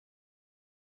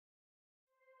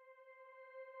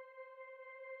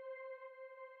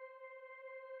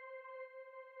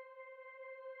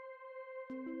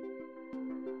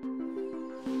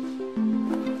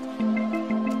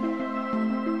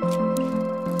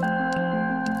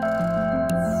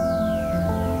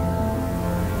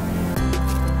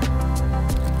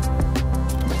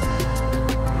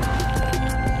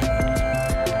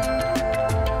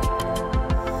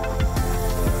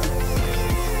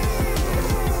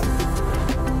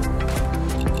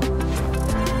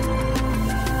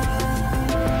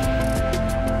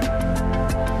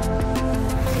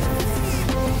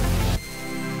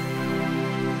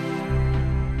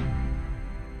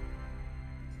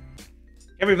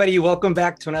Everybody, welcome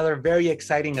back to another very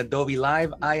exciting Adobe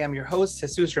Live. I am your host,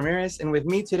 Jesus Ramirez, and with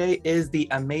me today is the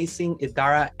amazing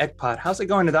Idara Ekpoh. How's it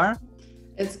going, Idara?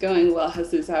 It's going well,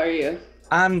 Jesus. How are you?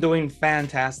 I'm doing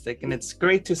fantastic, and it's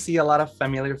great to see a lot of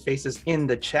familiar faces in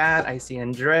the chat. I see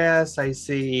Andreas, I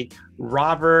see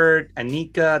Robert,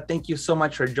 Anika. Thank you so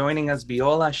much for joining us.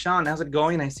 Viola, Sean, how's it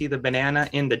going? I see the banana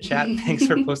in the chat. Thanks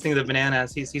for posting the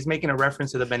bananas. He's making a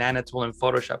reference to the banana tool in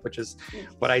Photoshop, which is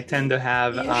what I tend to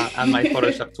have on my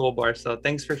Photoshop toolbar. So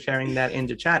thanks for sharing that in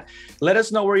the chat. Let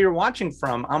us know where you're watching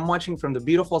from. I'm watching from the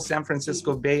beautiful San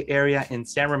Francisco Bay Area in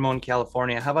San Ramon,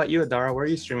 California. How about you, Idara? Where are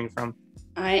you streaming from?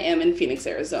 I am in Phoenix,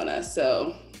 Arizona.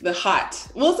 So the hot,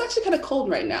 well, it's actually kind of cold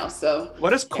right now. So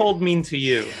what does cold mean to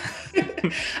you?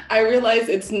 I realize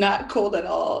it's not cold at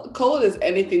all. Cold is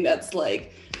anything that's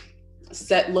like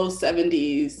set low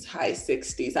 70s, high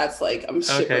 60s. That's like, I'm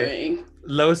shivering. Okay.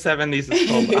 Low 70s is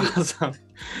cold. Awesome.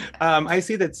 I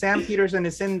see that Sam Peterson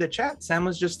is in the chat. Sam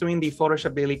was just doing the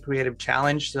Photoshop Daily Creative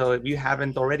Challenge. So if you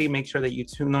haven't already, make sure that you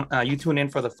tune in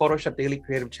for the Photoshop Daily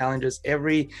Creative Challenges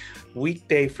every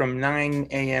weekday from 9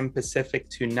 a.m. Pacific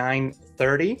to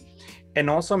 9:30. And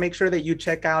also make sure that you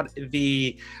check out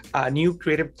the new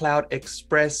Creative Cloud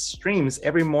Express streams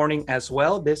every morning as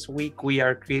well. This week, we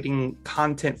are creating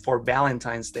content for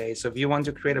Valentine's Day. So if you want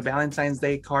to create a Valentine's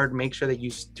Day card, make sure that you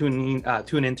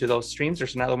tune into those streams.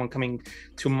 There's another one coming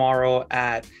tomorrow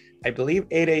at, I believe,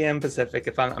 8 a.m. Pacific,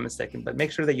 if I'm not mistaken, but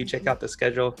make sure that you check out the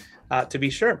schedule to be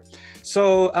sure.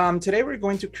 So today we're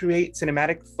going to create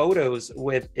cinematic photos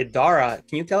with Idara.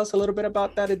 Can you tell us a little bit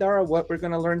about that, Idara? What we're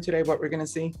going to learn today, what we're going to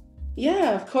see?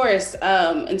 Yeah, of course.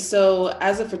 And so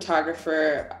as a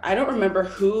photographer, I don't remember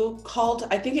who called.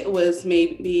 I think it was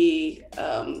maybe,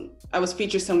 I was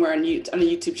featured somewhere on a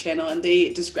YouTube channel, and they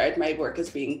described my work as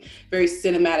being very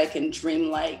cinematic and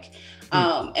dreamlike.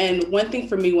 And one thing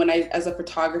for me, as a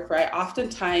photographer,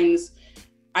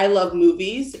 I love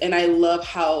movies, and I love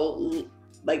how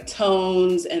like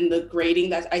tones and the grading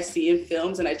that I see in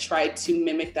films, and I try to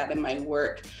mimic that in my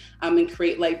work and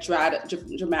create like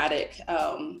dramatic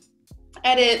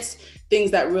edits,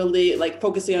 things that really like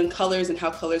focusing on colors and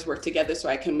how colors work together so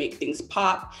I can make things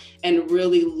pop and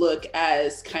really look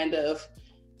as kind of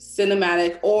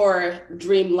cinematic or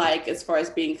dreamlike as far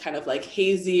as being kind of like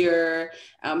hazier,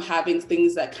 having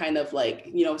things that kind of like,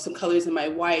 you know, some colors in my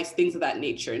whites, things of that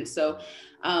nature. And so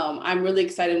I'm really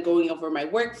excited going over my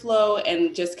workflow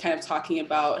and just kind of talking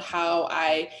about how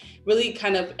I really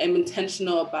kind of am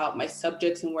intentional about my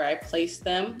subjects and where I place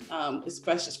them, as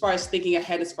far as thinking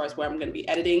ahead, as far as where I'm going to be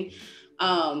editing.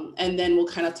 And then we'll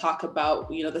kind of talk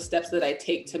about, you know, the steps that I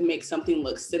take to make something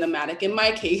look cinematic. In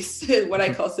my case, what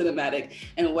I call cinematic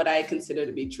and what I consider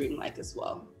to be dreamlike as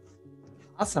well.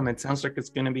 Awesome. It sounds like it's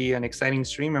going to be an exciting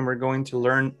stream, and we're going to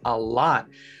learn a lot.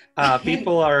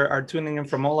 People are tuning in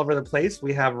from all over the place.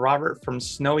 We have Robert from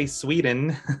snowy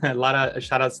Sweden. A lot of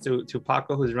shout outs to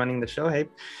Paco, who's running the show. Hey,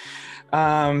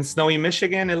 snowy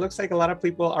Michigan. It looks like a lot of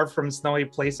people are from snowy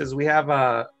places. We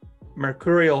have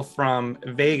Mercurial from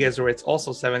Vegas, where it's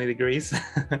also 70 degrees.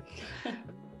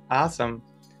 Awesome.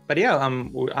 But yeah,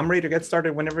 I'm ready to get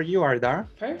started whenever you are, Idara.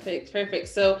 Perfect.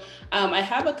 So I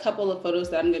have a couple of photos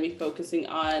that I'm going to be focusing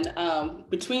on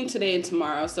between today and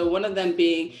tomorrow. So one of them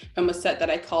being from a set that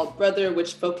I called Brother,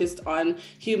 which focused on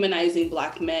humanizing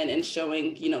Black men and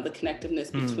showing, you know, the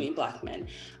connectiveness between Black men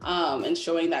and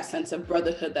showing that sense of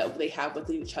brotherhood that they have with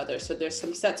each other. So there's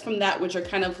some sets from that which are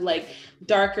kind of like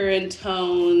darker in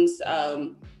tones,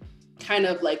 kind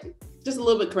of like just a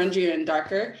little bit grungier and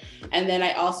darker. And then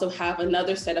I also have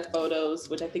another set of photos,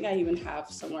 which I think I even have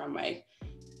somewhere on my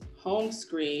home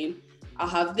screen. I'll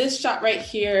have this shot right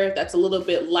here that's a little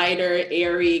bit lighter,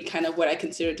 airy, kind of what I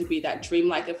consider to be that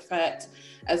dreamlike effect,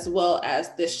 as well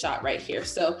as this shot right here.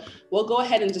 So we'll go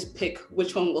ahead and just pick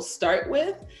which one we'll start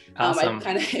with. Awesome. I've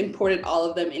kind of imported all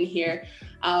of them in here.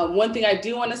 One thing I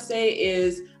do want to say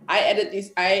is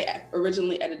I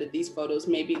originally edited these photos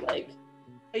maybe like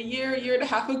a year and a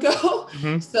half ago.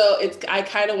 So I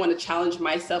kind of want to challenge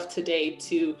myself today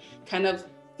to kind of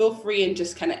feel free and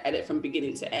just kind of edit from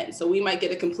beginning to end. So we might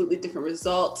get a completely different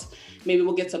result. Maybe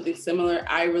we'll get something similar.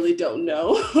 I really don't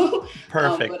know.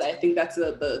 Perfect. But I think that's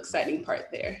the exciting part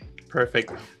there.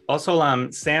 Perfect. Also,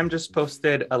 Sam just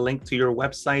posted a link to your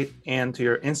website and to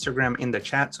your Instagram in the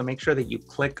chat. So make sure that you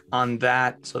click on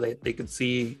that so that they can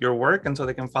see your work and so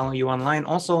they can follow you online.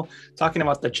 Also, talking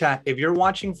about the chat, if you're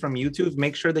watching from YouTube,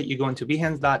 make sure that you go into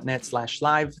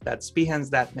behance.net/live. That's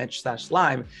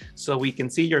behance.net/live so we can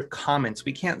see your comments.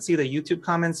 We can't see the YouTube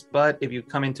comments, but if you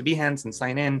come into Behance and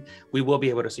sign in, we will be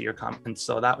able to see your comments.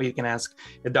 So that way you can ask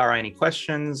Idara any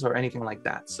questions or anything like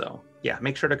that. So yeah,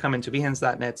 make sure to come into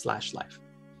behance.net/live.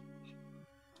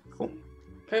 Cool.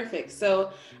 Perfect.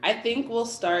 So I think we'll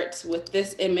start with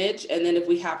this image, and then if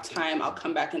we have time, I'll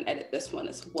come back and edit this one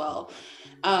as well.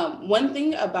 One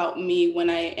thing about me when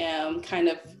I am kind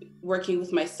of working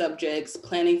with my subjects,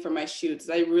 planning for my shoots,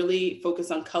 I really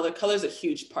focus on color. Color is a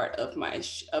huge part of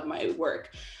my work.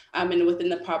 And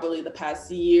within probably the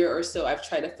past year or so, I've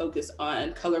tried to focus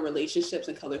on color relationships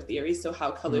and color theory. So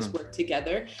how colors work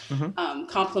together,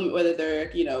 complement, whether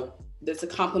they're, there's a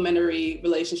complementary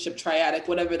relationship, triadic,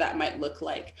 whatever that might look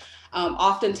like.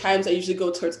 Oftentimes I usually go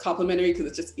towards complementary because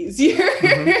it's just easier.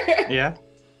 Yeah.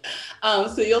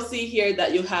 So you'll see here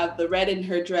that you have the red in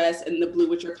her dress and the blue,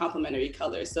 which are complementary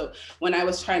colors. So when I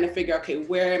was trying to figure out, okay,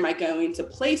 where am I going to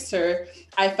place her?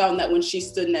 I found that when she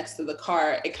stood next to the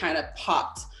car, it kind of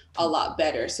popped a lot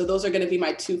better. So those are going to be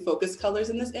my two focus colors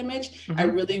in this image. I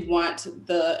really want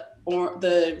the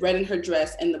red in her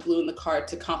dress and the blue in the car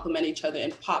to complement each other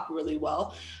and pop really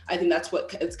well. I think that's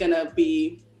what it's going to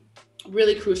be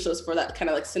really crucial, is for that kind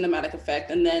of like cinematic effect.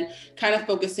 And then kind of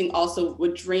focusing also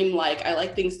with dreamlike. I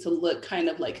like things to look kind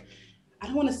of like, I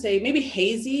don't want to say maybe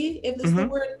hazy, if this is the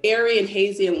word, airy and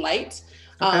hazy and light.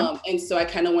 Okay. And so I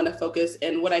kind of want to focus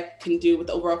in what I can do with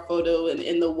the overall photo and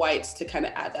in the whites to kind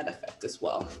of add that effect as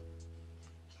well.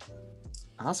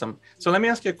 Awesome. So let me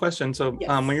ask you a question. So yes.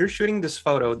 When you're shooting this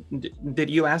photo, did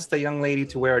you ask the young lady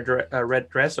to wear a red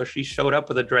dress, or she showed up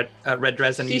with a red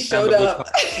dress and she showed up?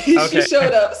 Okay. She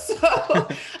showed up. So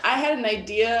I had an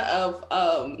idea of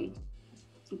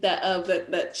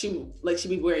that she'd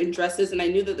be wearing dresses, and I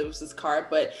knew that there was this car,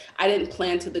 but I didn't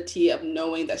plan to the T of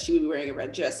knowing that she would be wearing a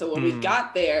red dress. So when we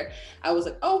got there, I was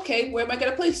like, oh, okay, where am I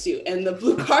gonna place you? And the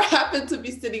blue car happened to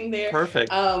be sitting there.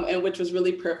 Perfect. And which was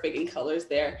really perfect in colors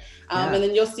there. And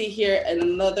then you'll see here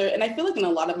and I feel like in a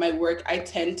lot of my work, I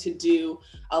tend to do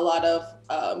a lot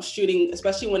of shooting,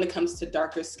 especially when it comes to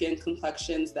darker skin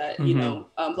complexions that,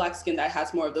 black skin that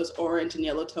has more of those orange and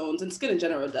yellow tones, and skin in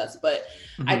general does, but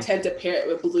I tend to pair it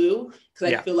with blue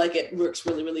because I feel like it works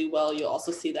really, really well. You'll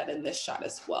also see that in this shot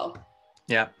as well.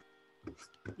 Yeah.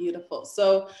 Beautiful.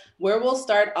 So where we'll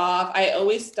start off, I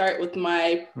always start with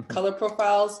my color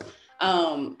profiles.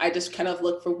 I just kind of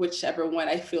look for whichever one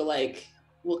I feel like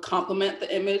will complement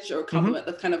the image or complement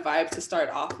the kind of vibes to start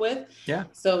off with. Yeah.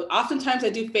 So oftentimes I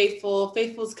do faithful.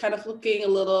 Faithful's kind of looking a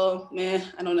little meh,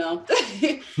 I don't know.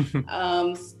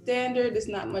 Standard is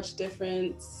not much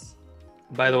difference.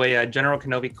 By the way, General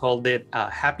Kenobi called it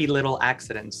happy little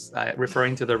accidents,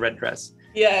 referring to the red dress.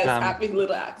 Yes, happy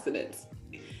little accidents.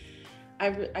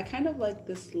 I kind of like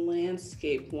this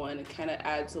landscape one. It kind of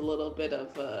adds a little bit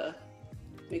of,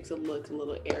 makes it look a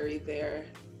little airy there.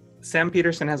 Sam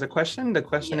Peterson has a question. The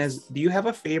question is, do you have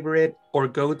a favorite or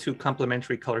go-to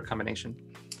complementary color combination?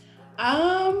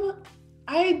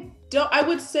 I don't, I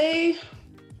would say,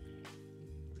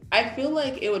 I feel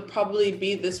like it would probably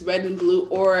be this red and blue,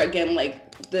 or again,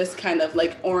 like this kind of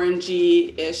like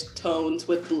orangey-ish tones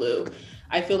with blue.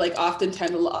 I feel like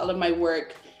oftentimes a lot of my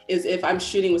work is if I'm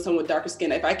shooting with someone with darker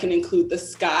skin, if I can include the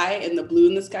sky and the blue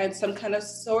in the sky in some kind of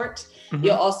sort.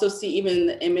 You'll also see, even in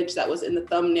the image that was in the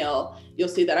thumbnail, you'll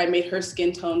see that I made her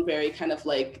skin tone very kind of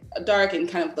like dark and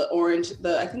kind of the orange.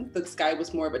 I think the sky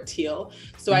was more of a teal.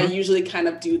 So I usually kind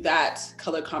of do that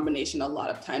color combination a lot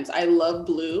of times. I love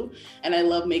blue, and I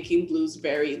love making blues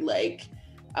very like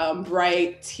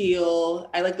bright teal.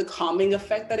 I like the calming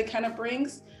effect that it kind of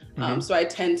brings. So I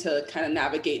tend to kind of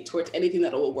navigate towards anything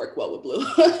that will work well with blue.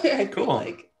 I feel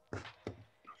like.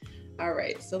 All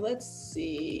right, so let's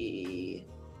see.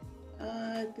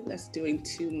 I think that's doing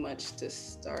too much to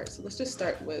start. So let's just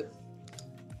start with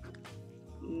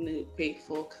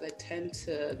faithful, because I tend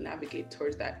to navigate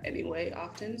towards that anyway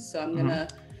often. So I'm gonna,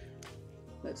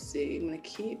 let's see, I'm gonna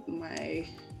keep my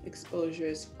exposure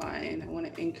is fine. I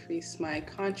want to increase my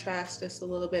contrast just a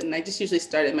little bit. And I just usually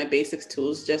start at my basics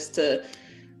tools just to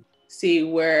see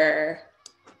where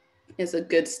is a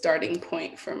good starting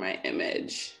point for my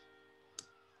image.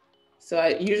 So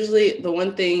I usually, the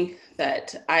one thing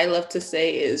that I love to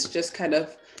say is just kind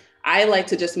of I like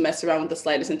to just mess around with the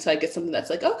sliders until I get something that's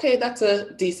like, okay, that's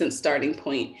a decent starting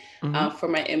point for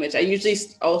my image. I usually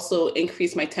also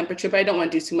increase my temperature, but I don't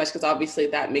want to do too much because obviously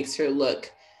that makes her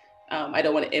look, I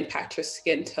don't want to impact her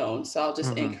skin tone. So I'll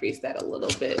just increase that a little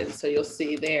bit. And so you'll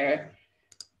see there,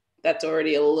 that's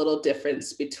already a little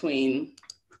difference between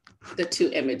the two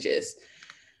images.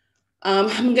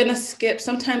 I'm gonna skip.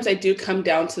 Sometimes I do come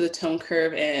down to the tone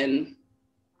curve and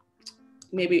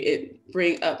maybe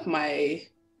bring up my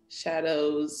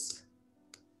shadows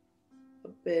a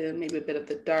bit and maybe a bit of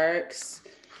the darks.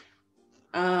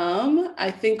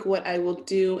 I think what I will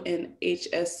do in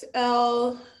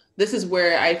HSL, this is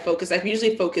where I focus. I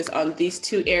usually focus on these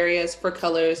two areas for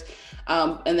colors,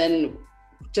 and then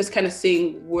just kind of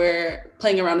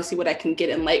playing around to see what I can get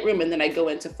in Lightroom. And then I go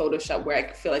into Photoshop where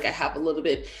I feel like I have a little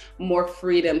bit more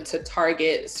freedom to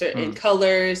target certain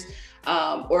colors,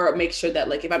 or make sure that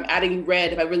like, if I'm adding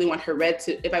red, if I really want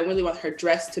her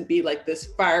dress to be like this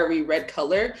fiery red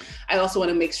color, I also want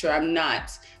to make sure I'm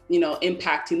not,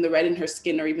 impacting the red in her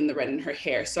skin or even the red in her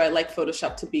hair. So I like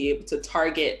Photoshop to be able to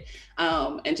target,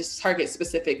 and just target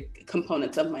specific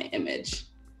components of my image.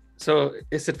 So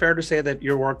is it fair to say that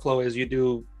your workflow is you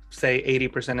do say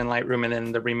 80% in Lightroom and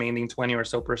then the remaining 20 or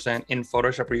so percent in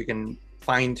Photoshop, where you can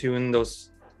fine tune those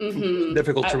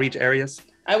difficult to reach areas?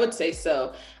 I would say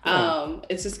so.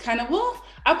 It's just kind of,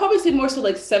 I'll probably say more so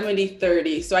like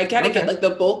 70-30. So I gotta get like the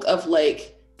bulk of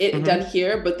like it done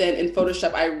here, but then in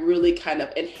Photoshop, I really kind of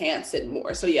enhance it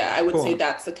more. So yeah, I would say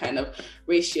that's the kind of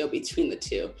ratio between the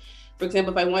two. For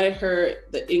example, if I wanted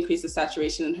the increase the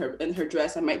saturation in her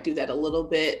dress, I might do that a little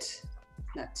bit,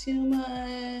 not too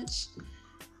much.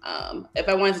 If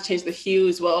I wanted to change the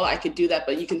hues, I could do that,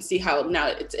 but you can see how now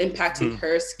it's impacting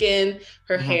her skin,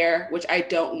 her hair, which I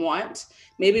don't want.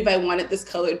 Maybe if I wanted this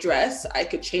colored dress, I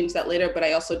could change that later, but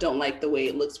I also don't like the way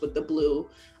it looks with the blue.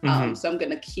 So I'm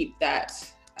gonna keep that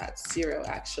at 0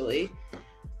 actually.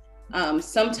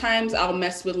 Sometimes I'll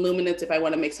mess with luminance if I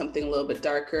want to make something a little bit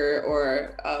darker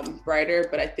or brighter,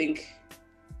 but I think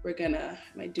I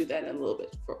might do that in a little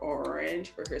bit for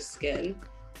orange for her skin.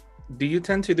 Do you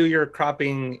tend to do your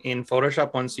cropping in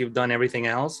Photoshop once you've done everything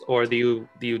else, or do you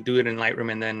do it in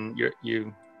Lightroom and then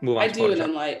you move on to Photoshop? I do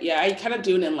it in I kind of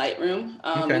do it in Lightroom.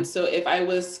 And so if I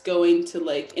was going to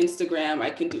like Instagram, I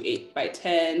can do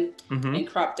 8x10 and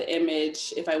crop the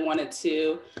image if I wanted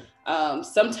to.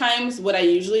 Sometimes what I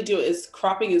usually do is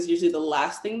cropping is usually the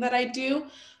last thing that I do.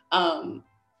 My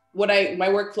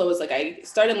workflow is like I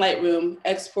start in Lightroom,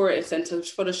 export and send to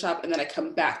Photoshop, and then I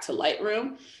come back to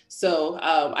Lightroom. So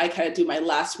I kind of do my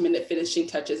last minute finishing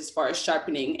touches as far as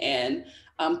sharpening and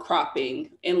cropping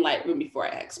in Lightroom before I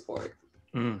export.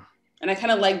 And I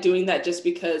kind of like doing that just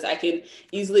because I can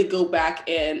easily go back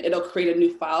and it'll create a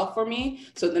new file for me.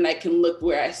 So then I can look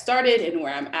where I started and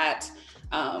where I'm at,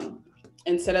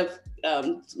 instead of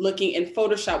looking in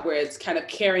Photoshop where it's kind of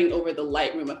carrying over the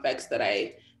Lightroom effects that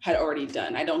I had already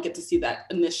done. I don't get to see that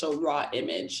initial raw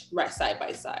image right side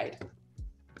by side.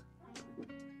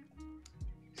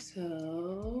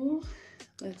 So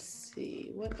let's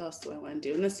see, what else do I want to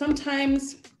do? And then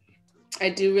sometimes I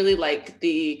do really like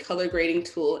the color grading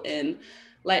tool in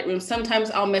Lightroom.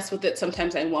 Sometimes I'll mess with it,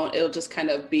 sometimes I won't. It'll just kind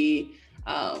of be,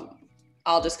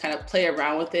 I'll just kind of play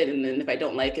around with it. And then if I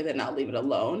don't like it, then I'll leave it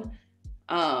alone.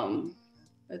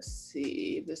 Let's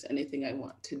see if there's anything I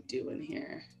want to do in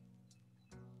here.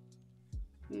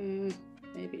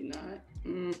 Maybe not.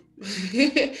 And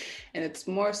it's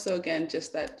more so, again,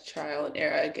 just that trial and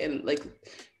error. Again, like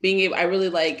I really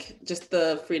like just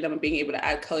the freedom of being able to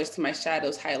add colors to my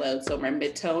shadows, highlights, or my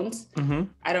midtones.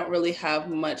 I don't really have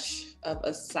much of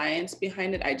a science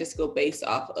behind it. I just go based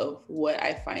off of what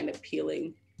I find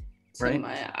appealing to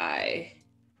my eye.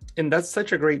 And that's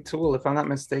such a great tool. If I'm not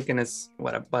mistaken, it's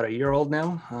about a year old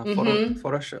now.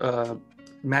 Photoshop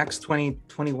Max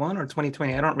 2021 or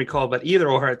 2020, I don't recall, but either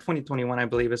or, 2021 I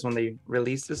believe is when they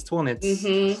released this tool, and it's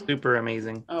super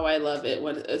amazing. Oh, I love it.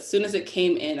 As soon as it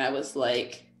came in, I was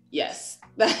like, yes.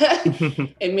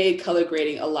 It made color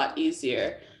grading a lot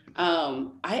easier.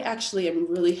 I actually am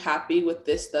really happy with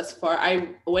this thus far. I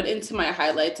went into my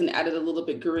highlights and added a little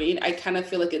bit green. I kind of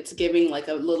feel like it's giving like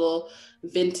a little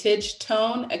vintage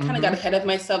tone. I kind of got ahead of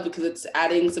myself because it's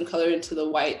adding some color into the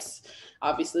whites,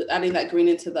 obviously adding that green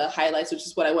into the highlights, which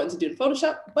is what I wanted to do in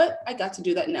Photoshop, but I got to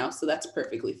do that now, so that's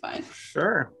perfectly fine.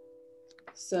 Sure.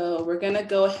 So we're gonna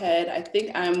go ahead. I think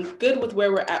I'm good with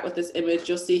where we're at with this image.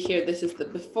 You'll see here, this is the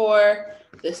before,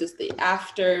 this is the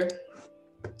after,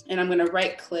 and I'm gonna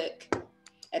right click,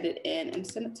 edit in, and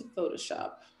send it to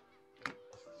Photoshop.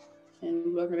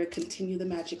 And we're gonna continue the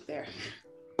magic there.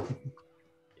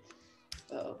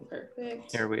 So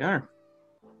perfect. Here we are.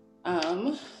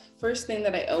 first thing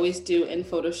that I always do in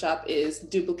Photoshop is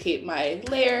duplicate my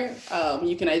layer.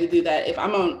 You can either do that if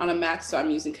I'm on a Mac, so I'm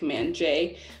using Command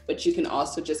J, but you can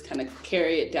also just kind of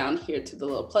carry it down here to the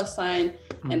little plus sign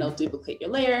and it'll duplicate your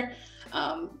layer.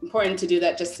 Important to do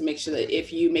that just to make sure that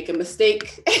if you make a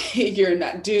mistake, you're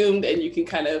not doomed and you can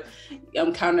kind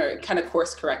of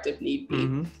course correct if need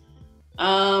be.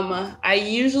 I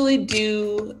usually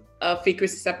do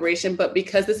frequency separation, but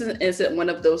because this isn't one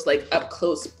of those like up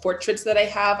close portraits that I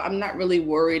have, I'm not really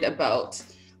worried about,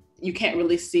 you can't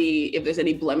really see if there's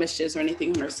any blemishes or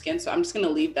anything on her skin. So I'm just gonna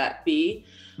leave that be.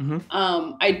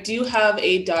 I do have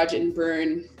a dodge and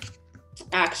burn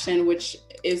action, which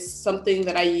is something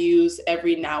that I use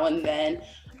every now and then.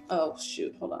 Oh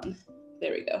shoot, hold on.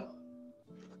 There we go.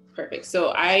 Perfect.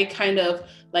 So I kind of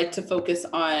like to focus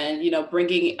on,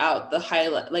 bringing out the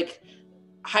highlight, like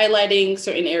highlighting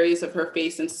certain areas of her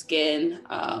face and skin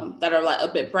that are like a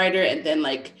bit brighter, and then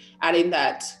like adding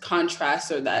that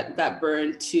contrast or that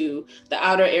burn to the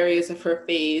outer areas of her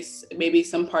face, maybe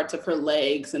some parts of her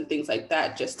legs and things like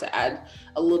that, just to add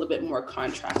a little bit more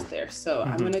contrast there. So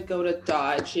I'm going to go to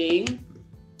dodging.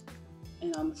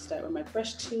 And I'm gonna start with my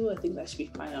brush tool. I think that should be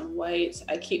fine on white.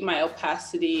 I keep my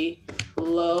opacity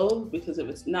low because if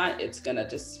it's not, it's gonna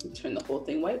just turn the whole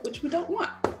thing white, which we don't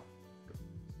want.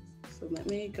 So let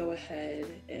me go ahead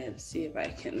and see if I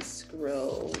can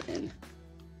scroll in.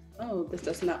 Oh, this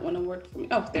does not want to work for me.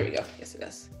 Oh, there we go. Yes, it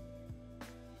does.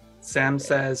 Sam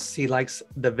says he likes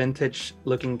the vintage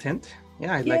looking tint.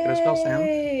 Yeah, I like it as well, Sam.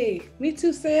 Yay! Me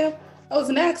too, Sam. Oh, it was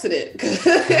an accident.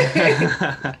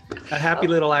 A happy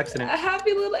little accident. A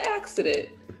happy little accident.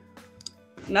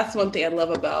 And that's one thing I love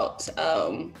about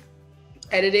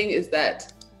editing is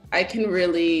that I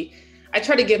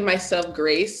try to give myself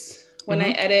grace when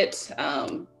I edit.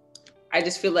 I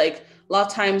just feel like a lot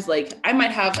of times, like I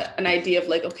might have an idea of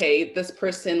like, okay, this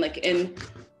person, like in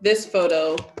this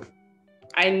photo,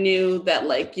 I knew that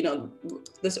like,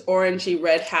 this orangey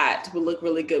red hat would look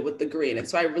really good with the green. And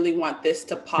so I really want this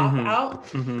to pop out.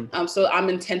 So I'm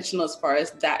intentional as far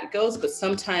as that goes, but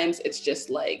sometimes it's just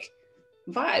like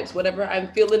vibes, whatever I'm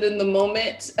feeling in the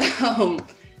moment.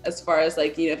 As far as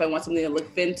like, if I want something to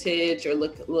look vintage or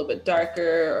look a little bit darker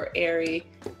or airy,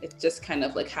 it's just kind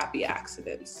of like happy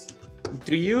accidents.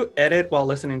 Do you edit while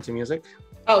listening to music?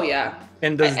 Oh yeah.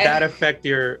 And does that affect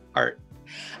your art?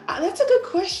 That's a good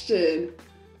question.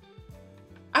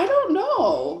 I don't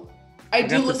know. I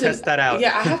do listen. Test that out.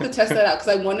 Yeah, I have to test that out because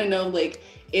I want to know like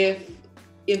if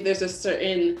there's a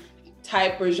certain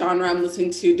type or genre I'm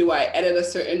listening to, do I edit a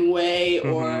certain way?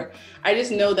 Or I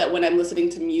just know that when I'm listening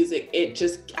to music,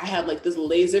 I have like this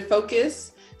laser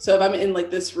focus. So if I'm in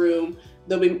like this room,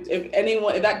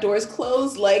 if that door is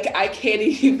closed, like I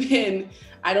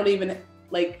don't even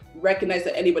like recognize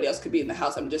that anybody else could be in the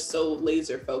house. I'm just so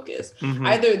laser focused.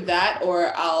 Either that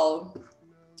or I'll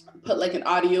put like an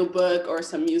audio book or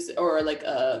some music or like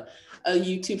a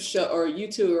YouTube show or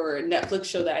a Netflix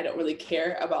show that I don't really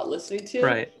care about listening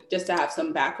to, just to have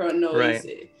some background noise.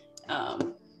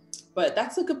 But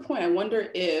that's a good point. I wonder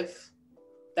if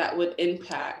that would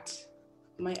impact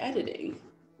my editing.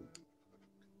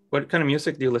 What kind of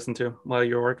music do you listen to while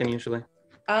you're working usually?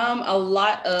 A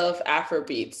lot of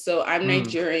Afrobeats. So I'm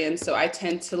Nigerian, so I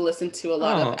tend to listen to a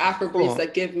lot of Afrobeats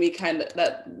that give me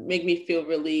that make me feel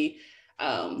really,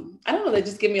 I don't know, they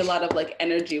just give me a lot of like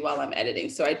energy while I'm editing.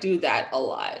 So I do that a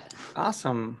lot.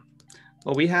 Awesome.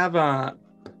 Well, we have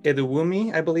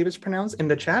Eduwumi, I believe it's pronounced, in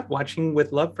the chat, watching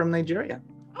with love from Nigeria.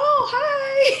 Oh,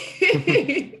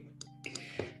 hi.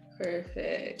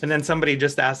 Perfect. And then somebody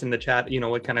just asked in the chat,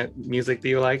 what kind of music do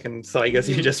you like? And so I guess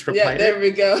you just replied. Yeah, there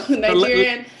we go.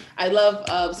 Nigerian. I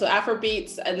love so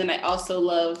Afrobeats, and then I also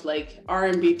love like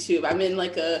R&B too. I'm in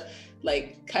like a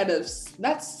kind of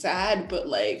not sad, but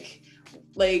like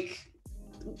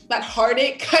that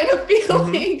heartache kind of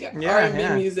feeling. R&B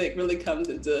music really comes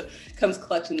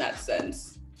clutch in that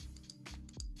sense.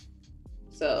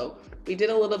 So we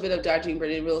did a little bit of dodging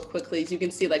burning real quickly. As you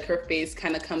can see, like her face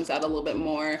kind of comes out a little bit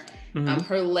more.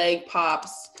 Her leg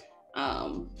pops.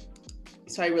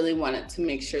 So I really wanted to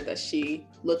make sure that she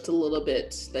popped a little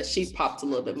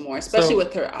bit more, especially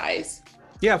with her eyes.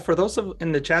 Yeah, for those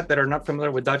in the chat that are not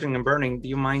familiar with dodging and burning, do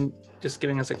you mind just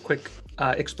giving us a quick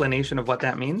explanation of what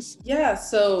that means? Yeah,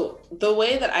 so the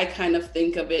way that I kind of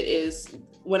think of it is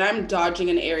when I'm dodging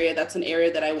an area, that's an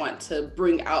area that I want to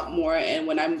bring out more. And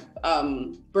when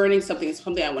I'm burning something, it's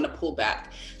something I want to pull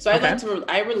back. So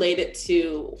I relate it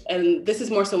to, and this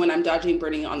is more so when I'm dodging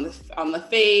burning on the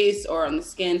face or on the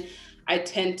skin, I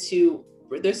tend to,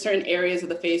 there's certain areas of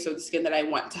the face or the skin that I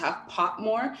want to have pop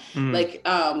more.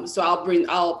 So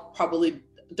I'll probably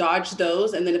dodge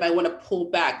those. And then if I want to pull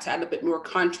back to add a bit more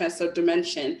contrast or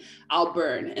dimension, I'll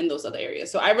burn in those other areas.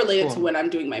 So I relate it to when I'm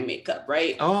doing my makeup,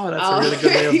 right? Oh, that's a really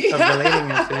good way of relating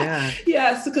it to, yeah.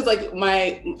 Yes, because like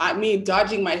me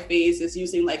dodging my face is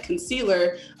using like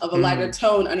concealer of a lighter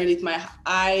tone underneath my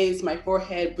eyes, my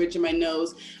forehead, bridge of my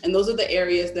nose. And those are the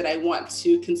areas that I want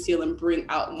to conceal and bring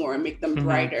out more and make them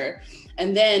brighter.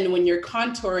 And then when you're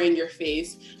contouring your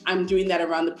face, I'm doing that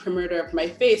around the perimeter of my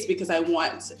face because I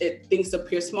want things to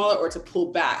appear smaller or to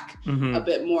pull back a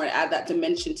bit more and add that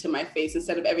dimension to my face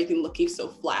instead of everything looking so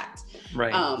flat.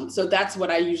 Right. So that's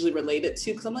what I usually relate it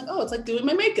to because I'm like, oh, it's like doing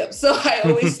my makeup. So I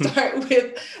always start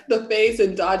with the face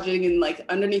and dodging and like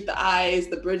underneath the eyes,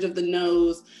 the bridge of the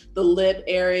nose, the lip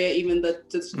area, even the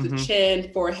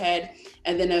chin, forehead.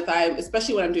 And then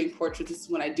especially when I'm doing portraits, this is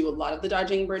when I do a lot of the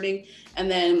dodging and burning.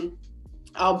 And then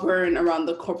I'll burn around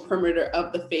the perimeter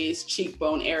of the face,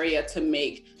 cheekbone area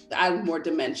to add more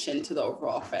dimension to the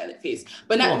overall face,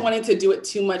 but not wanting to do it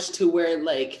too much to where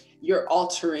like you're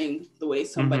altering the way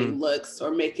somebody looks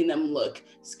or making them look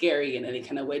scary in any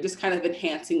kind of way, just kind of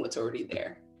enhancing what's already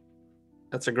there.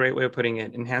 That's a great way of putting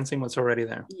it, enhancing what's already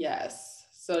there. Yes.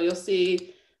 So you'll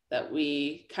see that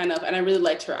we kind of, and I really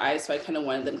liked her eyes, so I kind of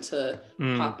wanted them to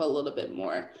pop a little bit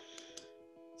more.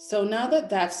 So now that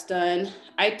that's done,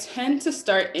 I tend to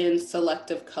start in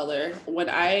selective color. When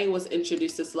I was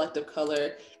introduced to selective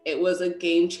color, it was a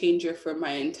game changer for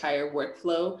my entire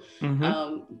workflow.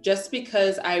 Just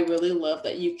because I really love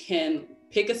that you can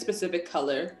pick a specific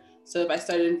color. So if I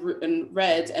started in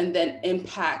reds and then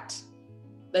impact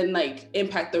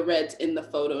the reds in the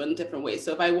photo in different ways.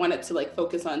 So if I wanted to like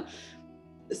focus on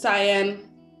cyan,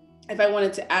 if I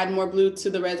wanted to add more blue to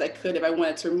the reds, I could. If I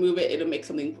wanted to remove it, it'll make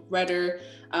something redder.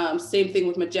 Same thing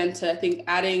with magenta. I think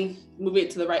moving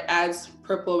it to the right adds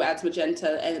purple, adds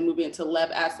magenta, and then moving it to the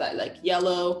left adds that like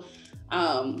yellow.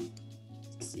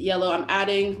 Yellow I'm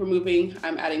adding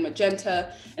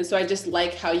magenta. And so I just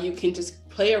like how you can just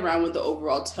play around with the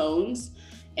overall tones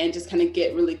and just kind of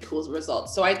get really cool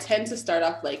results. So I tend to start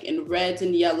off like in reds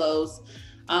and yellows.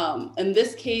 In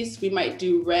this case, we might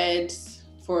do reds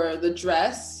for the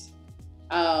dress.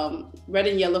 Red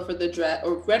and yellow for the dress,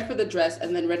 or red for the dress,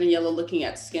 and then red and yellow looking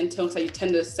at skin tone. So you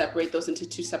tend to separate those into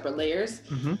two separate layers.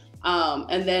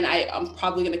 And then I'm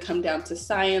probably going to come down to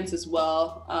cyans as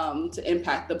well to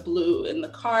impact the blue in the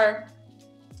car.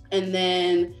 And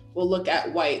then we'll look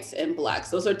at whites and blacks.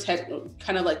 Those are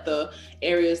kind of like the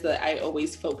areas that I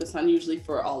always focus on, usually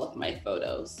for all of my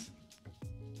photos.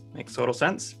 Makes total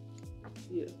sense.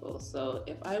 Beautiful. So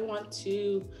if I want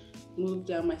to move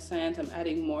down my cyans, I'm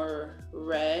adding more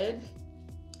red.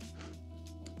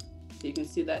 So you can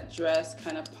see that dress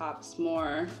kind of pops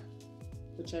more,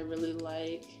 which I really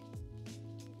like.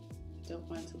 Don't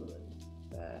want to look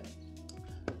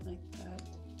like that.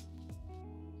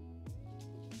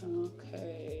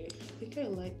 Okay, I think I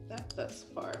like that thus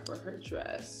far for her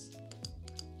dress.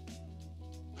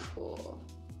 Cool.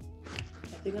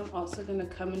 I think I'm also gonna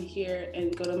come in here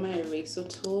and go to my eraser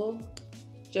tool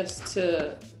just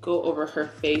to go over her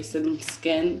face and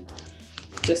skin,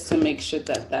 just to make sure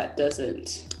that that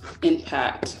doesn't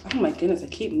impact. Oh my goodness, I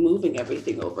keep moving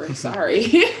everything over, sorry.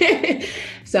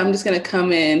 So I'm just gonna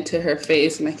come into her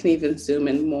face, and I can even zoom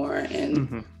in more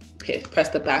and press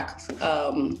the back,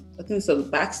 I think it's a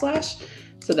backslash,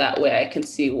 so that way I can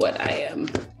see what I am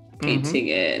painting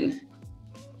in.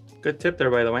 Good tip there,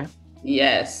 by the way.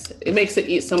 Yes, it makes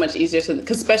it so much easier,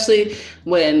 because especially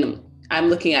when I'm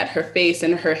looking at her face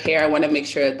and her hair, I want to make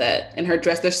sure that, and her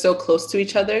dress, they're so close to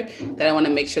each other that I want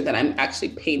to make sure that I'm actually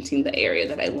painting the area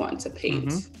that I want to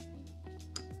paint.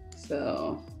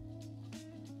 So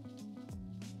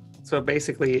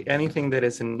basically anything that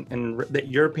is that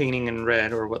you're painting in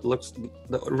red, or what looks,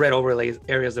 the red overlays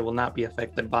areas that will not be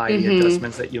affected by the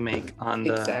adjustments that you make on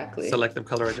the selective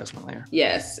color adjustment layer.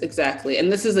 Yes, exactly. And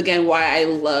this is again why I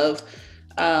love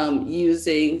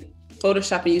using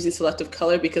Photoshop and using selective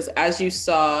color, because as you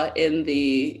saw when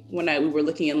we were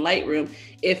looking in Lightroom,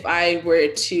 if I were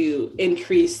to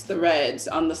increase the reds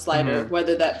on the slider,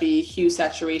 whether that be hue,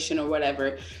 saturation, or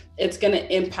whatever, it's going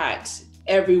to impact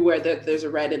everywhere that there's a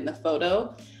red in the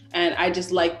photo. And I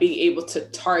just like being able to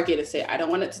target and say, I don't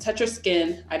want it to touch her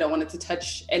skin. I don't want it to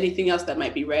touch anything else that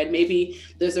might be red. Maybe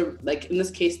there's like in this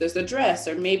case, there's a dress,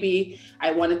 or maybe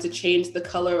I wanted to change the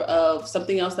color of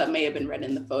something else that may have been red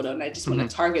in the photo. And I just want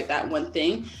to target that one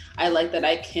thing. I like that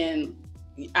I can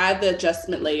add the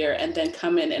adjustment layer and then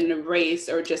come in and erase,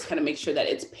 or just kind of make sure that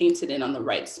it's painted in on the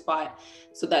right spot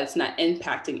so that it's not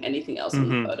impacting anything else in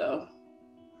the photo.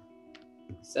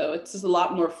 So it's just a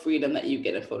lot more freedom that you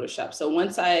get in Photoshop. So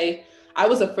once I I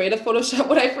was afraid of Photoshop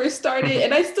when I first started,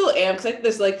 and I still am, because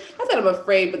there's like, not that I'm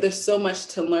afraid, but there's so much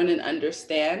to learn and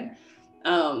understand.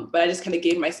 But I just kind of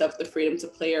gave myself the freedom to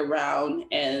play around,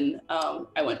 and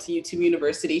I went to YouTube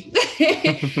University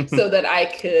so that I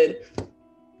could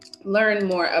learn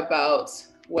more about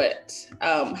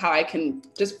how I can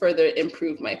just further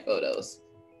improve my photos.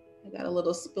 I got a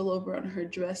little spillover on her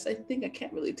dress. I think I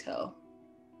can't really tell.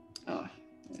 Oh,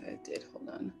 I did. Hold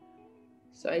on.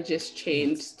 So I just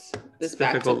changed this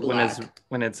back to black.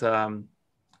 when it's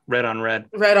red on red.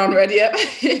 Red on red, yep.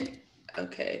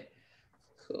 Okay,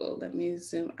 cool. Let me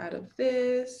zoom out of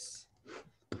this.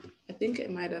 I think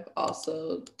it might have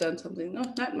also done something, no,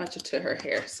 not much to her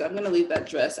hair. So I'm gonna leave that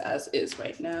dress as is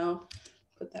right now.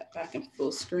 Put that back in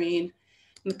full screen.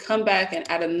 And come back and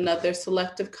add another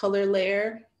selective color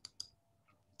layer.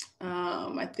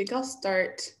 I think I'll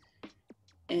start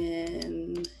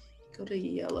and go to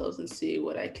yellows and see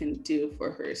what I can do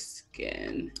for her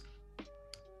skin.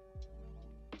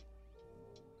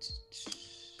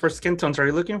 For skin tones, are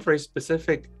you looking for a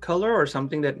specific color or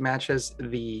something that matches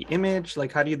the image?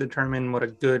 Like, how do you determine what a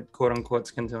good quote unquote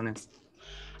skin tone is?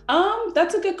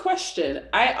 That's a good question.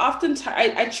 I often,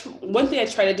 one thing I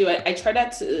try to do, I try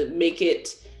not to make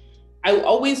it, I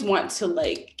always want to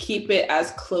like keep it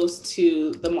as close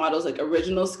to the model's like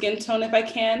original skin tone if I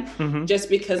can, just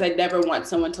because I never want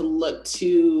someone to look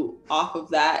too off of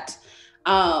that.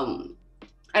 And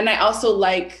I also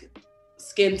like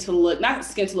not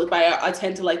skin to look, but I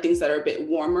tend to like things that are a bit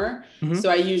warmer. So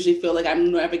I usually feel like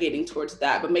I'm navigating towards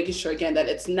that, but making sure again that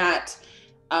it's not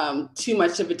too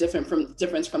much of a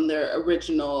difference from their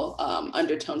original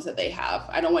undertones that they have.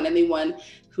 I don't want anyone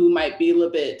who might be a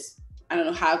little bit, I don't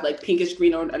know, have like pinkish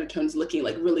green or undertones looking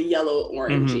like really yellow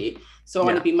orangey. So I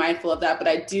want to be mindful of that, but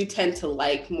I do tend to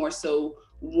like more so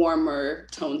warmer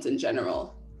tones in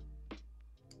general.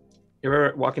 You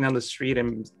ever walking down the street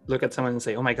and look at someone and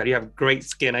say, oh my God, you have great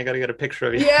skin. I got to get a picture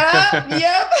of you. Yeah,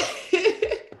 yep.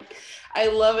 I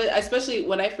love it. Especially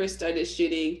when I first started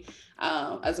shooting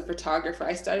as a photographer.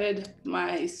 I started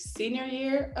my senior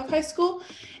year of high school,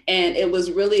 and it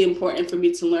was really important for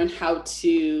me to learn how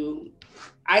to,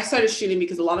 I started shooting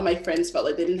because a lot of my friends felt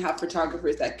like they didn't have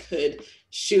photographers that could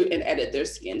shoot and edit their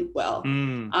skin well.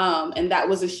 And that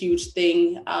was a huge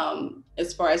thing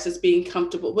as far as just being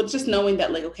comfortable, but just knowing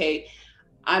that like, okay,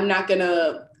 I'm not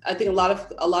gonna, I think a lot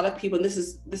of people, and this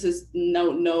is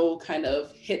no kind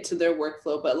of hit to their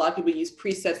workflow, but a lot of people use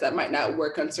presets that might not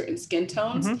work on certain skin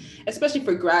tones, especially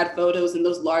for grad photos and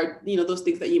those large, those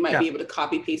things that you might be able to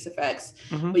copy paste effects,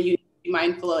 but you be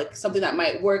mindful of like something that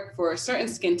might work for a certain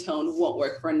skin tone won't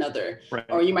work for another,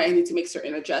 or you might need to make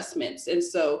certain adjustments. And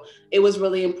so it was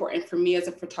really important for me as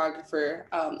a photographer,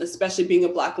 especially being a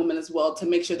Black woman as well, to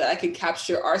make sure that I could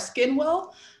capture our skin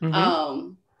well,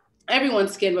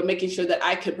 everyone's skin, but making sure that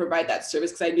I could provide that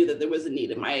service because I knew that there was a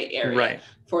need in my area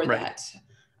for that.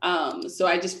 So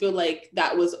I just feel like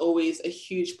that was always a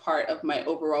huge part of my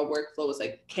overall workflow, was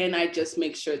like, can I just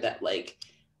make sure that like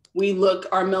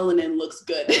our melanin looks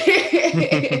good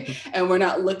and we're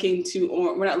not looking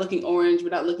orange, we're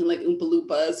not looking like Oompa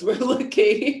Loompas, we're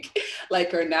looking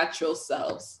like our natural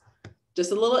selves,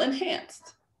 just a little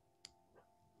enhanced.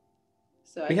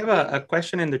 So we have a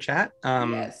question in the chat.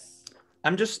 Yes.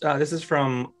 I'm just, this is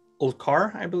from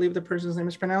Ulkar, I believe the person's name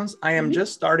is pronounced. I am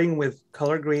just starting with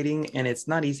color grading and it's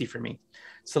not easy for me.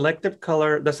 The selective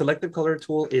color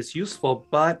tool is useful,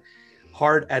 but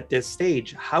hard at this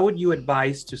stage. How would you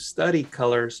advise to study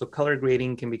color so color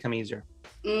grading can become easier?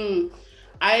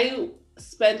 I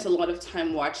spent a lot of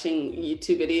time watching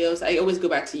YouTube videos. I always go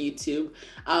back to YouTube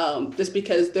just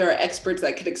because there are experts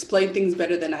that could explain things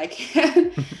better than I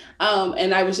can.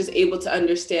 And I was just able to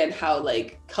understand how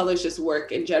like colors just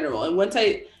work in general. And once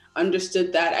I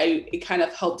understood that, it kind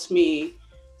of helped me.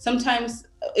 Sometimes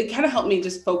it kind of helped me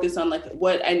just focus on like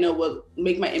what I know will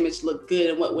make my image look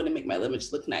good and what wouldn't make my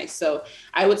image look nice. So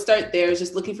I would start there,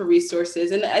 just looking for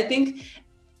resources. And I think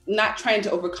not trying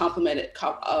to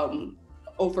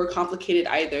overcomplicate it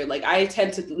either. Like I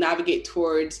tend to navigate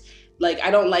towards, like,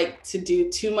 I don't like to do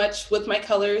too much with my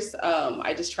colors.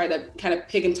 I just try to kind of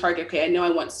pick and target. Okay, I know I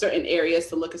want certain areas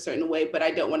to look a certain way, but I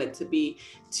don't want it to be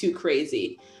too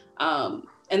crazy. And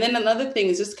then another thing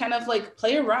is just kind of like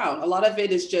play around. A lot of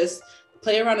it is just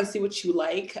play around and see what you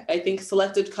like. I think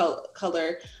selective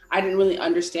color, I didn't really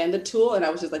understand the tool and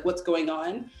I was just like, what's going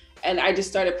on? And I just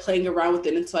started playing around with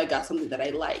it until I got something that I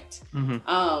liked.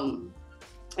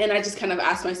 And I just kind of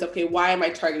asked myself, okay, why am I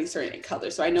targeting certain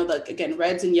colors? So I know that, again,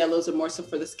 reds and yellows are more so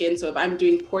for the skin. So if I'm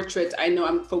doing portraits, I know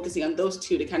I'm focusing on those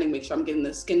two to kind of make sure I'm getting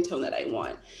the skin tone that I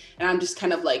want. And I'm just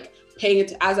kind of like paying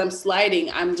it, as I'm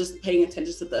sliding, I'm just paying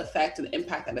attention to the effect and the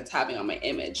impact that it's having on my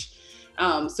image.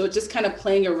 So just kind of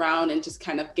playing around and just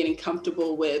kind of getting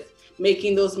comfortable with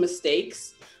making those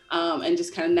mistakes, and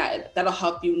just kind of that'll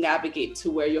help you navigate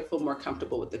to where you'll feel more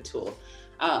comfortable with the tool.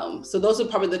 So those are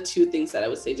probably the two things that I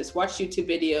would say. Just watch YouTube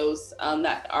videos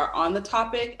that are on the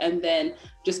topic, and then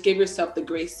just give yourself the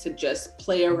grace to just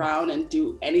play around and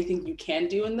do anything you can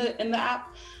do in the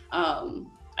app.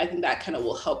 I think that kind of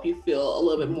will help you feel a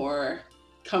little bit more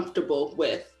comfortable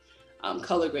with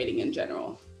color grading in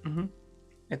general. Mm-hmm.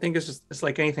 I think it's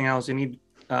like anything else. You need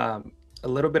a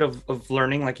little bit of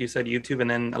learning, like you said, YouTube, and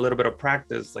then a little bit of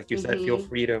practice. Like you said, feel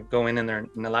free to go in there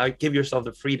and give yourself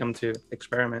the freedom to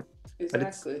experiment.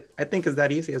 Exactly. I think it's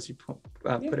that easy as you put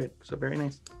it. So very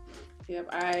nice. Yep.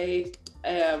 I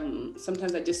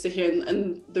sometimes I just sit here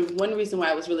and the one reason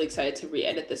why I was really excited to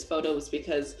re-edit this photo was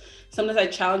because sometimes I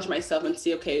challenge myself and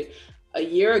see, okay, a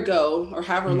year ago or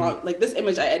however long, like this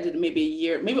image I edited maybe a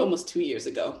year, maybe almost 2 years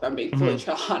ago, if I'm being fully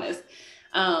honest.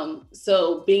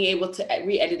 So being able to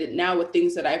re-edit it now with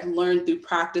things that I've learned through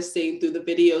practicing, through the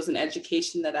videos and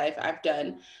education that I've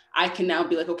done, I can now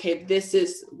be like, okay, this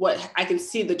is what I can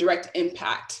see the direct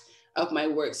impact of my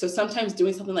work. So sometimes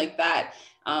doing something like that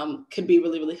could be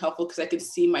really, really helpful because I can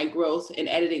see my growth in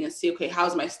editing and see, okay,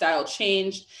 how's my style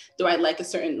changed? Do I like a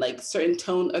certain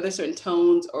tone? Are there certain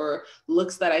tones or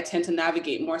looks that I tend to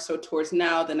navigate more so towards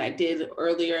now than I did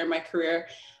earlier in my career?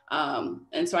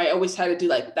 And so I always try to do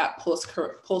like that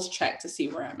pulse check to see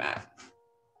where I'm at.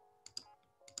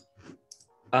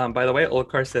 By the way,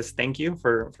 Olkar says thank you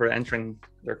for answering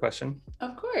their question.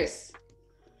 Of course.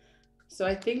 So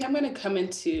I think I'm going to come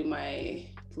into my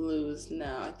blues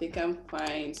now. I think I'm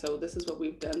fine. So this is what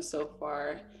we've done so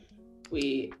far.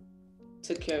 We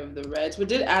took care of the reds. We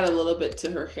did add a little bit to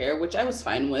her hair, which I was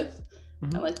fine with.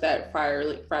 I like that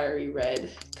fiery red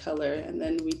color. And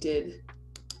then we did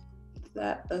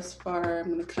that thus far. I'm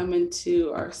going to come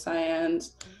into our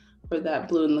cyans for that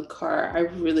blue in the car. I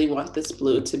really want this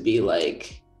blue to be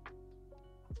like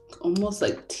almost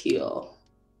like teal.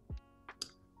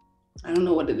 I don't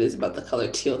know what it is about the color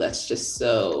teal that's just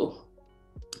so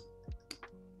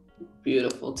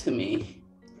beautiful to me.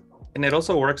 And it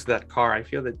also works that car. I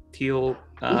feel the teal,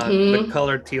 the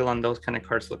color teal on those kind of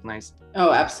cars look nice.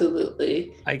 Oh,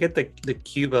 absolutely. I get the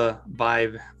Cuba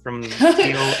vibe from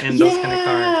teal in those kind of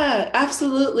cars. Yeah,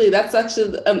 absolutely. That's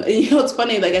actually, you know, it's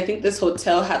funny. Like, I think this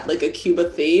hotel had like a Cuba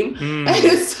theme.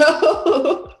 And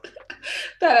so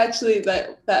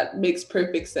that makes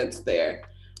perfect sense there.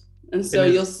 And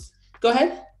so go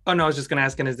ahead. Oh no, I was just gonna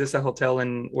ask, and is this a hotel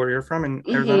in where you're from in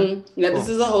Arizona? Yeah, cool. This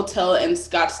is a hotel in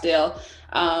Scottsdale,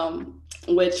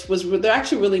 they're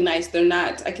actually really nice. They're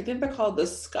not, I think they're called the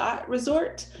Scott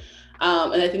Resort.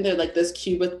 And I think they're like this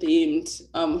Cuba themed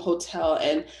hotel.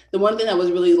 And the one thing that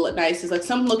was really nice is like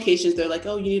some locations, they're like,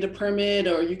 oh, you need a permit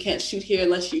or you can't shoot here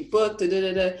unless you booked.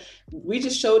 We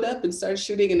just showed up and started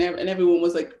shooting and everyone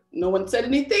was like, no one said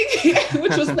anything,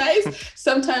 which was nice.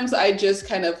 Sometimes I just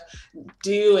kind of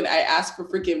do and I ask for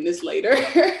forgiveness later.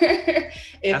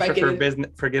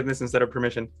 Forgiveness instead of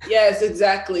permission. Yes,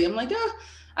 exactly. I'm like, oh,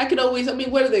 I could always,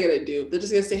 what are they going to do? They're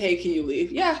just going to say, hey, can you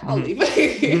leave? Yeah, I'll leave.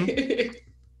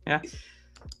 Yeah.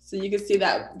 So you can see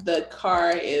that the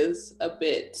car is a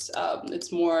bit,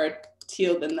 it's more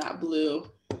teal than that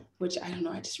blue, which I don't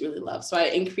know, I just really love. So I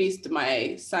increased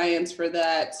my cyans for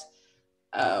that,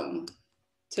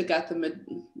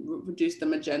 reduced the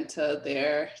magenta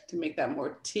there to make that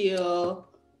more teal.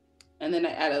 And then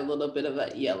I added a little bit of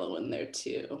that yellow in there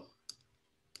too.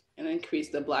 And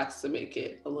increased the blacks to make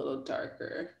it a little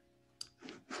darker.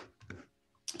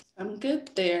 I'm good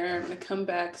there. I'm gonna come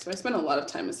back. So I spent a lot of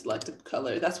time in selective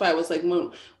color. That's why I was like,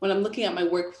 when I'm looking at my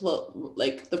workflow,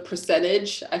 like the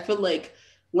percentage, I feel like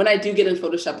when I do get in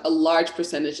Photoshop, a large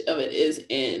percentage of it is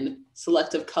in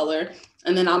selective color.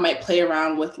 And then I might play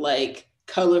around with like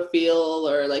color fill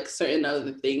or like certain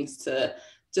other things to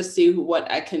just see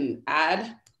what I can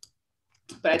add.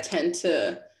 But I tend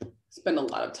to spend a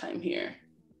lot of time here.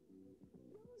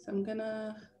 So I'm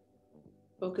gonna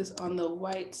focus on the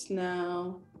whites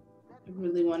now. I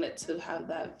really want it to have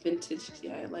that vintage,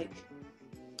 I like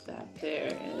that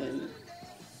there. And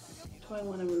do I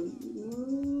want to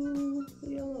remove the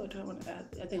yellow or do I want to add?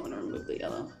 I think I want to remove the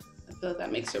yellow. I feel like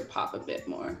that makes her pop a bit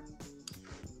more.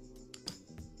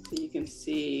 So you can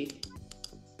see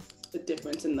the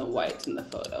difference in the whites in the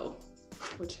photo,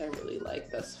 which I really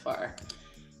like thus far.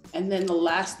 And then the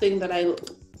last thing that I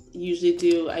usually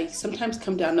do, I sometimes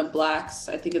come down to blacks.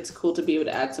 I think it's cool to be able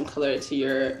to add some color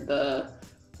to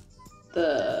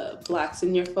the blacks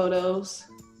in your photos.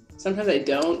 Sometimes I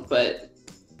don't, but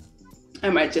I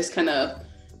might just kind of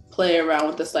play around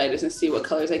with the sliders and see what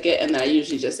colors I get, and then I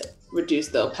usually just reduce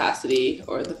the opacity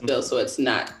or the fill so it's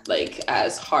not like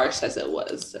as harsh as it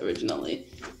was originally.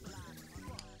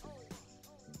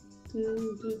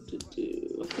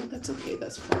 I think that's okay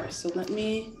thus far. So let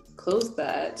me close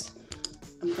that.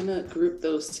 I'm gonna group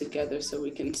those together so we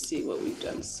can see what we've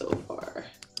done so far.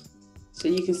 So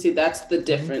you can see that's the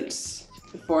difference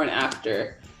before and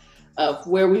after of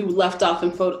where we left off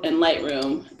in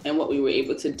Lightroom and what we were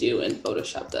able to do in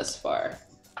Photoshop thus far.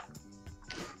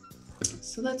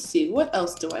 So let's see, what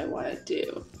else do I want to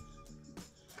do?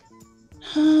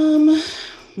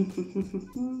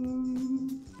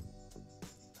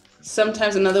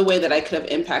 Sometimes another way that I could have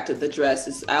impacted the dress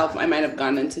is I might have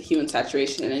gone into hue and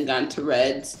saturation and gone to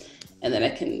reds, and then I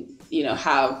can, you know,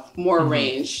 have more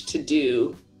range to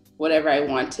do whatever I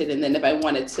wanted. And then if I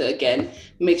wanted to, again,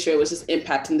 make sure it was just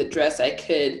impacting the dress, I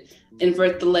could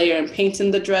invert the layer and paint in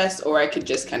the dress, or I could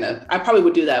just kind of, I probably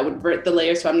would do that. I would invert the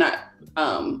layer so I'm not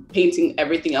painting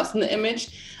everything else in the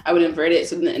image. I would invert it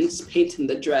so then it's painting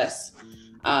the dress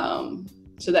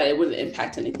so that it wouldn't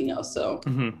impact anything else. So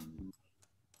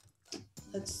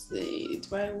let's see,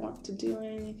 do I want to do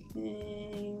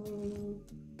anything?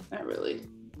 Not really.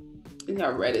 I think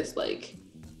our red is like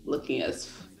looking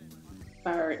as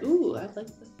fire. Ooh, I like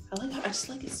that. I just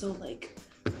like it so like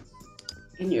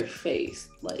in your face,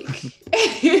 like.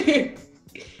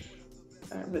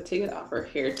 I'm gonna take it off her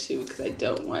hair too because I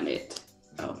don't want it.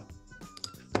 Oh,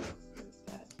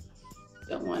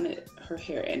 don't want it. Her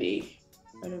hair any.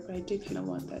 But I do kind of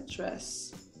want that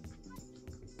dress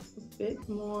a bit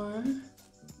more.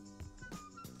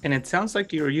 And it sounds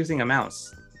like you're using a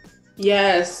mouse.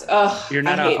 Yes. Oh, you're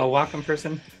not a Wacom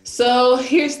person? So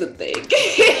here's the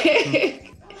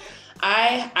thing.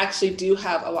 I actually do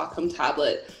have a Wacom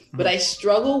tablet, but I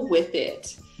struggle with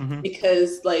it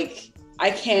because like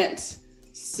I can't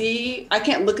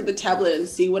look at the tablet and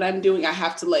see what I'm doing. I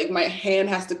have to like, my hand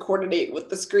has to coordinate with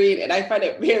the screen, and I find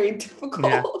it very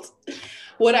difficult. Yeah.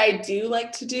 What I do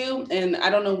like to do, and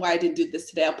I don't know why I didn't do this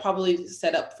today, I'll probably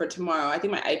set up for tomorrow. I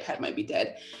think my iPad might be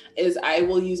dead, is I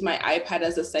will use my iPad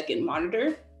as a second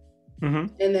monitor.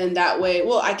 And then that way,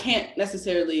 well, I can't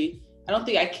necessarily, I don't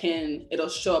think I can, it'll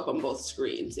show up on both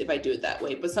screens if I do it that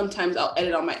way. But sometimes I'll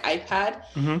edit on my iPad.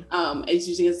 It's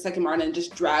using a second monitor and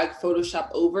just drag Photoshop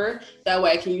over. That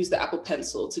way I can use the Apple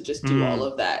Pencil to just do all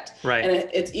of that. Right. And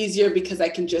it's easier because I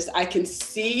can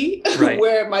see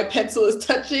where my pencil is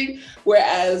touching.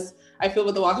 Whereas I feel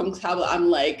with the Wacom tablet, I'm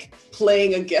like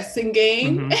playing a guessing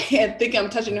game and think I'm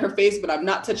touching her face, but I'm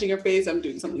not touching her face. I'm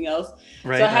doing something else.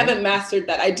 So I haven't mastered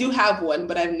that. I do have one,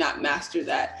 but I've not mastered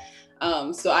that.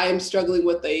 So I am struggling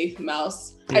with a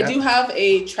mouse. Yeah. I do have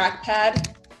a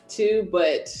trackpad too,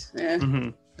 but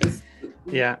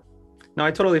yeah. No, I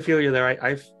totally feel you there.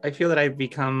 I feel that I've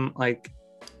become like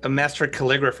a master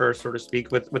calligrapher, so to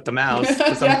speak, with the mouse.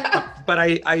 But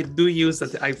I do use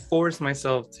that. I force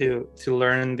myself to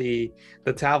learn the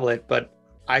tablet, but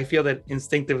I feel that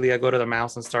instinctively I go to the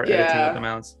mouse and start editing with the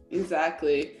mouse.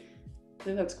 Exactly. I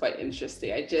think that's quite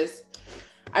interesting.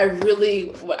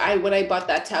 When I bought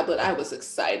that tablet, I was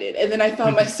excited. And then I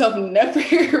found myself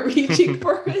never reaching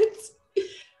for it,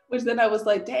 which then I was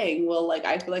like, dang, well, like,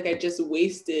 I feel like I just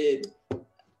wasted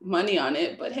money on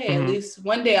it, but hey, at least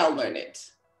one day I'll learn it.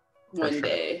 One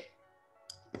day.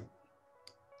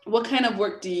 What kind of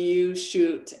work do you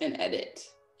shoot and edit?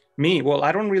 Me? Well,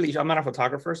 I'm not a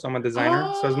photographer, so I'm a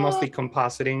designer. So it's mostly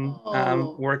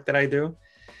compositing work that I do.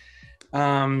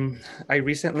 I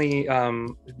recently,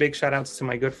 big shout outs to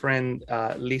my good friend,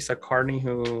 Lisa Carney,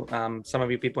 who some of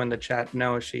you people in the chat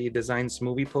know. She designs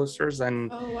movie posters,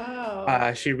 and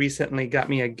she recently got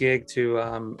me a gig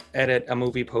to edit a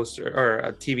movie poster or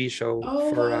a TV show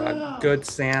for Good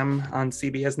Sam on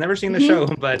CBS. Never seen the show,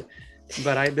 but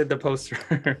I did the poster.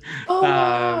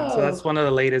 So that's one of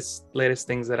the latest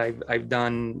things that I've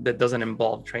done that doesn't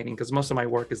involve training, because most of my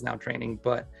work is now training,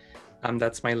 but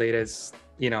that's my latest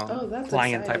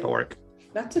client type of work.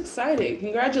 That's exciting.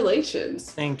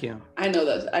 Congratulations. Thank you. I know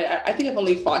that. I think I've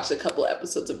only watched a couple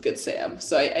episodes of Good Sam,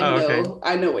 so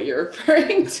I know what you're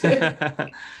referring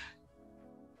to.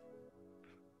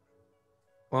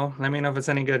 Well, let me know if it's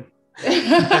any good.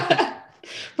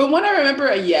 From what I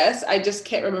remember, yes. I just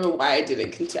can't remember why I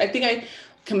didn't continue. I think I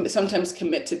sometimes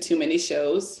commit to too many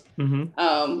shows.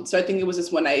 So I think it was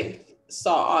just when I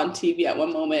saw on TV at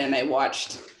one moment and I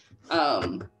watched,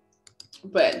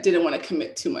 but didn't want to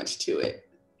commit too much to it.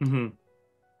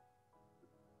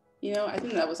 You know, I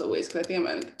think that was a waste because I think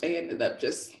I ended up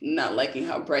just not liking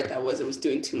how bright that was. It was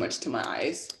doing too much to my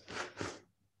eyes.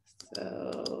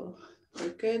 So we're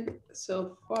good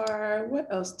so far. What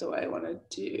else do I want to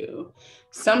do?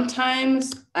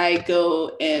 Sometimes I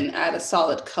go and add a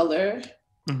solid color.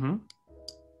 Mm-hmm.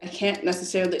 I can't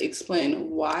necessarily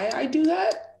explain why I do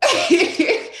that.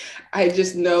 I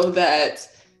just know that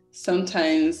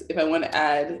sometimes if I want to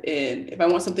add in, if I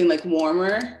want something like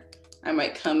warmer, I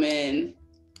might come in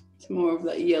to more of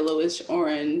the yellowish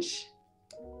orange.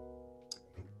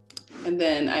 And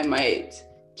then I might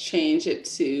change it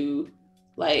to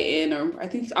lighten, or I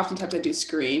think oftentimes I do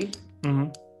screen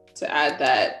to add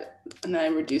that. And then I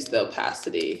reduce the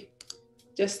opacity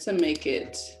just to make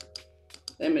it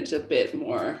the image a bit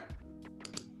more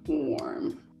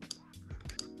warm.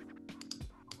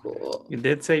 Cool. You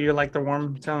did say you like the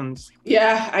warm tones.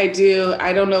 Yeah, I do.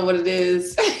 I don't know what it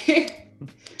is.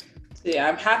 Yeah,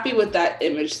 I'm happy with that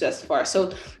image thus far.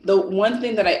 So the one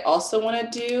thing that I also want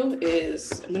to do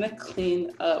is I'm going to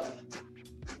clean up.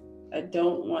 I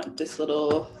don't want this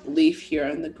little leaf here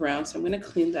on the ground. So I'm going to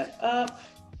clean that up.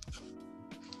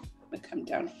 I'm going to come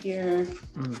down here.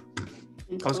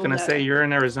 I was going to say, you're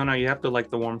in Arizona. You have to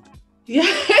like the warmth. Yeah.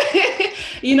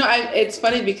 You know, it's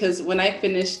funny because when I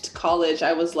finished college,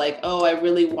 I was like, oh, I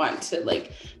really want to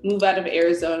like move out of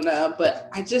Arizona, but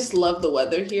I just love the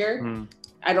weather here.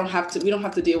 We don't have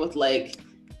to deal with like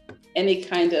any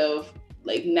kind of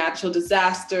like natural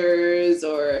disasters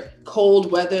or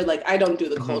cold weather. Like I don't do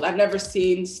the cold. I've never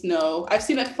seen snow. I've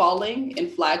seen it falling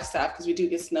in Flagstaff because we do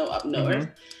get snow up north.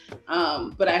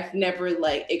 But I've never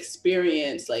like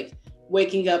experienced like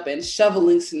waking up and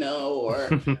shoveling snow or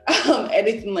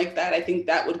anything like that. I think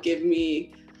that would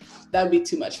be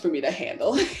too much for me to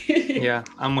handle. Yeah,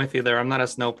 I'm with you there. I'm not a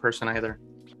snow person either.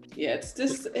 Yeah, it's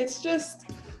just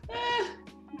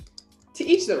to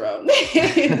each their own.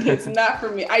 It's not for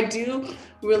me. I do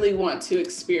really want to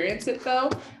experience it though.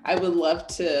 I would love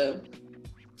to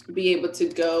be able to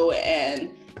go and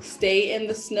stay in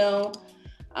the snow,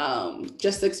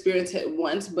 just to experience it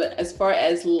once. But as far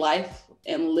as life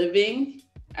and living,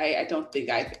 I don't think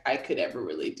I could ever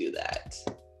really do that.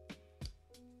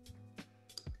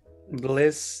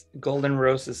 Bliss Golden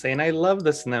Rose is saying, I love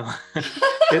the snow.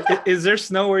 Is there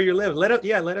snow where you live? Let us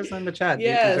know in the chat.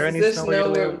 Yes, is there any snow where you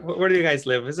live? Where do you guys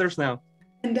live? Is there snow?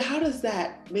 And how does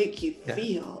that make you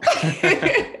feel?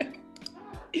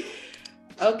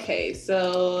 Okay,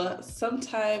 so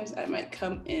sometimes I might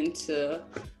come into,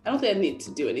 I don't think I need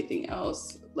to do anything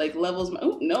else. Like levels,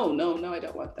 oh, no, I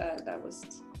don't want that. I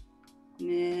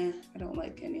don't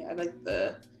like any. I like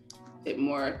it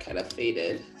more kind of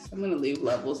faded. So I'm gonna leave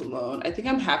levels alone. I think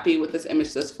I'm happy with this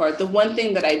image thus far. The one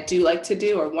thing that I do like to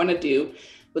do or wanna do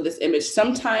with this image,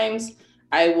 sometimes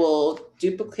I will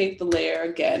duplicate the layer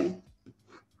again,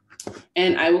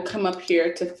 and I will come up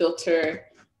here to filter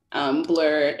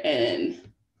blur and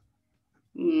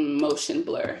motion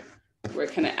blur, where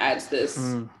it kind of adds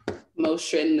this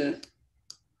motion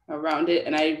around it.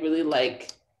 And I really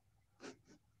like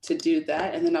to do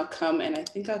that. And then I'll come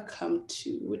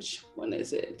to, which one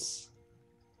is it?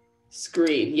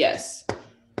 Screen, yes.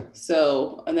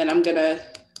 So, and then I'm gonna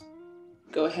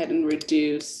go ahead and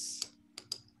reduce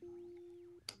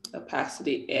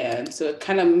opacity. And so it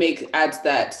kind of adds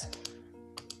that,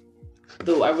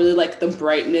 though I really like the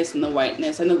brightness and the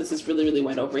whiteness. I know this is really, really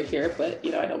white over here, but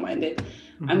you know, I don't mind it.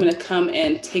 I'm gonna come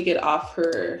and take it off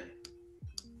her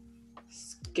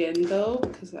skin though,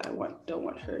 because I don't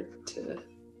want her to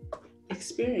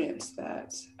experience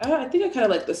that. I think I kind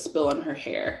of like the spill on her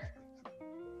hair.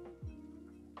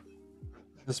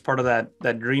 This part of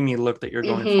that dreamy look that you're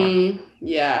going for.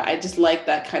 Yeah, I just like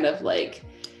that kind of like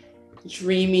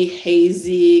dreamy,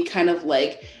 hazy, kind of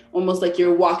like almost like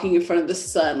you're walking in front of the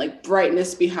sun, like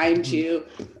brightness behind you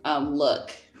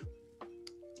look.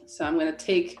 So I'm gonna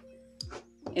take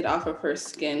it off of her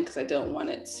skin because I don't want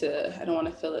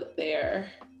to fill it there.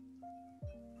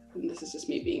 And this is just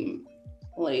me being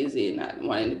lazy and not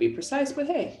wanting to be precise, but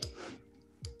hey.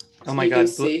 Oh my God.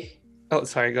 Oh,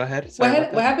 sorry, go ahead. What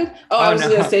happened? Oh, I was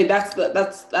gonna say that's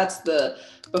the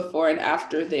before and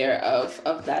after there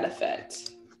of that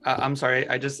effect. I'm sorry,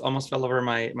 I just almost fell over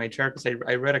my chair because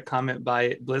I read a comment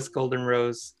by Bliss Golden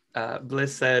Rose.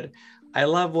 Bliss said, I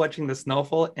love watching the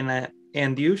snowfall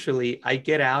and usually I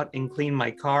get out and clean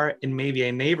my car and maybe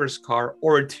a neighbor's car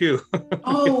or two.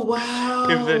 Oh, wow.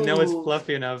 If the snow is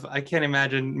fluffy enough. I can't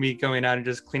imagine me going out and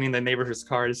just cleaning the neighbor's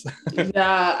cars.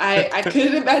 Nah, I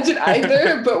couldn't imagine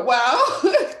either, but wow.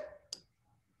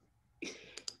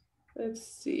 Let's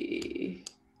see.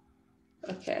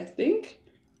 Okay, I think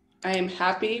I am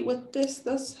happy with this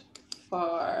thus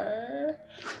far.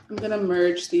 I'm gonna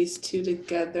merge these two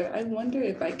together. I wonder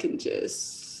if I can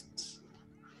just,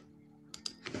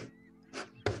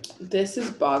 this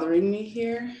is bothering me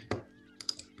here.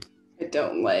 I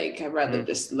don't like, I'd rather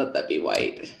just let that be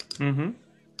white. And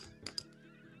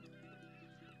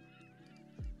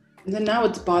then now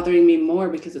it's bothering me more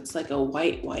because it's like a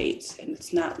white and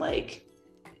it's not like,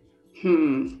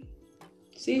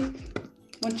 See,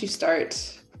 once you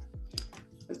start,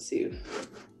 let's see.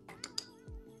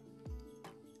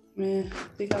 I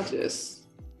think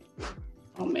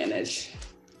I'll manage.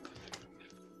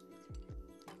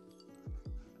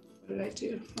 What did I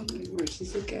do? I'm gonna merge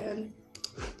these again.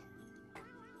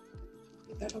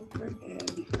 Do that over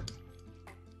again.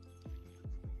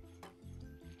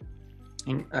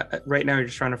 And, right now, you're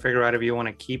just trying to figure out if you want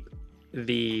to keep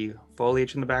the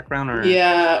foliage in the background, or or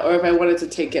if I wanted to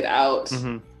take it out.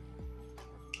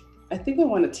 I think I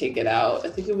want to take it out. I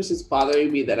think it was just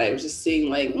bothering me that I was just seeing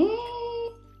like,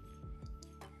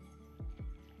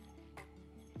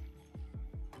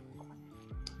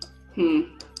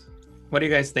 What do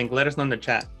you guys think? Let us know in the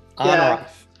chat. On or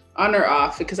off? On or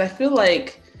off, because I feel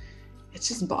like it's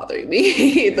just bothering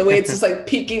me the way it's just like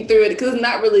peeking through it, because it's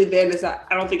not really there.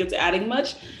 I don't think it's adding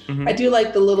much. I do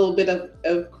like the little bit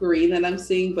of green that I'm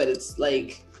seeing, but it's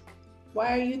like,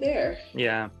 why are you there?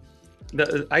 Yeah.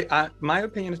 My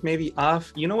opinion is maybe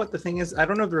off. You know what the thing is? I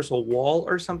don't know if there's a wall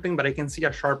or something, but I can see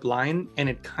a sharp line and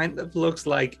it kind of looks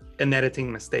like an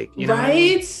editing mistake. You know what I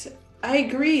mean? I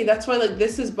agree. That's why like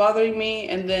this is bothering me.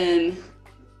 And then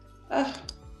it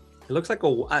looks like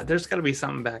there's got to be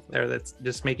something back there that's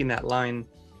just making that line.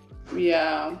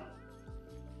 Yeah.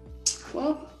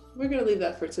 Well, we're gonna leave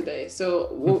that for today.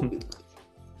 So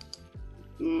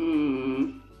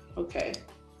okay.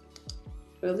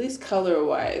 But at least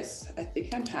color-wise, I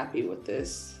think I'm happy with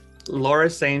this.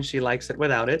 Laura's saying she likes it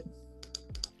without it.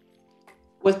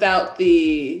 Without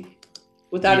it.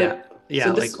 Yeah,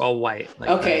 so like all white. Like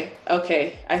okay.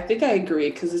 I think I agree,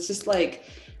 because it's just like,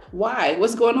 why?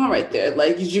 What's going on right there?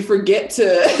 Like, did you forget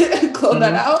to clone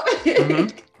that out?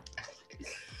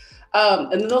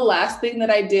 And then the last thing that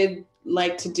I did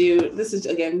like to do, this is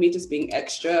again me just being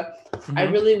extra. I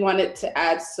really wanted to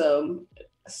add some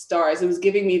stars. It was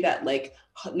giving me that like,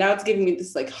 now it's giving me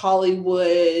this like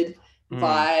Hollywood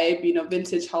vibe, you know,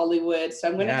 vintage Hollywood. So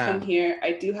I'm gonna come here.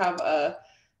 I do have a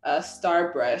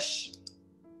star brush.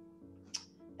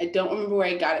 I don't remember where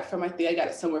I got it from. I think I got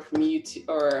it somewhere from YouTube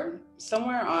or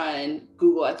somewhere on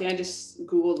Google. I think I just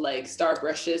Googled like star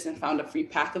brushes and found a free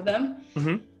pack of them.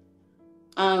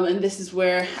 And this is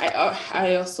where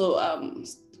I also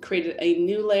created a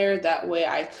new layer. That way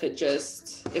I could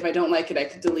just, if I don't like it, I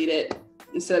could delete it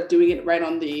instead of doing it right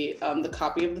on the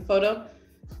copy of the photo.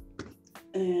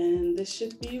 And this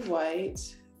should be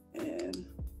white. And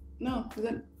no,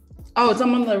 it's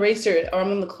I'm on the eraser, or I'm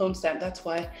on the clone stamp. That's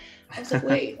why. I was like,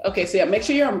 wait. Okay, so yeah, make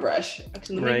sure you're on brush.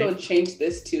 Actually, let me go and change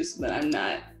this too, so that I'm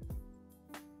not.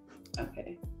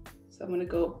 Okay, so I'm gonna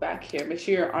go back here. Make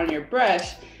sure you're on your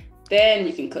brush. Then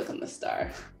you can click on the star.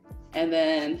 And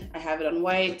then I have it on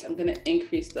white. I'm gonna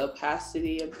increase the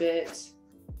opacity a bit.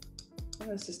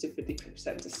 Let's just do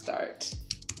 50% to start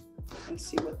and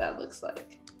see what that looks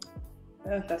like.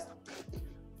 Let's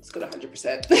go to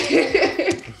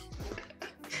 100%.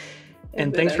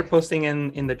 And thanks for posting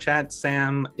in the chat,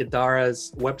 Sam,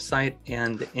 Idara's website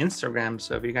and Instagram.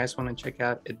 So if you guys want to check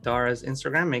out Idara's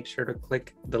Instagram, make sure to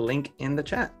click the link in the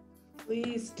chat.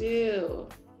 Please do.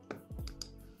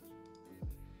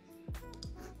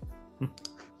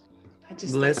 I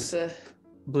just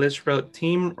Bliss wrote,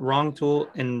 team, wrong tool,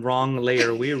 and wrong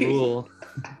layer. We rule.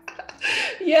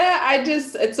 Yeah,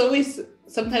 it's always,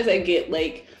 sometimes I get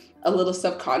like a little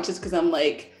subconscious because I'm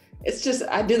like, it's just,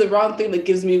 I do the wrong thing that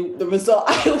gives me the result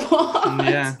I want.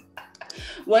 Yeah.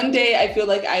 One day I feel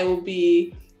like I will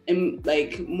be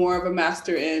like more of a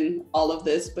master in all of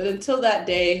this, but until that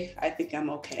day, I think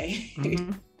I'm okay.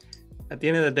 At the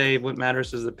end of the day, what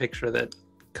matters is the picture that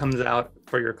comes out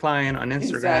for your client on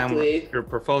Instagram, your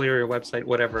portfolio, your website,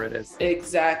 whatever it is.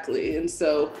 Exactly. And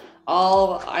so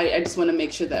I just want to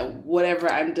make sure that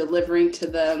whatever I'm delivering to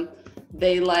them,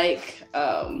 they like,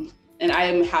 and I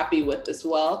am happy with as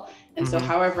well. And so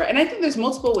however, and I think there's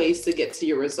multiple ways to get to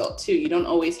your result too. You don't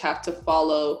always have to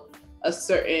follow a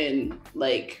certain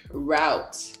like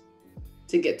route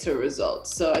to get to a result.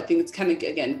 So I think it's kind of,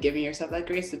 again, giving yourself that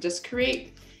grace to just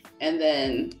create and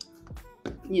then,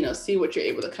 you know, see what you're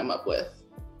able to come up with.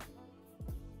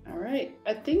 All right,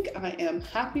 I think I am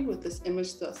happy with this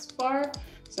image thus far.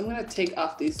 So I'm gonna take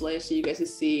off these layers so you guys can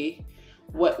see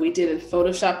what we did in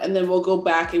Photoshop, and then we'll go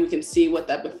back and we can see what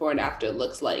that before and after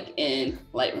looks like in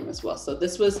Lightroom as well. So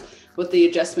this was with the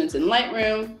adjustments in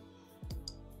Lightroom.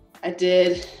 I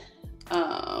did,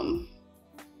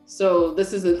 so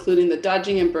this is including the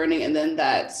dodging and burning, and then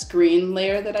that screen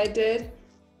layer that I did.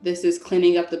 This is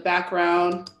cleaning up the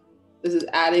background. This is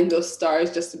adding those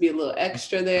stars just to be a little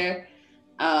extra there.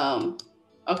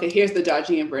 Okay, here's the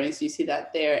dodging and burning, so you see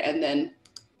that there, and then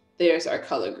there's our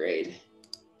color grade.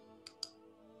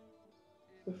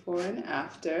 Before and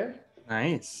after.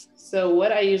 Nice. So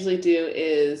what I usually do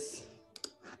is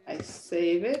I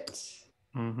save it.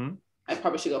 I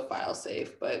probably should go file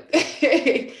save, but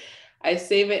I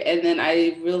save it, and then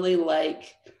I really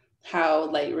like how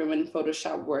Lightroom and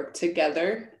Photoshop work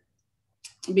together,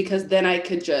 because then I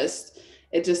could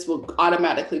it just will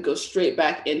automatically go straight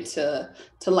back into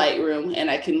Lightroom,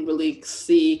 and I can really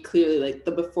see clearly like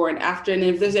the before and after. And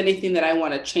if there's anything that I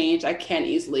want to change, I can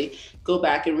easily go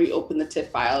back and reopen the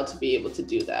TIFF file to be able to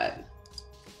do that.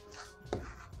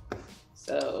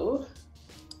 So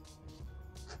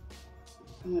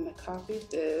I'm going to copy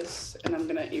this and I'm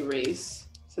going to erase.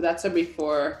 So that's her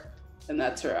before and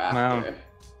that's her after. Wow.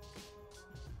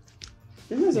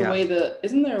 Isn't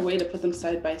there a way to put them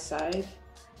side by side?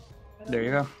 There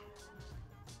you go.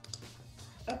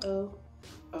 Uh-oh.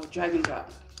 Oh, drag and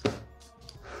drop.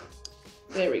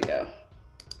 There we go.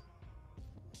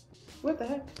 What the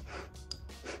heck?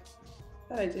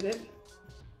 Thought I did it.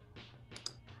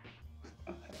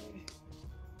 Okay.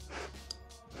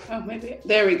 Oh, maybe.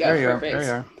 There we go. Perfect. There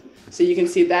you are. So you can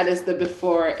see that is the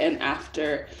before and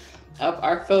after of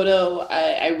our photo.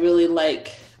 I really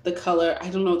like the color. I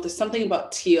don't know, there's something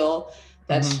about teal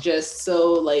that's just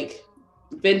so like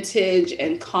vintage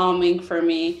and calming for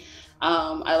me.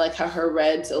 I like how her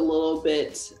red's a little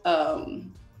bit,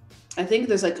 I think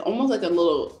there's like almost like a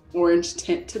little orange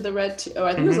tint to the red too.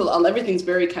 I think everything's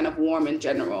very kind of warm in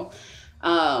general.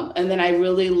 And then I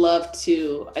really love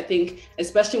to, I think,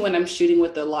 especially when I'm shooting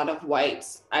with a lot of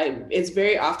whites, it's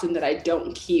very often that I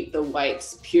don't keep the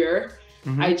whites pure.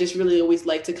 I just really always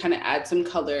like to kind of add some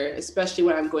color, especially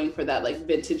when I'm going for that like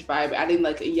vintage vibe. Adding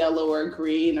like a yellow or a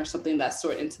green or something that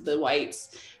sort into the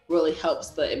whites really helps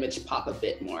the image pop a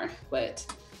bit more. But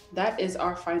that is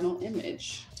our final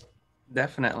image.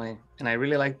 Definitely. And I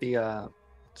really like the,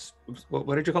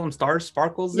 what did you call them? Stars?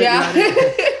 Sparkles? Yeah.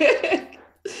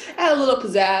 Add a little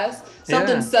pizzazz,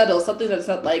 something subtle, something that's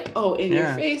not like, oh, in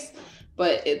your face,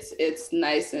 but it's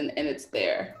nice and it's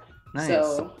there. Nice.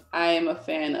 So I am a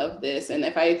fan of this. And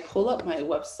if I pull up my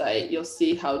website, you'll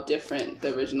see how different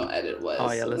the original edit was.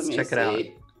 Oh yeah, let's check it out.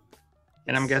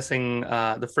 And I'm guessing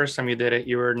the first time you did it,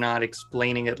 you were not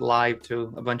explaining it live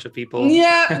to a bunch of people.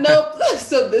 Yeah, nope.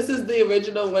 So this is the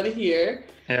original one here.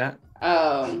 Yeah.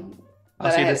 So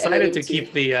you decided to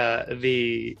keep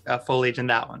the foliage in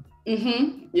that one.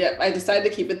 Yep, I decided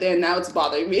to keep it there. Now it's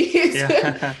bothering me.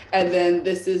 Yeah. And then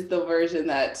this is the version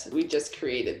that we just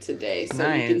created today. So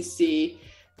nice. You can see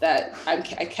that I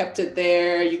kept it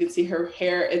there. You can see her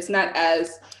hair. It's not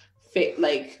as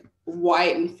like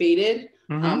white and faded.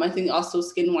 I think also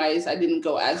skin wise, I didn't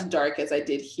go as dark as I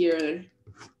did here.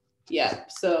 Yeah.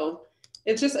 So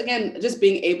it's just, again, just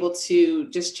being able to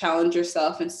just challenge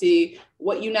yourself and see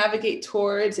what you navigate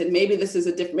towards. And maybe this is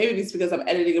maybe it's because I'm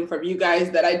editing them from you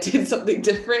guys that I did something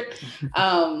different.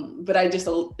 But I just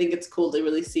think it's cool to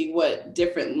really see what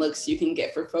different looks you can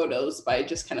get for photos by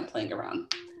just kind of playing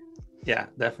around. Yeah,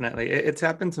 definitely. It's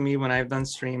happened to me when I've done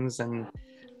streams, and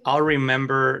I'll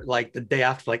remember like the day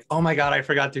after, like, oh my God, I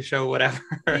forgot to show whatever.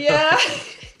 Yeah.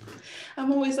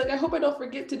 I'm always like, I hope I don't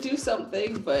forget to do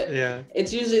something, but yeah,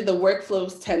 it's usually the workflow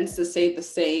tends to stay the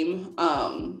same.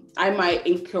 I might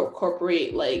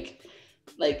incorporate like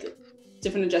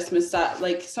different adjustments that,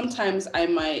 like, sometimes I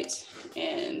might,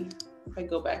 and if I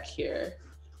go back here,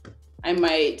 I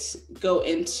might go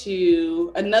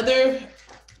into another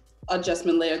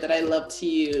adjustment layer that I love to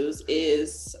use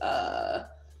is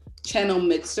channel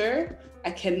mixer. I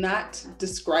cannot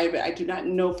describe it. I do not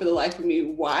know for the life of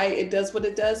me why it does what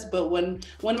it does. But when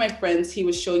one of my friends, he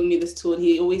was showing me this tool, and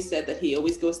he always said that he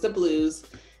always goes to blues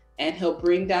and he'll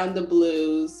bring down the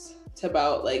blues to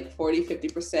about like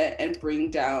 40-50% and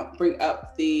bring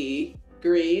up the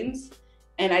greens.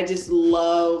 And I just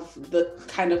love the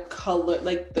kind of color,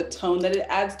 like the tone that it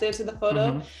adds there to the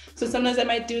photo. So sometimes I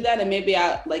might do that, and maybe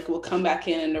I will come back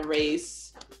in and erase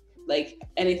like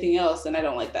anything else, and I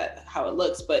don't like that how it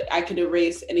looks, but I could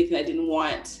erase anything I didn't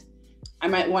want. I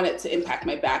might want it to impact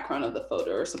my background of the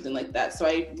photo or something like that. So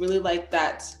I really like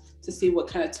that, to see what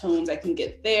kind of tones I can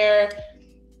get there.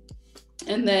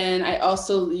 And then I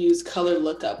also use color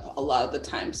lookup a lot of the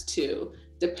times too,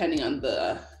 depending on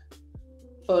the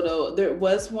photo. There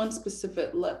was one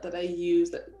specific LUT that I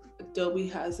used that Adobe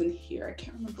has in here. I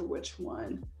can't remember which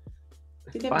one.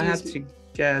 If I had to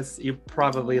guess, you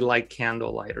probably like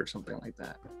candlelight or something like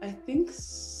that. I think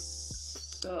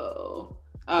so.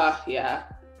 Yeah.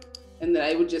 And then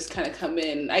I would just kind of come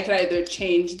in. I could either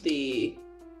change I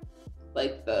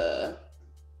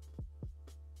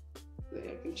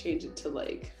can change it to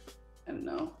like, I don't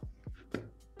know.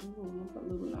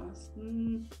 Luminous.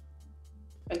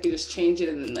 I could just change it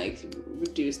and then like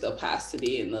reduce the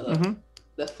opacity and the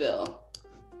fill,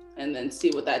 and then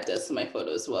see what that does to my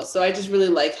photo as well. So I just really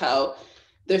like how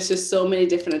there's just so many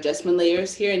different adjustment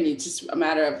layers here, and it's just a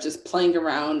matter of just playing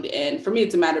around. And for me,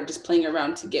 it's a matter of just playing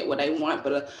around to get what I want.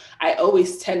 But I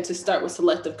always tend to start with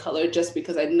selective color, just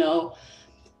because I know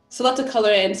selective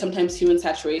color and sometimes hue and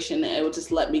saturation, it will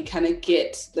just let me kind of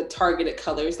get the targeted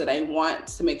colors that I want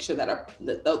to make sure that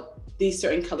these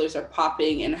certain colors are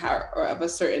popping and or of a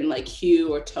certain like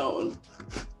hue or tone.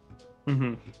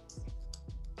 Beautiful.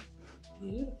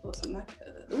 So I'm not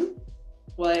gonna,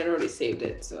 well, I had already saved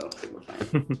it, so we're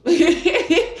fine.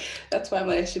 That's why I'm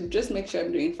like, I should just make sure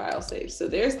I'm doing file save. So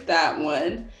there's that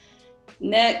one.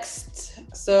 Next,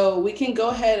 so we can go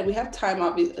ahead. We have time,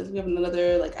 obviously. We have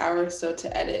another like hour or so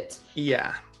to edit.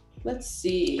 Yeah. Let's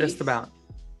see. Just about.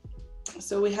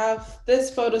 So we have this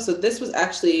photo. So this was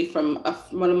actually from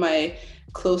one of my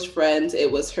close friends.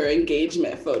 It was her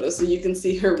engagement photo. So you can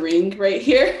see her ring right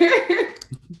here.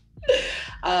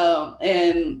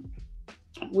 And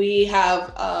we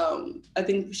have, I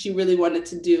think she really wanted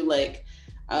to do like,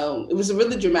 it was a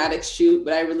really dramatic shoot,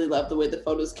 but I really love the way the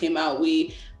photos came out.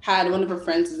 We had one of her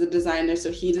friends is a designer,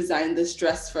 so he designed this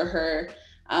dress for her.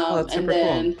 And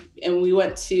then, cool. And we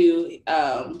went to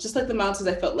just like the mountains.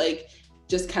 I felt like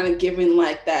just kind of giving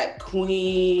like that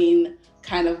queen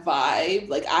kind of vibe,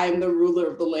 like I am the ruler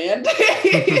of the land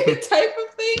type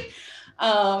of thing.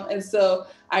 And so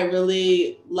I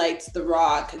really liked the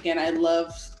rock. Again, I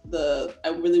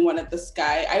really wanted the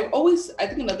sky. I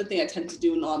think another thing I tend to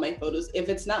do in all my photos, if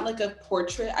it's not like a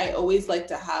portrait, I always like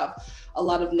to have a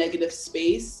lot of negative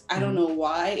space. I don't know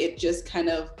why, it just kind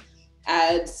of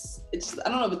adds, I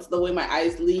don't know if it's the way my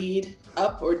eyes lead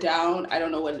up or down. I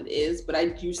don't know what it is, but I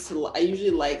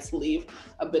usually like to leave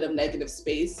a bit of negative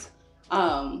space.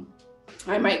 I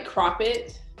might crop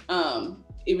it,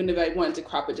 even if I wanted to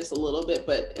crop it just a little bit,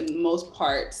 but in most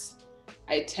parts,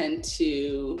 I tend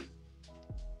to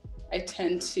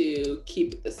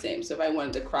keep it the same. So if I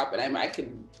wanted to crop it, I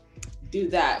could do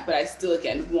that, but I still,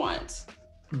 again, want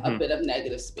a bit of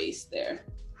negative space there.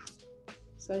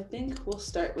 So I think we'll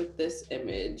start with this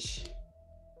image,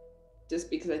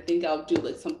 just because I think I'll do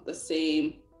like the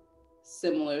same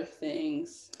similar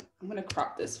things. I'm gonna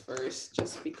crop this first,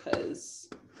 just because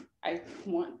I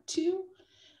want to.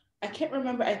 I can't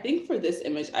remember, I think for this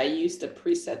image, I used a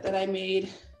preset that I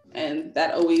made, and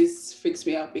that always freaks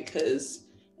me out because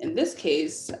in this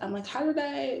case, I'm like,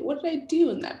 what did I do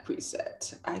in that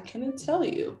preset? I couldn't tell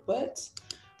you, but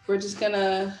we're just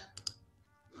gonna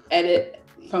edit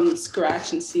from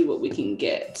scratch and see what we can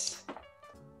get.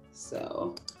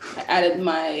 So I added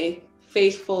my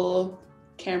faithful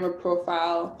camera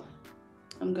profile.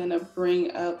 I'm gonna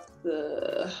bring up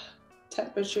the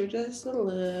temperature just a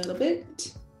little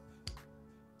bit.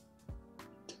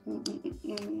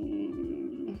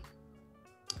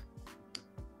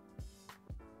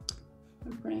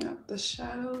 Bring up the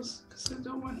shadows because I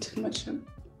don't want too much. I'm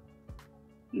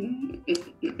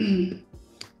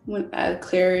going to add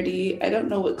clarity. I don't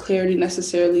know what clarity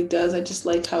necessarily does. I just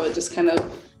like how it just kind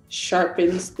of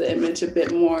sharpens the image a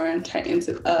bit more and tightens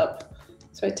it up.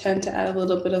 So I tend to add a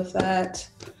little bit of that.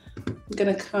 I'm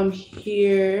going to come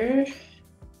here.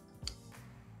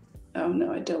 Oh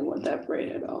no, I don't want that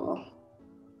bright at all.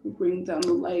 Bring down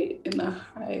the light and the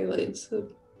highlights.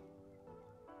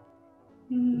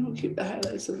 We'll keep the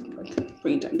highlights,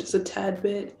 bring it down just a tad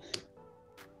bit.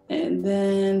 And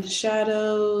then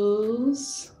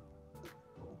shadows.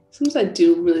 Sometimes I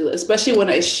do really, especially when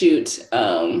I shoot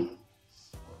in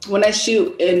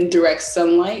direct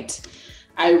sunlight,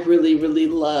 I really, really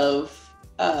love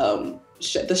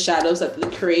the shadows that they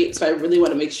create. So I really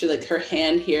want to make sure like her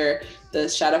hand here, the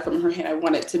shadow from her hand, I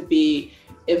want it to be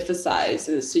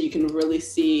emphasized so you can really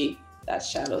see that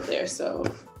shadow there. So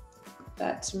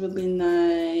that's really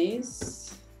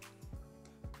nice.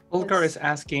 Ulgar is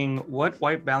asking, what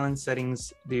white balance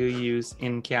settings do you use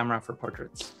in camera for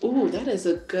portraits? Ooh, that is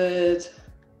a good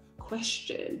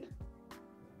question.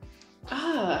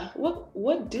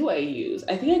 What do I use?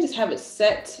 I think I just have it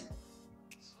set.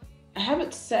 I have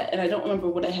it set and I don't remember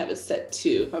what I have it set to,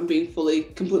 if I'm being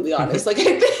completely honest. Like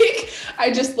I think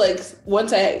I just like,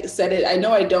 once I set it, I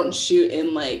know I don't shoot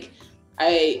in like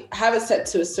I have it set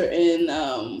to a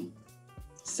certain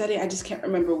setting. I just can't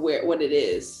remember what it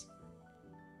is.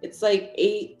 It's like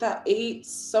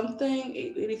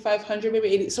 8,500, maybe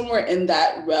 80, somewhere in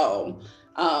that realm.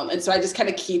 And so I just kind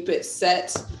of keep it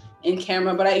set in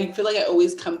camera, but I feel like I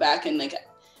always come back and like,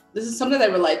 this is something that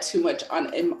I rely too much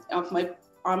on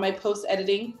on my post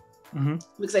editing,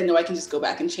 because I know I can just go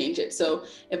back and change it. So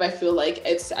if I feel like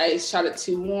I shot it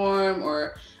too warm,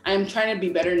 or I'm trying to be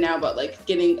better now about like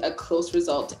getting a close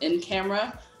result in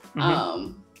camera.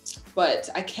 But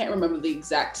I can't remember the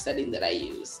exact setting that I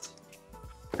used.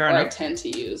 Fair enough. I tend to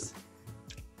use.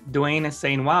 Dwayne is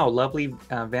saying, wow, lovely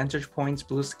vantage points,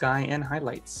 blue sky, and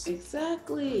highlights.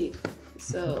 Exactly.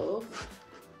 So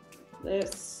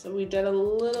we did a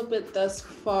little bit thus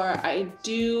far. I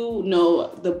do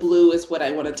know the blue is what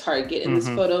I want to target in this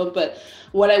photo, but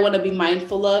what I want to be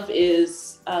mindful of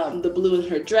is the blue in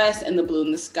her dress and the blue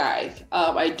in the sky.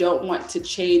 I don't want to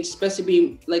change, especially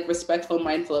being like respectful and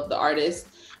mindful of the artist.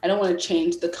 I don't want to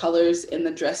change the colors in the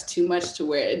dress too much to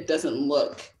where it doesn't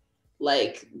look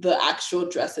like the actual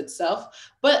dress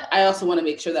itself. But I also want to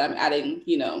make sure that I'm adding,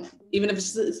 you know, even if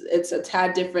it's a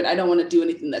tad different, I don't want to do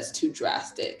anything that's too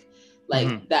drastic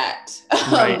like that.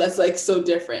 Right. That's like so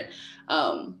different.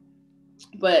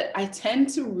 But I tend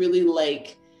to really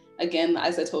like, again,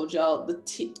 as I told y'all, the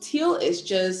teal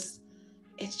is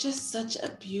it's just such a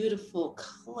beautiful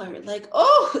color. Like,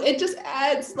 oh, it just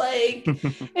adds like,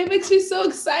 it makes me so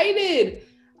excited.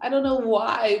 I don't know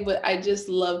why, but I just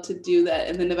love to do that.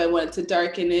 And then if I wanted to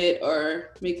darken it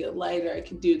or make it lighter, I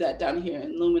can do that down here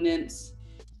in luminance.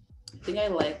 I think I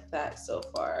like that so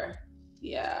far.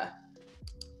 Yeah.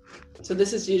 So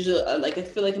this is usually like, I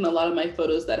feel like in a lot of my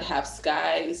photos that have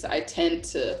skies, I tend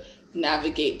to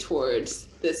navigate towards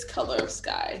this color of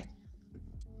sky.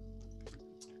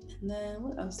 And then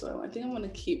what else do I want? I think I want to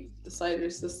keep the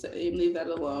sliders the same, leave that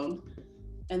alone.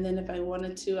 And then if I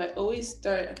wanted to, I always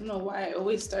start, I don't know why I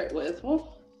always start with,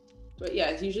 but yeah,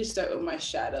 I usually start with my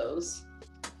shadows.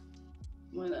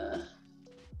 I'm gonna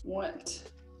want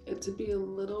it to be a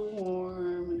little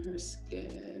warm in her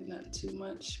skin, not too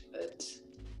much, but.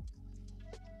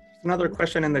 Another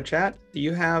question in the chat. Do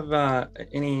you have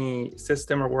any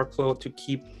system or workflow to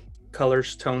keep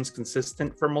colors, tones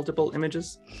consistent for multiple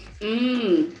images?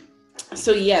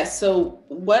 So yes, so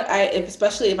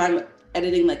especially if I'm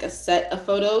editing like a set of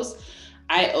photos,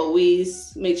 I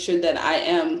always make sure that I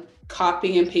am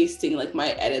copying and pasting like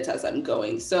my edits as I'm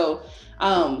going. So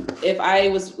if I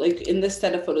was like in this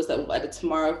set of photos that we'll edit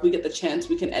tomorrow, if we get the chance,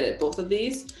 we can edit both of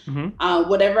these.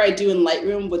 Whatever I do in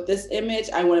Lightroom with this image,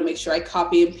 I want to make sure I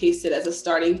copy and paste it as a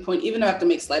starting point, even though I have to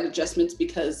make slight adjustments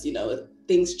because, you know,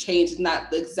 things change.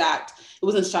 It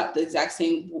wasn't shot the exact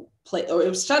same place, or it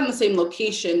was shot in the same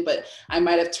location, but I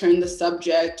might have turned the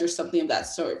subject or something of that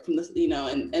sort from the, you know,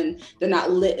 and they're not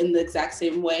lit in the exact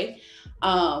same way.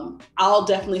 I'll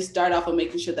definitely start off with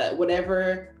making sure that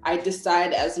whatever I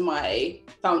decide as my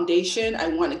foundation, I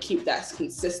want to keep that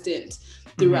consistent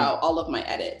throughout all of my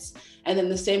edits. And then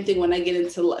the same thing when I get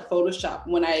into Photoshop,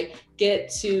 when I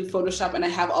get to Photoshop and I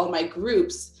have all my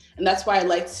groups, and that's why I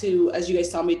like to, as you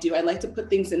guys saw me do, I like to put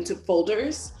things into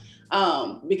folders.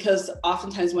 Because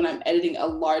oftentimes when I'm editing a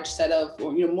large set of,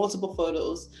 or, you know, multiple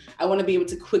photos, I want to be able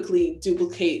to quickly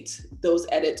duplicate those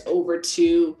edits over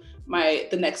to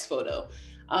the next photo.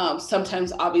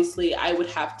 Sometimes obviously I would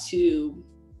have to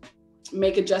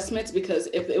make adjustments, because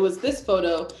if it was this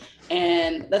photo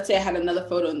and let's say I had another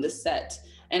photo in this set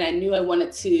and I knew I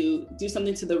wanted to do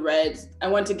something to the red, I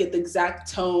wanted to get the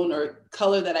exact tone or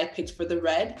color that I picked for the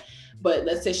red, but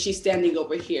let's say she's standing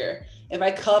over here. If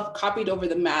I copied over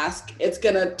the mask, it's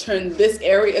gonna turn this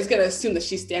area, it's gonna assume that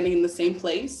she's standing in the same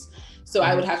place. So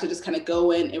I would have to just kind of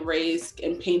go in, erase,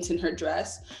 and paint in her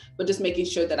dress, but just making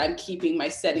sure that I'm keeping my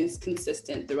settings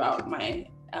consistent throughout my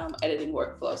editing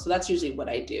workflow. So that's usually what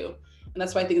I do. And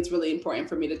that's why I think it's really important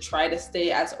for me to try to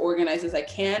stay as organized as I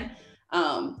can.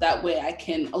 That way I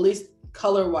can, at least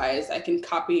color-wise, I can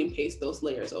copy and paste those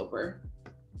layers over.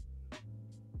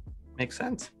 Makes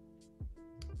sense.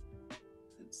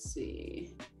 Let's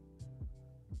see.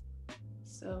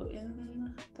 So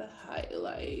in the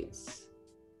highlights,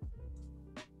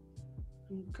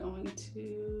 I'm going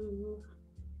to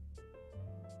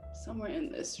somewhere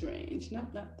in this range.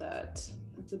 Nope, not that.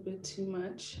 That's a bit too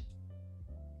much.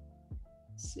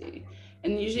 Let's see.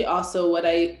 And usually also what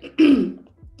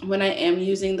when I am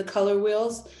using the color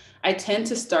wheels, I tend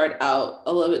to start out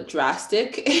a little bit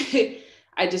drastic.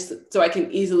 So I can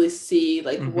easily see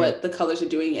like what the colors are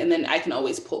doing, and then I can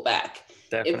always pull back.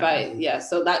 Definitely.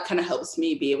 So that kind of helps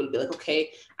me be able to be like,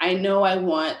 okay, I know I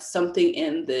want something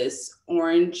in this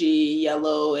orangey,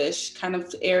 yellowish kind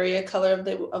of area color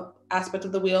aspect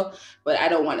of the wheel, but I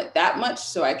don't want it that much,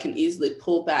 so I can easily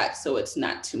pull back so it's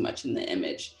not too much in the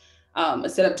image.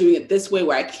 Instead of doing it this way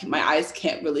where my eyes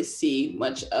can't really see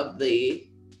much of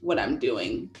what I'm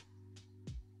doing.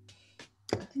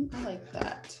 I think I like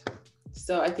that.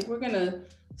 So I think we're gonna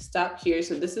stop here.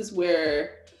 So this is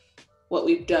what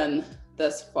we've done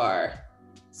thus far.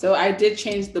 So I did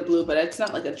change the blue, but it's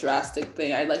not like a drastic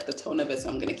thing. I like the tone of it, so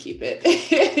I'm gonna keep it.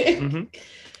 Mm-hmm.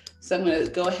 So I'm gonna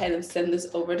go ahead and send this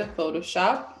over to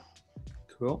Photoshop.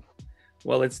 Cool.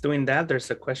 While it's doing that,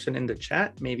 there's a question in the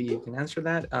chat. Maybe you can answer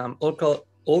that.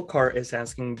 Olkar is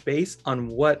asking, based on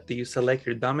what do you select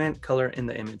your dominant color in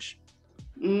the image?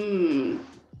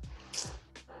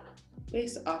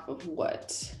 Based off of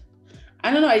what?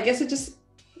 I don't know. I guess it just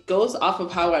goes off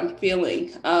of how I'm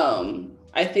feeling.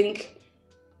 I think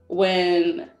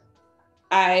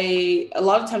a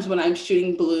lot of times when I'm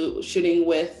shooting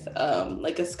with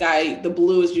like a sky, the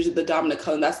blue is usually the dominant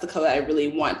color, and that's the color I really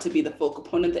want to be the focal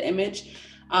point of the image.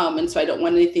 And so I don't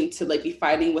want anything to like be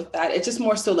fighting with that. It's just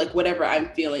more so like whatever I'm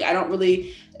feeling.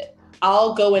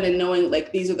 I'll go in and knowing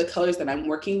like these are the colors that I'm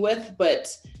working with,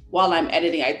 but while I'm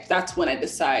editing, that's when I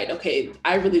decide, okay,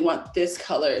 I really want this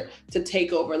color to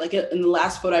take over. Like in the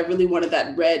last photo, I really wanted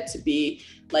that red to be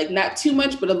like not too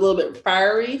much, but a little bit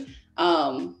fiery.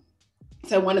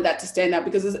 So I wanted that to stand out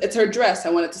because it's her dress. I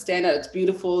want it to stand out. It's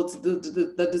beautiful.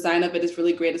 The design of it is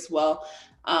really great as well.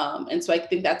 And so I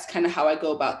think that's kind of how I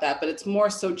go about that. But it's more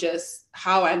so just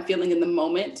how I'm feeling in the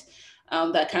moment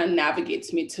that kind of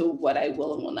navigates me to what I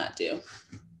will and will not do.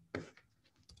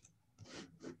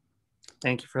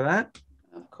 Thank you for that.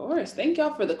 Of course. Thank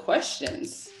y'all for the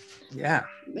questions. Yeah.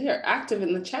 They are active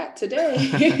in the chat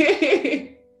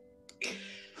today.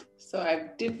 So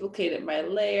I've duplicated my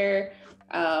layer.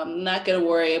 Not going to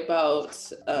worry about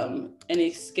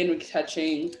any skin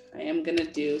retouching. I am going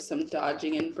to do some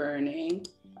dodging and burning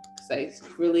because I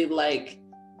really like,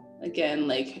 again,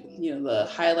 like, you know, the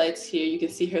highlights here. You can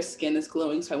see her skin is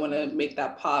glowing, so I want to make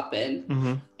that pop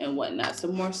in and whatnot. So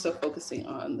more so focusing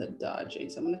on the dodging.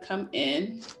 So I'm going to come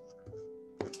in.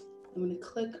 I'm going to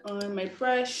click on my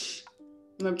brush.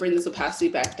 I'm going to bring this opacity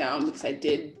back down because I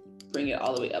did bring it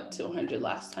all the way up to 100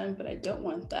 last time, but I don't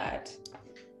want that.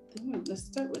 Let's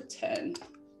start with 10, and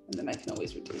then I can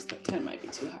always reduce that. 10 might be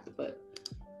too high, but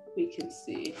we can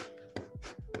see.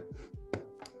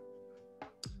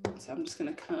 So I'm just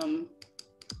gonna come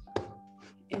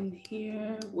in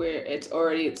here where it's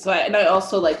already, and I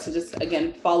also like to just,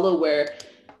 again, follow where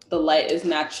the light is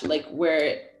like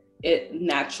where it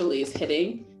naturally is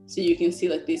hitting. So you can see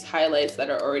like these highlights that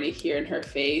are already here in her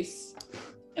face.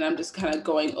 And I'm just kind of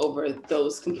going over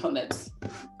those components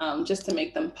just to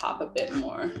make them pop a bit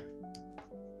more.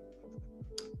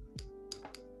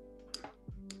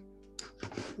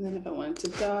 And then if I wanted to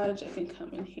dodge, I can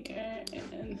come in here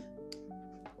and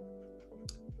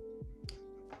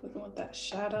I want that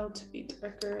shadow to be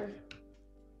darker.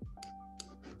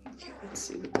 Okay, let's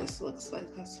see what this looks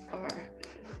like thus far.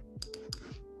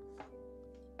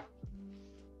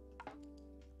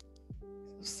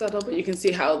 Subtle, but you can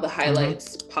see how the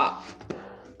highlights pop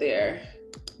there.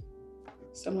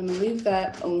 So I'm going to leave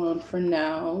that alone for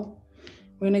now.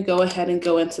 We're going to go ahead and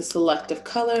go into selective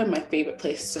color, my favorite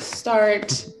place to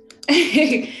start.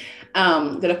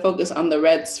 I'm going to focus on the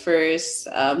reds first.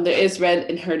 There is red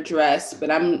in her dress,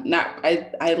 but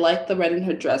I like the red in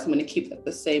her dress. I'm going to keep it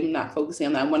the same, not focusing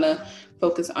on that. I want to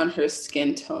focus on her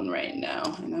skin tone right now.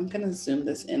 And I'm going to zoom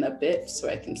this in a bit so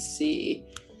I can see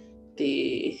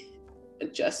the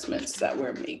adjustments that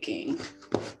we're making.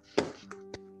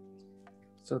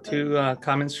 So two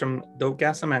comments from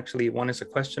Dopegasm, actually. One is a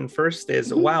question. First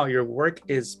is, wow, your work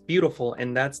is beautiful,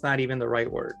 and that's not even the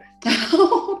right word.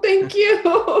 Oh, thank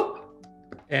you.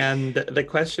 And the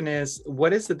question is,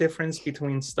 what is the difference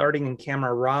between starting in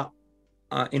Camera Raw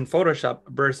in Photoshop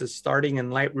versus starting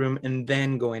in Lightroom and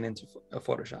then going into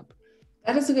Photoshop?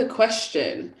 That is a good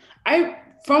question. I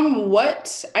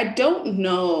don't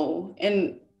know,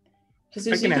 and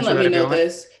Jesus, you can let me know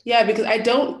this. Yeah, because I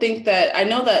don't think that, I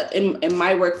know that in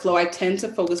my workflow, I tend to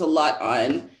focus a lot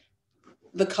on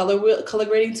the color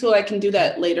grading tool. I can do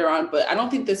that later on, but I don't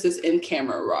think this is in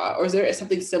Camera Raw, or is there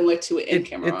something similar to it in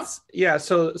Camera Raw? Yeah,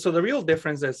 so the real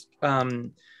difference is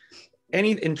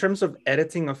in terms of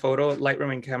editing a photo,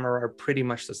 Lightroom and Camera Raw are pretty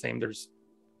much the same. There's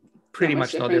pretty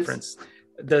much no difference.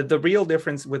 The real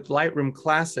difference with Lightroom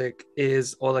Classic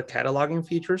is all the cataloging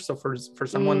features. So for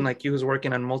someone like you who's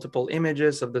working on multiple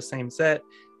images of the same set,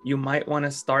 you might want to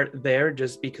start there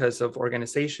just because of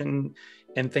organization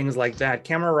and things like that.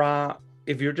 Camera Raw,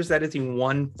 if you're just editing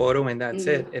one photo and that's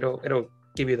it, it'll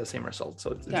give you the same result.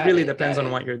 So it really depends on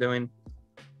what you're doing.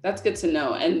 That's good to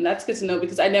know. And that's good to know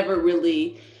because I never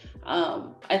really,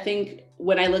 I think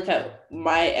when I look at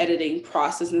my editing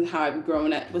process and how I've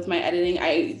grown with my editing,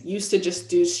 I used to just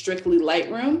do strictly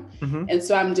Lightroom. And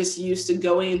so I'm just used to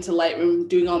going into Lightroom,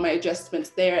 doing all my adjustments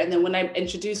there. And then when I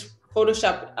introduced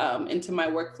Photoshop into my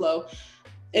workflow,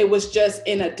 it was just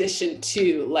in addition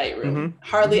to Lightroom.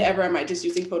 Hardly ever am I just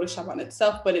using Photoshop on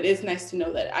itself, but it is nice to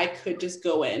know that I could just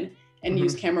go in and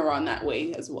use Camera Raw that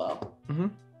way as well.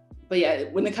 But yeah,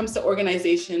 when it comes to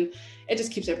organization, it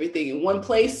just keeps everything in one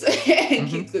place and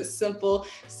keeps it simple.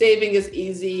 Saving is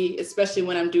easy, especially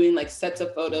when I'm doing like sets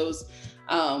of photos.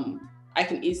 I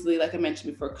can easily, like I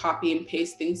mentioned before, copy and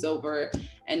paste things over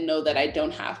and know that I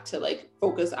don't have to like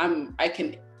focus. I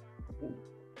can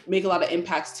make a lot of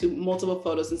impacts to multiple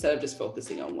photos instead of just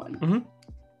focusing on one.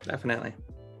 Definitely.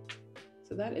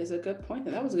 So that is a good point.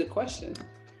 And that was a good question.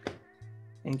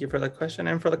 Thank you for the question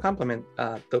and for the compliment,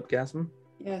 Dopegasm.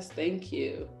 Yes, thank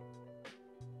you.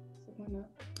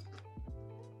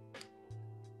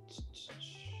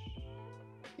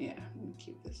 Yeah, I'm gonna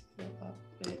keep this up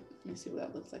a bit. Let me see what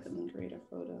that looks like in the greater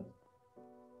photo.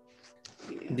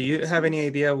 Yeah, do you have any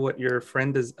idea what your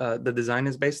friend is, the design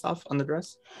is based off on the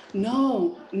dress?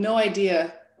 No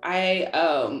idea. I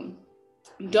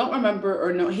don't remember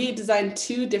or know. He designed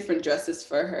 2 different dresses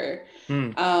for her.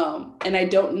 And I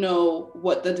don't know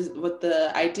what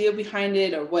the idea behind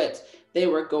it or what they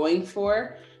were going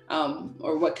for,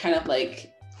 or what kind of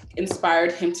like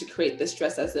inspired him to create this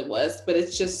dress as it was, but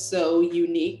it's just so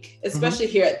unique, especially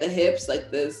here at the hips,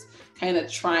 like this kind of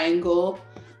triangle.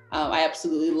 I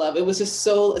absolutely love it. It was just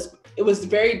it was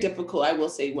very difficult, I will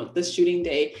say, with this shooting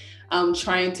day,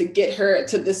 trying to get her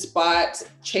to this spot,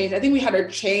 change. I think we had her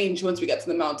change once we got to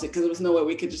the mountain because there was no way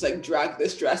we could just like drag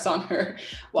this dress on her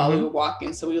while we were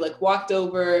walking. So we like walked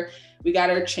over, we got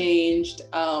her changed.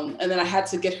 And then I had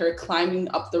to get her climbing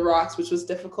up the rocks, which was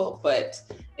difficult, but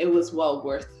it was well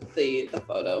worth the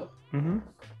photo.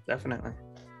 Definitely.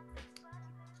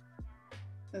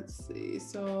 Let's see.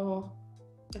 So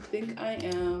I think I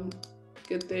am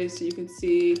good there. So you can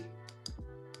see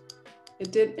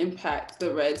it did impact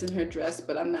the reds in her dress,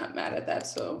 but I'm not mad at that.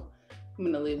 So I'm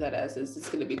gonna leave that as is. It's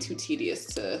gonna be too tedious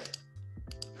to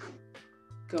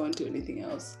go and do anything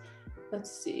else.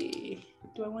 Let's see.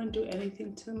 Do I want to do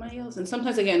anything to my nails? And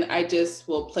sometimes, again, I just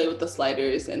will play with the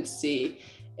sliders and see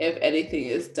if anything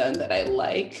is done that I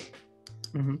like.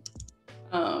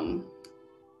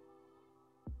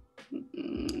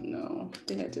 No, I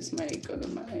think I just might go to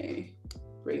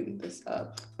bring this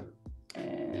up,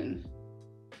 and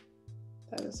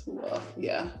that is well,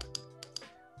 yeah.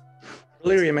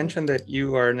 Earlier you mentioned that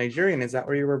you are Nigerian. Is that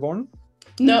where you were born?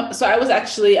 No, so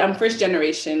I'm first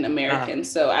generation American.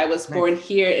 So I was born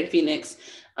here in Phoenix,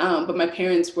 but my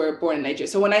parents were born in Nigeria.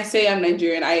 So when I say I'm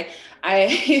Nigerian, I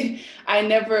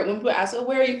never, when people ask, oh,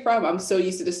 where are you from? I'm so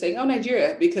used to just saying, oh,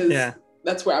 Nigeria, because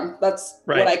that's where that's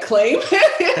what I claim.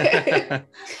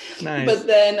 Nice. But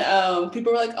then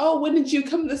people were like, oh, when did you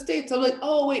come to the States? I'm like,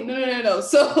 oh, wait, no.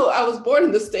 So I was born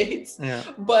in the States,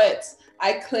 but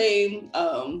I claim,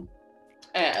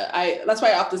 that's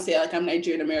why I often say like I'm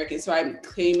Nigerian American. So I'm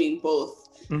claiming both,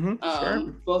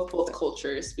 both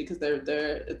cultures because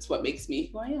it's what makes me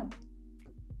who I am.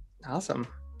 Awesome.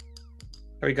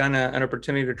 Have you gotten an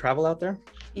opportunity to travel out there?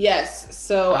 Yes.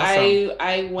 So awesome.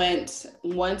 I went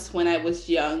once when I was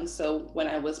young. So when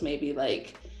I was maybe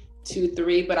like 2,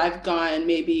 3, but I've gone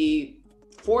maybe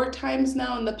 4 times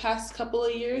now in the past couple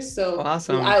of years. So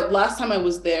awesome. Last time I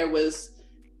was there was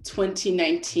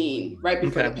 2019, right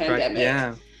before the pandemic.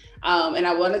 Yeah. And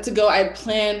I wanted to go. I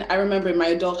remember in my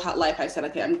adult life, I said,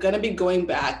 okay, I'm going to be going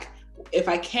back if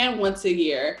I can once a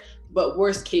year, but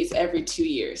worst case every 2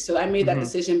 years. So I made that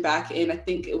decision back in, I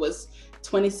think it was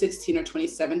 2016 or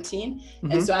 2017.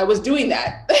 And so I was doing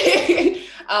that.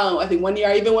 I think one year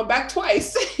I even went back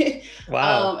twice.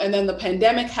 Wow. And then the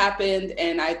pandemic happened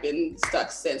and I've been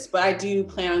stuck since, but I do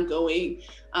plan on going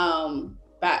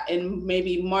back in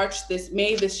maybe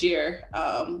May this year.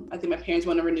 I think my parents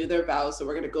want to renew their vows. So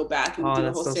we're going to go back and do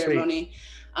a whole ceremony. Sweet.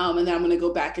 And then I'm going to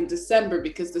go back in December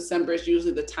because December is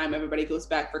usually the time everybody goes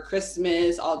back for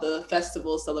Christmas, all the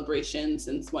festival celebrations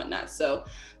and whatnot. So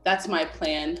that's my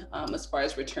plan as far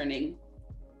as returning.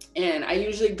 And I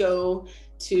usually go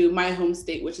to my home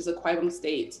state, which is Akwa Ibom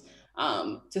State,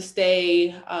 to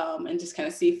stay and just kind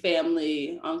of see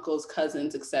family, uncles,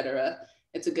 cousins, etc.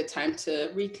 It's a good time to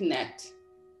reconnect.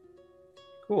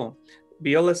 Cool.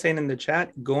 Viola saying in the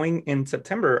chat, going in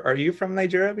September. Are you from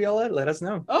Nigeria, Viola? Let us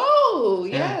know. Oh,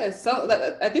 yes. So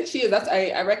I think she is.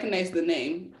 I recognize the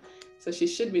name. So she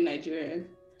should be Nigerian.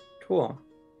 Cool.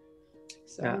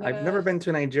 So Yeah, I've never been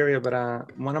to Nigeria, but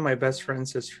one of my best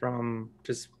friends is from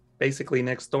just basically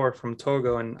next door from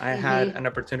Togo, and I had an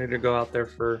opportunity to go out there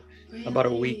for about a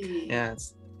week. Yeah,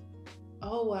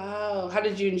 oh wow. How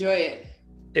did you enjoy it?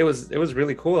 It was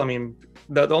really cool. I mean,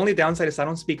 the only downside is I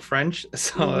don't speak French,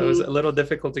 so it was a little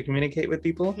difficult to communicate with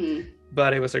people,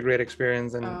 but it was a great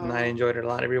experience, and I enjoyed it a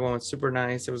lot. Everyone was super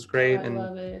nice. It was great. I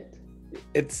love it.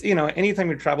 It's, anytime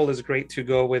you travel is great to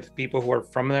go with people who are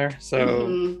from there.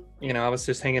 So, I was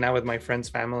just hanging out with my friend's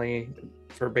family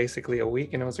for basically a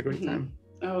week, and it was a great time.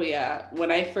 Oh yeah. When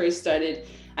I first started,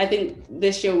 I think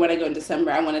this year when I go in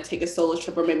December, I want to take a solo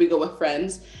trip or maybe go with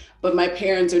friends. But my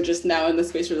parents are just now in the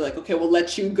space where they're like, okay, we'll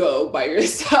let you go by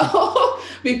yourself.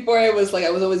 Before it was like,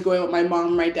 I was always going with my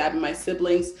mom, my dad, and my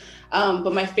siblings.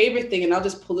 But my favorite thing, and I'll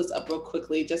just pull this up real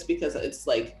quickly, just because it's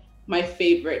like my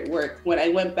favorite work. When I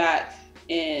went back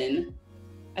in,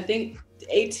 I think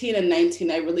 18 and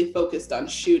 19, I really focused on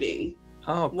shooting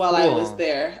while I was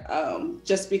there.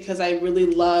 Just because I really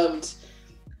loved,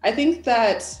 I think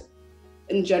that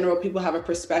in general, people have a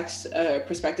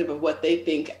perspective of what they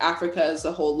think Africa as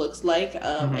a whole looks like.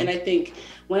 And I think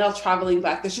when I was traveling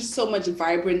back, there's just so much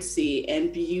vibrancy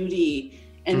and beauty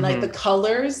and like the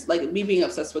colors, like me being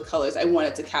obsessed with colors, I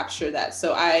wanted to capture that.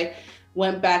 So I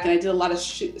went back and I did a lot of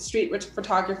street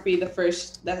photography in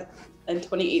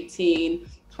 2018,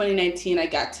 2019, I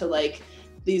got to like,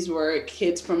 these were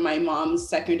kids from my mom's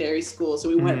secondary school. So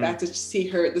we went back to see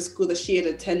the school that she had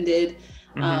attended.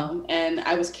 And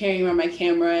I was carrying around my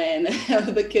camera, and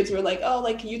the kids were like, oh,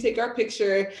 like, can you take our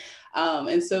picture?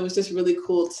 And so it was just really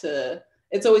cool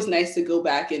it's always nice to go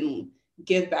back and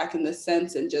give back in the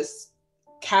sense and just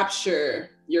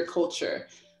capture your culture.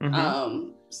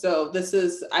 So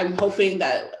I'm hoping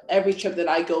that every trip that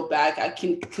I go back, I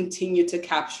can continue to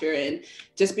capture and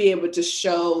just be able to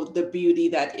show the beauty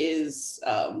that is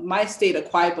my state of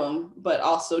Akwa Ibom, but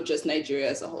also just Nigeria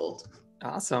as a whole.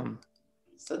 Awesome.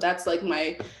 So that's like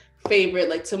my favorite,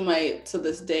 like to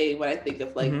this day, when I think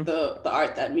of like the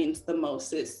art that means the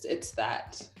most, it's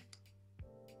that.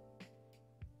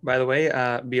 By the way,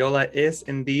 Biola is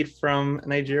indeed from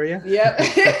Nigeria. Yep.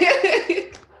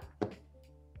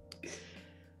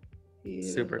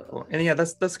 Super cool. And yeah,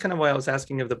 that's kind of why I was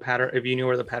asking if if you knew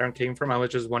where the pattern came from. I was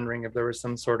just wondering if there was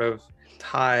some sort of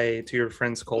tie to your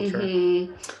friend's culture.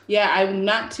 Yeah, I'm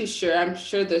not too sure. I'm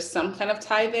sure there's some kind of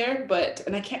tie there,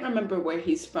 and I can't remember where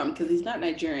he's from because he's not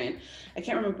Nigerian. I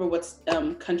can't remember what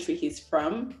country he's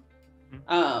from.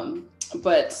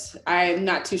 But I'm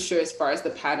not too sure as far as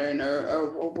the pattern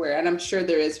or where, and I'm sure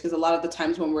there is, because a lot of the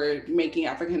times when we're making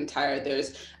African attire,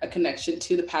 there's a connection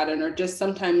to the pattern, or just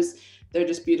sometimes they're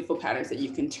just beautiful patterns that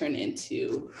you can turn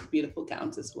into beautiful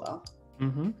gowns as well.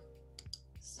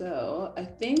 So I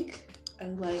think I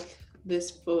like this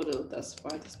photo thus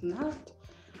far. There's not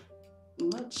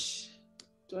much.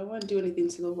 Do I want to do anything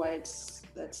to the whites?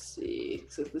 Let's see.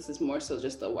 So this is more so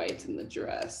just the whites in the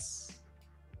dress.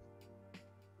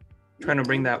 Trying to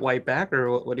bring that white back,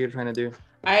 or what are you trying to do?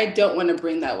 I don't want to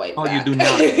bring that white back. Oh, you do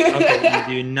not. Okay,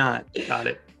 you do not. Got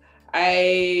it.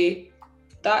 I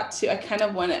kind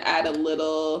of want to add a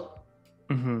little.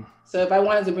 So if I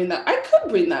wanted to bring that, I could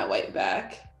bring that white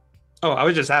back. Oh, I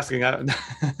was just asking. I'm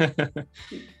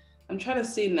trying to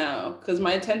see now, because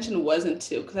my intention wasn't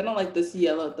to, because I don't like this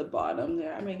yellow at the bottom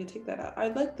there. I mean, I can take that out. I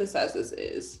like this as this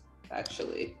is,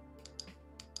 actually.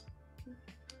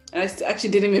 And I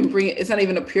actually didn't even bring it. It's not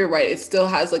even a pure white. It still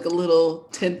has like a little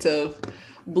tint of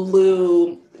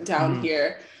blue down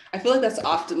here. I feel like that's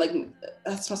often like,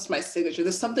 that's just my signature.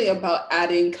 There's something about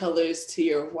adding colors to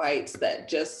your whites that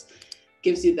just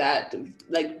gives you that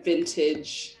like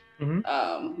vintage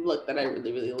look that I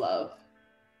really, really love.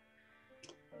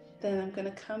 Then I'm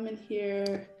gonna come in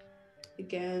here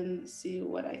again, see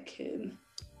what I can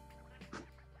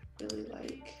really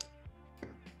like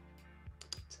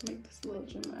to make this a little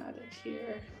dramatic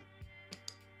here.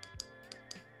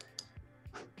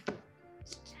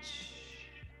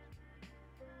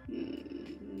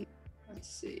 Let's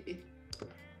see.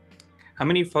 How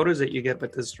many photos did you get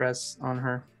with this dress on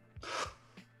her?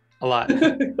 A lot.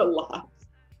 A lot.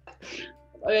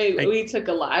 We took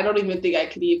a lot. I don't even think I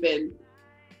could even.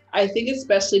 I think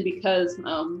especially because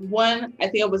one, I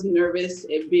think I was nervous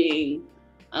it being.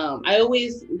 I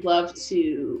always love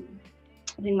to.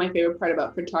 I think my favorite part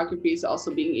about photography is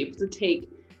also being able to take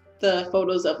the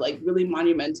photos of like really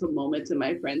monumental moments in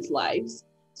my friends' lives.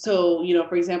 So, you know,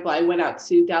 for example, I went out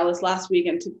to Dallas last week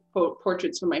and took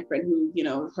portraits for my friend who, you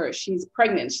know, she's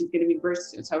pregnant, she's going to be birth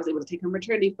soon. So I was able to take her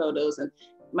maternity photos. And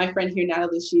my friend here,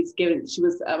 Natalie, she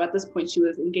was, at this point, she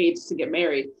was engaged to get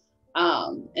married.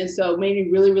 And so it made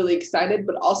me really, really excited,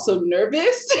 but also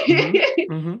nervous.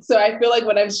 Mm-hmm. Mm-hmm. So I feel like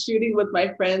when I'm shooting with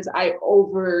my friends, I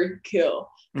overkill.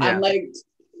 Yeah. I'm like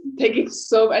taking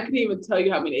I couldn't even tell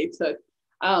you how many I took.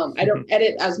 I don't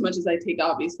edit as much as I take,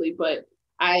 obviously, but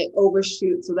I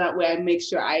overshoot so that way I make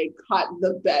sure I caught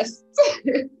the best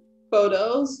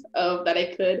photos that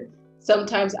I could.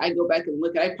 Sometimes I go back and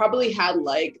look. I probably had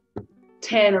like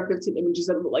 10 or 15 images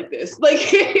that look like this, like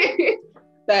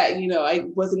that, I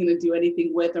wasn't going to do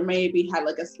anything with, or maybe had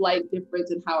like a slight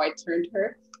difference in how I turned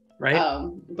her. Right.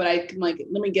 But I can let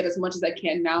me get as much as I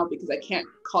can now, because I can't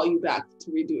call you back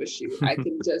to redo a shoot. I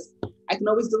can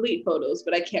always delete photos,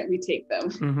 but I can't retake them.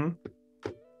 Mm-hmm.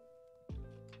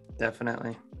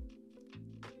 Definitely.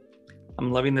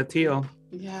 I'm loving the teal.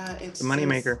 Yeah, it's the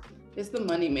moneymaker. It's the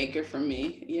moneymaker for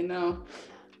me,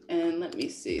 And let me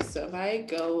see. So if I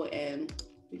go and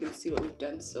you can see what we've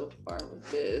done so far with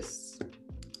this.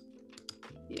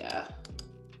 Yeah.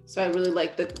 So I really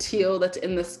like the teal that's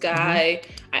in the sky.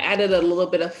 Mm-hmm. I added a little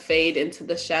bit of fade into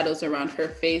the shadows around her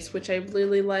face, which I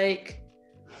really like.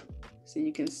 So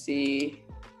you can see.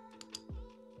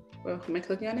 Well, am I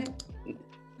clicking on it?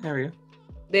 There we go.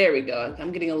 There we go.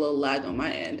 I'm getting a little lag on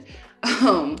my end.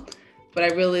 But I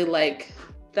really like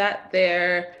that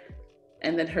there.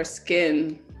 And then her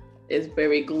skin is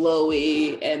very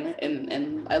glowy,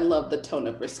 and I love the tone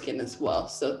of her skin as well.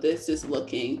 So this is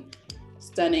looking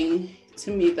stunning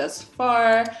to me thus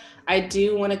far. I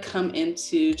do want to come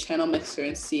into Channel Mixer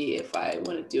and see if I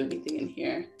want to do anything in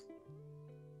here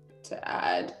to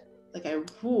add.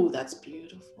 Ooh, that's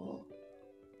beautiful.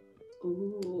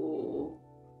 Ooh.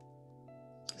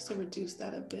 Just to reduce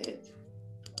that a bit.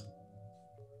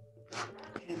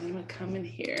 And then I'm gonna come in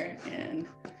here, and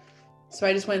so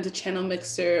I just went into Channel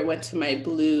Mixer, went to my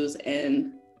blues,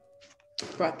 and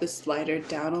brought the slider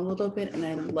down a little bit, and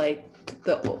I like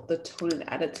the tone it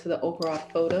added to the overall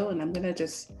photo. And I'm gonna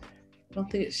I don't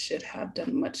think it should have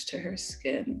done much to her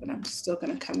skin, but I'm still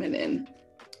gonna come in and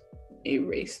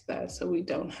erase that so we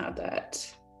don't have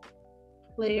that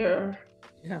layer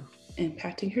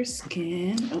impacting her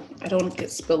skin. Oh, I don't want to get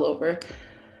spillover.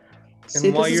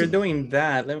 And while you're doing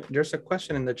that, there's a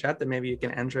question in the chat that maybe you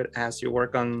can answer it as you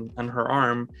work on her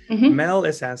arm. Mm-hmm. Mel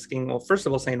is asking, well, first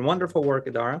of all, saying, wonderful work,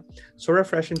 Idara. So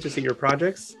refreshing to see your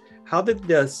projects. How did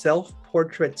the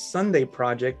Self-Portrait Sunday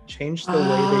project change the way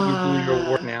that you do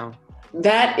your work now?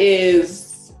 That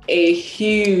is a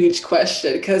huge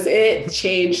question, because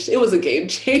it was a game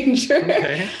changer.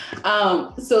 Okay.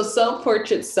 So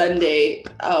Self-Portrait Sunday,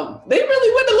 they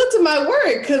really went to look to my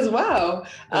work, because wow.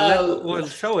 Well,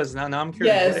 show us now. Now I'm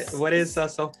curious. Yes. What is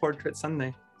Self-Portrait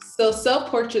Sunday? So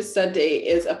Self-Portrait Sunday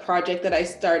is a project that I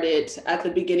started at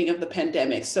the beginning of the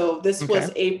pandemic. So this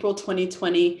was April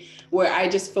 2020, where I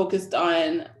just focused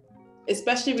on,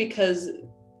 especially because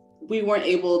we weren't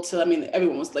able to,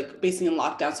 everyone was like basically in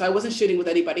lockdown. So I wasn't shooting with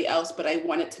anybody else, but I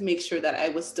wanted to make sure that I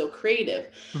was still creative.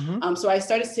 Mm-hmm. So I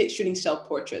started shooting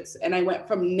self-portraits, and I went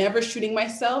from never shooting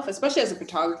myself, especially as a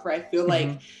photographer. I feel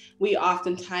like we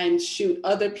oftentimes shoot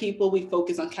other people. We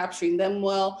focus on capturing them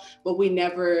well, but we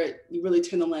never really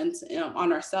turn the lens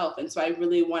on ourselves. And so I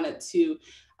really wanted to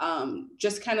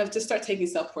just start taking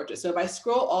self-portraits. So if I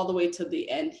scroll all the way to the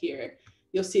end here,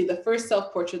 you'll see the first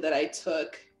self-portrait that I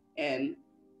took, and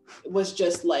was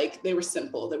just like, they were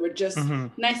simple. They were just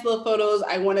nice little photos.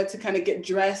 I wanted to kind of get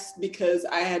dressed because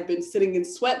I had been sitting in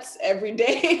sweats every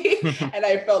day and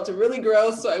I felt really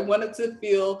gross. So I wanted to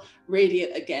feel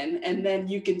radiant again. And then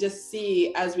you can just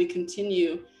see as we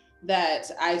continue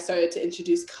that I started to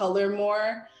introduce color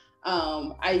more.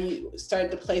 I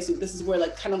started to place, this is where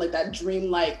kind of that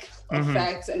dreamlike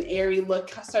effects and airy look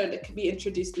started to be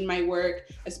introduced in my work,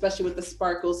 especially with the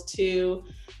sparkles too.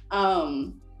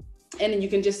 And then you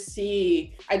can just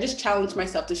see, I just challenged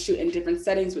myself to shoot in different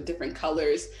settings with different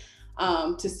colors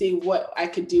to see what I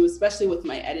could do, especially with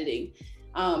my editing.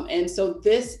 And so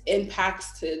this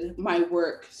impacted my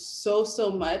work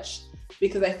so much,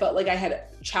 because I felt like I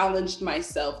had challenged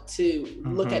myself to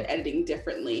look at editing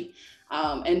differently.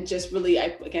 And just really,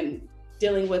 again,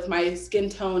 dealing with my skin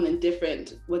tone and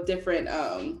different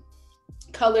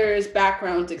colors,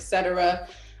 backgrounds, etc.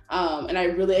 And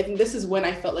I think this is when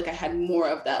I felt like I had more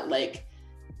of that,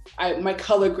 my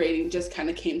color grading just kind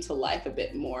of came to life a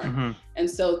bit more. And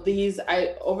so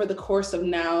over the course of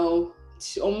now,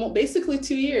 almost basically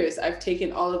 2 years, I've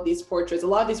taken all of these portraits. A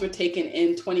lot of these were taken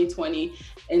in 2020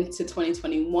 into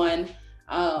 2021.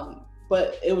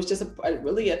 But it was just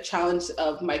really a challenge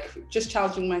of just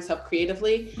challenging myself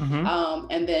creatively,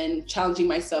 and then challenging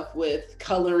myself with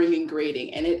coloring and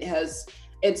grading. And it has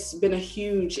it's been a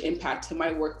huge impact to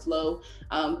my workflow.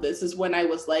 This is when I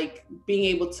was like being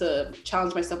able to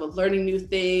challenge myself with learning new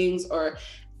things, or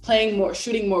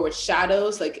shooting more with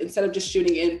shadows. Like instead of just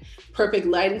shooting in perfect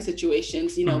lighting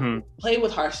situations, play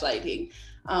with harsh lighting.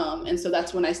 And so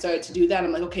that's when I started to do that.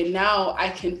 I'm like, okay, now I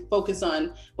can focus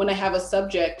on, when I have a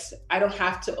subject, I don't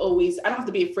have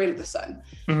to be afraid of the sun.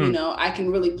 I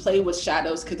can really play with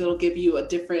shadows because it'll give you a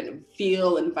different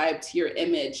feel and vibe to your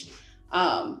image.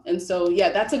 And so, yeah,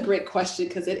 that's a great question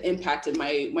because it impacted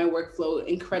my workflow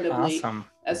incredibly. Awesome.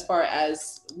 As far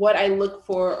as what I look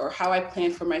for or how I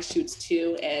plan for my shoots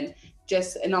too, and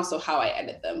also how I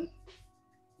edit them.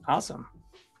 Awesome.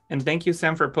 And thank you,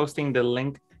 Sam, for posting the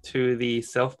link to the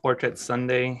Self-Portrait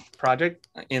Sunday project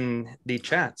in the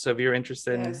chat. So if you're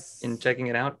interested in checking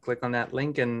it out, click on that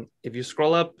link. And if you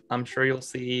scroll up, I'm sure you'll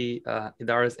see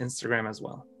Idara's Instagram as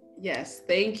well. Yes,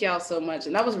 thank y'all so much.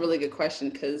 And that was a really good question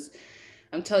because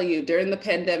I'm telling you, during the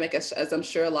pandemic, as I'm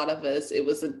sure a lot of us,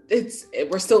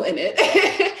 we're still in it.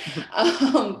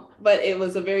 But it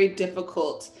was a very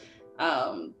difficult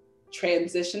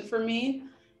transition for me.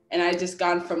 And I just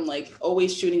gone from like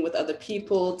always shooting with other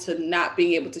people to not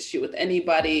being able to shoot with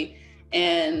anybody.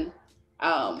 And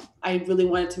I really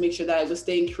wanted to make sure that I was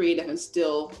staying creative and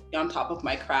still on top of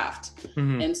my craft.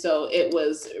 And so it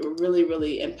was really,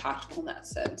 really impactful in that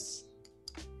sense.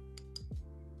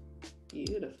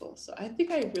 Beautiful. So I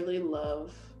think I really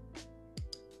love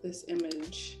this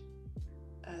image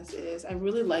as is. I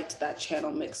really liked that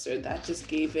channel mixer. That just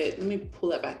gave it, let me pull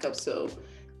that back up so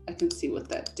I can see what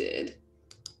that did.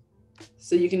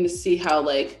 So you can just see how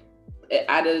like it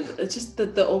added, it's just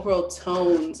the overall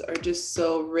tones are just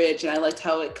so rich. And I liked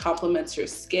how it complements your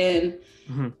skin.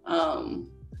 And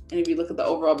if you look at the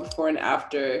overall before and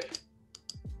after,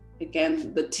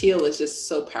 again, the teal is just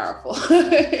so powerful.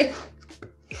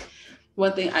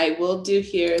 One thing I will do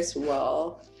here as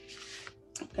well,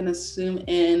 I'm gonna zoom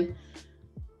in,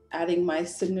 adding my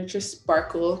signature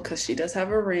sparkle because she does have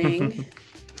a ring.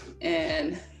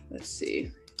 And let's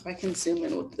see if I can zoom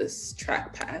in with this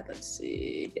trackpad. Let's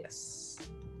see, yes.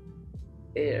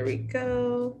 There we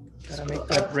go. Gotta make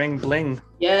that ring bling.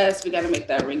 Yes, we gotta make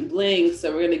that ring bling.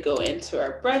 So we're gonna go into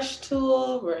our brush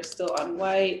tool. We're still on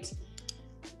white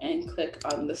and click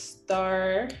on the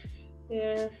star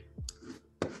there.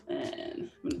 And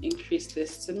I'm gonna increase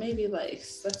this to maybe like,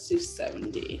 let's do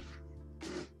 70.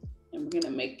 And we're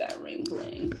gonna make that ring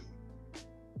bling.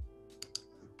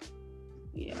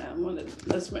 Yeah,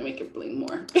 let's make it bling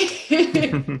more.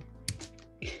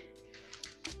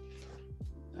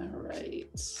 All right.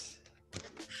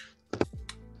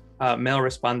 Mel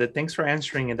responded, thanks for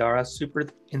answering, Idara. Super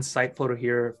insightful to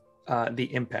hear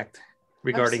the impact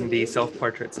regarding the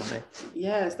Self-Portrait Sunday.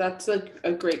 Yes, that's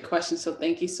a great question. So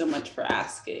thank you so much for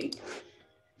asking.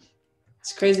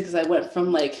 It's crazy because I went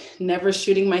from like never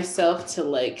shooting myself to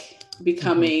like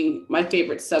becoming my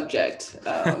favorite subject.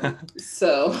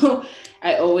 So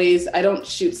I don't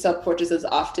shoot self-portraits as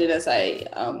often as I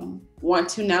want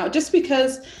to now, just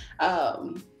because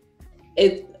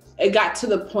it got to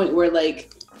the point where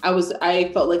like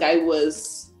I felt like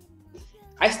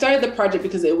I started the project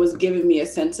because it was giving me a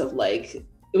sense of like,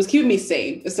 it was keeping me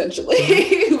sane, essentially.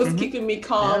 It was keeping me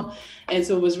calm. Yeah. And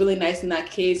so it was really nice in that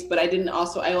case. But I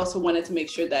also wanted to make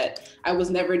sure that I was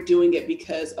never doing it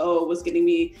because, it was getting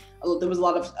me, there was a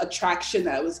lot of attraction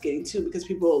that I was getting to because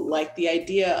people like the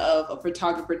idea of a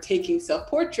photographer taking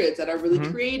self-portraits that are really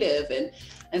creative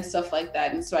and stuff like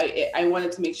that. And so I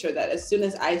wanted to make sure that as soon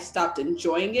as I stopped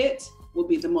enjoying it would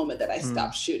be the moment that I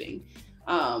stopped shooting.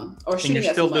 Or shooting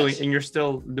as much. And you're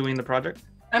still doing the project?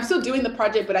 I'm still doing the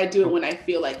project, but I do it when I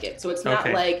feel like it. So it's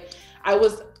not like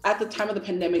at the time of the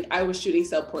pandemic, I was shooting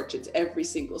self-portraits every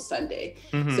single Sunday.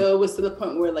 So it was to the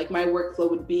point where like my workflow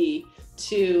would be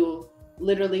to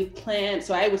literally plan.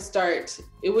 So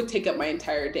it would take up my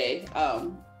entire day.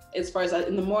 As far as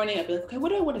in the morning, I'd be like, okay, what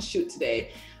do I want to shoot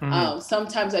today?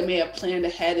 Sometimes I may have planned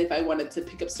ahead if I wanted to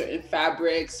pick up certain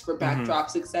fabrics for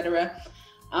backdrops, etc.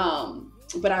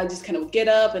 But I just kind of get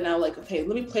up and I'm like, okay,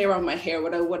 let me play around with my hair,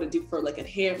 what I want to do for like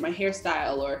my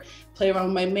hairstyle, or play around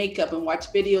with my makeup and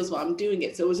watch videos while I'm doing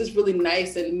it. So it was just really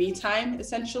nice and me time,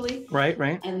 essentially. Right.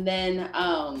 And then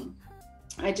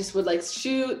I just would like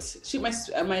shoot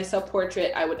my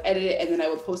self-portrait. I would edit it and then I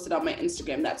would post it on my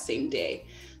Instagram that same day.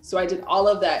 So I did all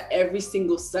of that every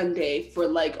single Sunday for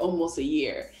like almost a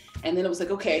year. And then it was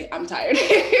like, okay, I'm tired.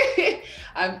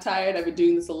 I'm tired. I've been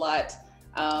doing this a lot.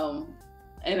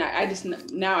 And I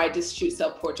just shoot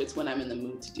self-portraits when I'm in the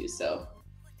mood to do so.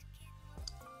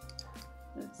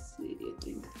 Let's see, I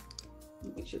think,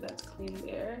 make sure that's clean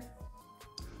there.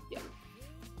 Yeah,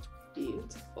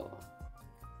 beautiful.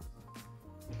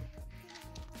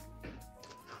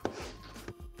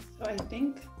 I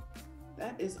think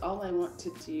that is all I want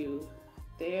to do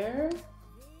there.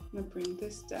 I'm gonna bring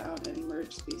this down and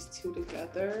merge these two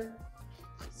together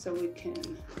so we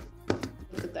can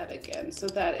look at that again. So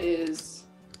that is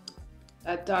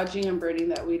that dodging and birding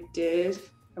that we did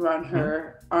around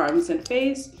her arms and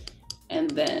face,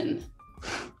 and then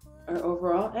our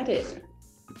overall edit.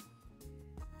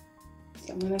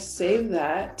 So I'm gonna save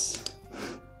that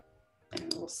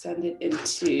and we'll send it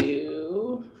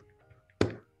into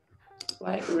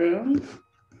Lightroom.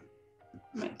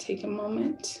 Might take a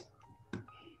moment.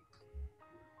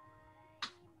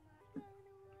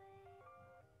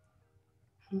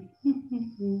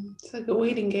 It's like a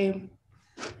waiting game.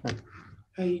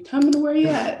 Are you coming? Where are you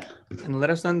at? And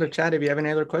let us know in the chat if you have any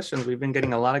other questions. We've been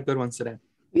getting a lot of good ones today.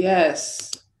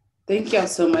 Yes. Thank y'all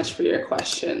so much for your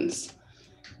questions.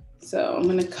 So I'm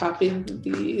going to copy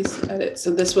these edits.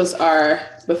 So this was our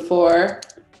before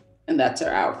and that's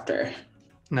our after.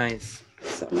 Nice.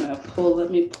 So I'm going to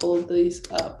let me pull these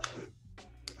up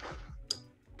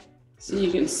so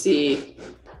you can see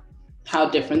how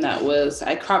different that was.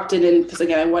 I cropped it in because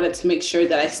again, I wanted to make sure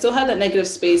that I still had that negative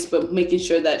space, but making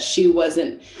sure that she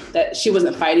wasn't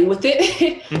fighting with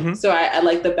it. So I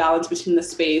like the balance between the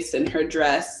space and her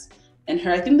dress and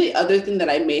her. I think the other thing that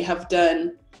I may have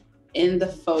done in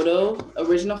the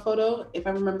original photo, if I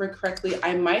remember correctly,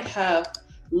 I might have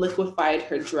liquefied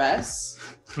her dress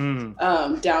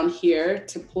down here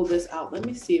to pull this out. Let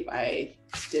me see if I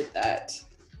did that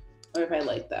or if I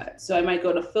like that. So I might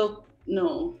go to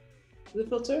the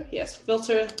filter? Yes,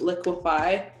 filter,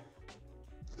 liquefy.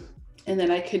 And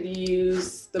then I could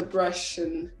use the brush,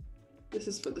 and this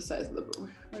is for the size of the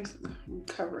brush. I'm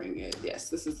covering it. Yes,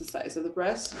 this is the size of the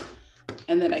breast.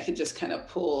 And then I could just kind of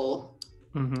pull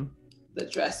the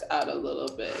dress out a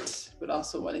little bit, but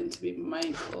also wanting to be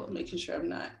mindful of making sure I'm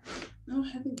not, no,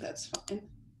 I think that's fine.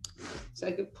 So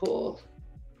I could pull,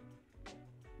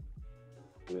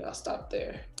 maybe I'll stop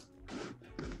there.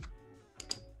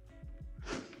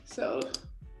 So,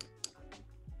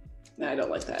 no, I don't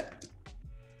like that.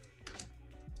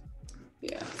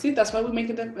 Yeah, see, that's why we make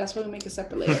a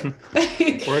separate layer.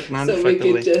 Work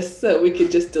so we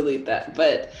could just delete that.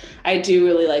 But I do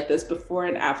really like this before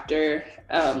and after.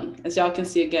 As y'all can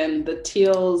see again, the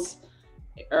teals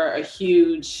are a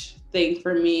huge thing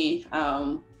for me.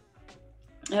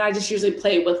 And I just usually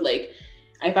play with like,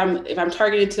 if I'm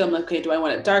targeting teal, I'm like, okay, do I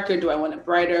want it darker? Do I want it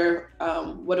brighter?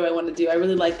 What do I want to do? I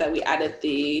really like that we added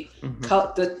the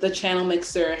channel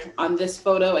mixer on this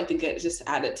photo. I think it just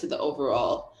added to the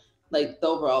overall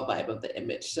vibe of the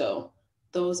image. So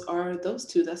those are those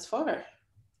two thus far.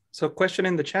 So question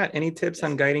in the chat, any tips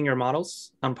on guiding your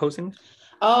models on posing?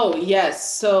 Oh,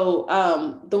 yes. So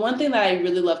the one thing that I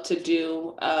really love to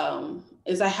do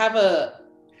is I have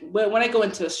when I go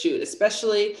into a shoot,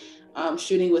 especially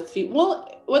shooting with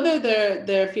whether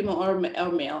they're female or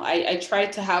male, I try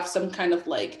to have some kind of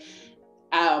like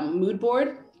mood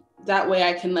board. That way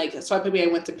I can maybe I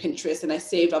went to Pinterest and I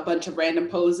saved a bunch of random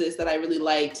poses that I really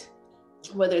liked,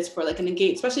 whether it's for like an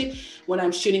engagement, especially when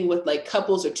I'm shooting with like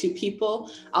couples or two people,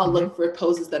 I'll look for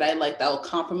poses that I like that will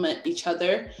complement each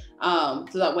other. So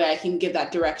that way I can give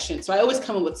that direction. So I always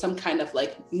come up with some kind of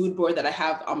like mood board that I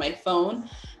have on my phone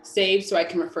saved so I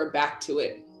can refer back to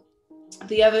it.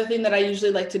 The other thing that I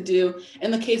usually like to do in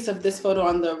the case of this photo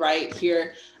on the right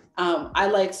here, I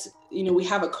liked, we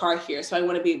have a car here, so I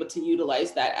want to be able to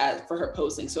utilize that for her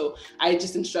posing. So I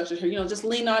just instructed her, just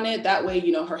lean on it. That way,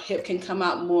 her hip can come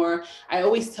out more. I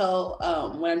always tell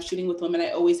when I'm shooting with women, I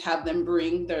always have them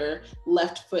bring their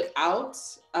left foot out,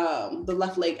 the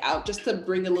left leg out, just to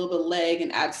bring a little bit of leg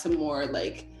and add some more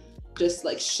just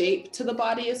shape to the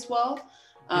body as well.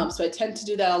 So I tend to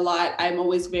do that a lot. I'm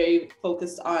always very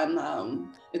focused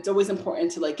on, it's always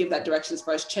important to give that direction as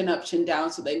far as chin up, chin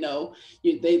down, so they know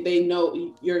they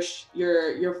know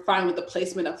you're fine with the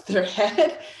placement of their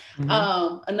head.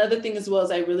 Another thing as well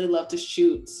is I really love to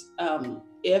shoot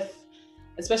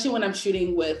especially when I'm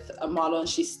shooting with a model and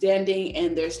she's standing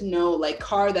and there's no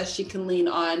car that she can lean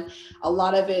on. A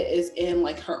lot of it is in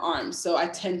her arms. So I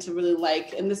tend to really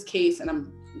in this case, and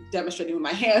I'm demonstrating with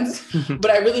my hands,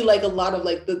 but I really like a lot of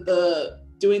the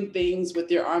doing things with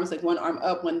your arms, one arm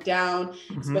up, one down,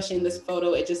 especially in this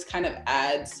photo. It just kind of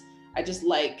adds, I just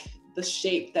like the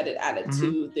shape that it added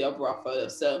to the overall photo.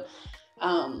 So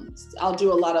I'll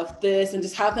do a lot of this and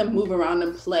just have them move around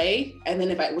and play. And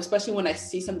then especially when I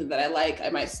see something that I like, I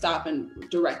might stop and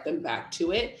direct them back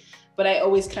to it. but I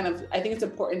always I think it's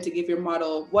important to give your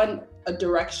model a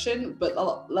direction, but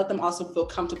let them also feel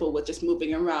comfortable with just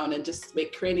moving around and just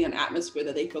creating an atmosphere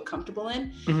that they feel comfortable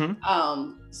in.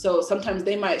 So sometimes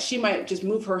she might just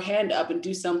move her hand up and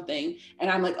do something, and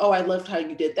I'm like, oh, I loved how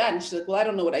you did that, and she's like, well, I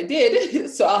don't know what I did.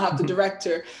 So I'll have to direct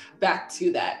her back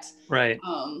to that. Right.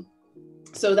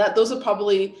 So that's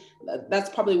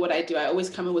probably what I do. I always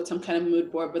come in with some kind of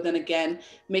mood board, but then again,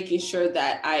 making sure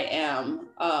that I am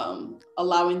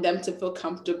allowing them to feel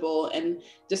comfortable and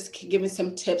just giving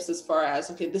some tips as far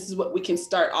as, okay, this is what we can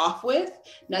start off with.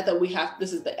 Not that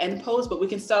this is the end pose, but we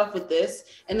can start off with this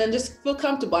and then just feel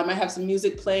comfortable. I might have some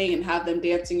music playing and have them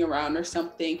dancing around or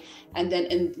something. And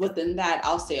then within that,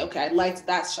 I'll say, okay, I liked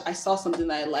that. I saw something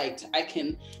that I liked. I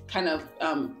can kind of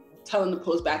tell them to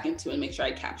pose back into and make sure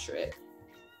I capture it.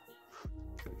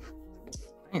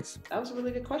 Nice. That was a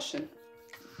really good question.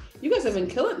 You guys have been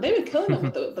killing it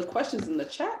with the questions in the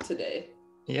chat today.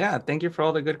 Yeah, thank you for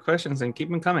all the good questions and keep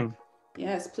them coming.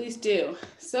 Yes, please do.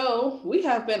 So we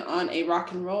have been on a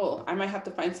rock and roll. I might have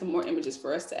to find some more images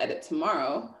for us to edit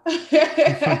tomorrow.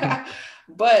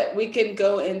 But we can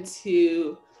go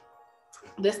into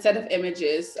this set of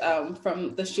images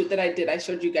from the shoot that I did. I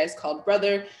showed you guys called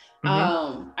Brother.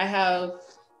 I have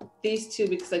these two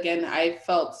because again, I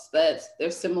felt that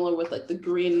they're similar with like the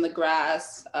green and the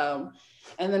grass. And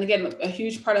then again, a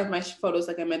huge part of my photos,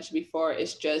 like I mentioned before,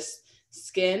 is just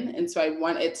skin. And so I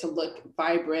want it to look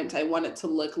vibrant. I want it to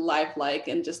look lifelike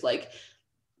and just like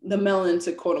the melanin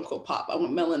to quote unquote pop. I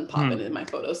want melanin popping in my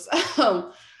photos.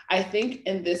 I think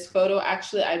in this photo,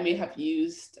 actually, I may have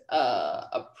used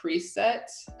a preset.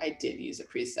 I did use a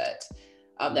preset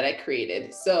that I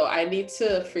created. So I need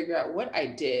to figure out what I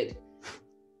did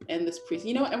in this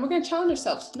preset, and we're going to challenge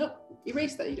ourselves. No,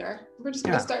 erase that, Idara. We're just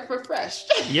going to start for fresh.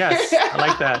 Yes, I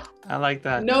like that. I like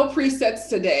that. No presets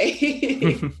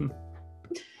today.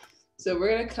 So we're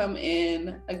going to come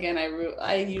in. Again,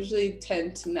 I usually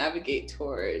tend to navigate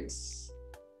towards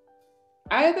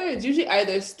it's usually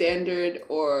either standard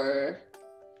or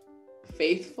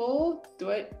faithful.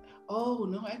 Oh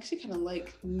no, I actually kind of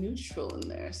like neutral in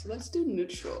there. So let's do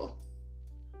neutral.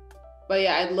 But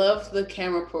yeah, I love the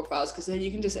camera profiles because then you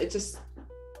can it just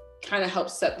kind of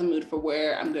helps set the mood for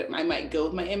where I might go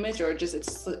with my image, or just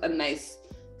it's a nice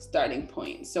starting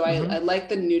point. So I like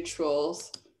the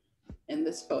neutrals in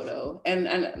this photo.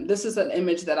 And this is an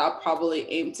image that I'll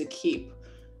probably aim to keep.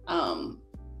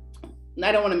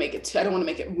 I don't want to make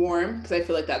it warm because I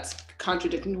feel like that's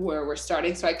contradicting where we're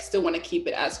starting. So I still want to keep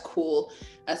it as cool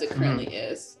as it currently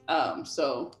is.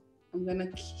 So I'm going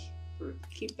to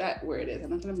keep that where it is. I'm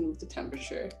not going to move the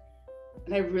temperature.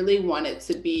 And I really want it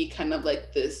to be kind of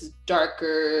like this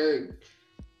darker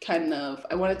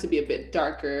I want it to be a bit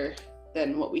darker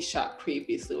than what we shot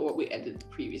previously or what we edited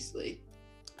previously.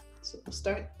 So we'll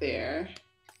start there.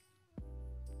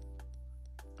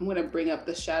 I'm going to bring up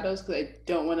the shadows because I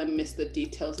don't want to miss the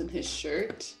details in his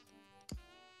shirt.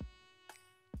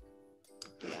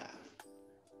 Yeah.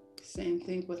 Same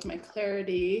thing with my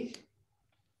clarity.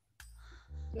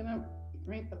 I'm going to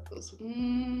bring up those.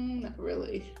 Not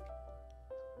really.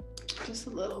 Just a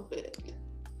little bit.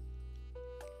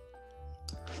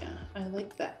 Yeah, I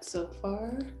like that so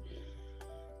far.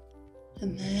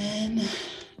 And then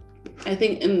I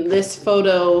think in this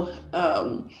photo,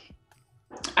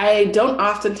 I don't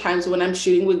oftentimes, when I'm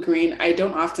shooting with green, I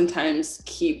don't oftentimes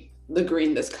keep the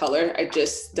green this color. I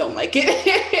just don't like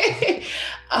it.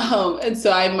 And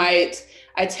so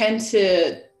I tend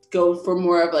to go for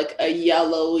more of like a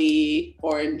yellowy,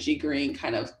 orangey green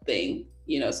kind of thing,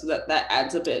 so that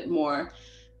adds a bit more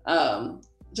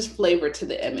just flavor to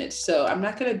the image. So I'm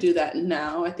not gonna do that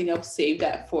now. I think I'll save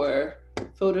that for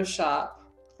Photoshop.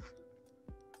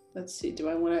 Let's see, do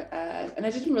I want to add, and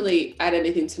I didn't really add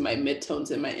anything to my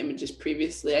midtones in my images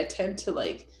previously. I tend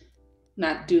to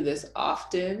not do this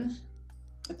often.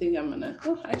 I think I'm gonna,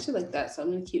 I actually like that. So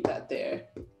I'm gonna keep that there.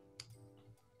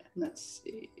 Let's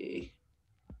see.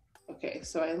 Okay,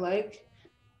 so I like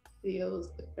the yellows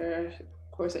there.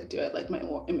 Of course I do, I like my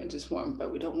images warm,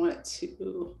 but we don't want it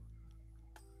to,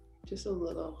 just a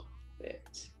little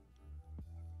bit.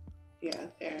 Yeah,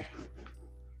 there.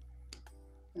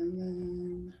 And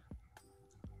then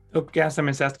Gasam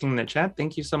is asking in the chat,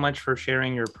 thank you so much for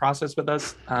sharing your process with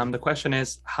us. The question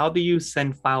is, how do you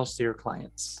send files to your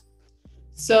clients?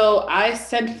 So I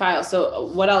send files. So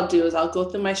what I'll do is I'll go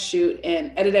through my shoot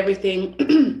and edit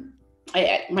everything.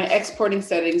 My exporting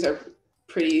settings are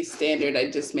pretty standard. I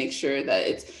just make sure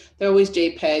that they're always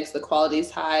JPEGs, the quality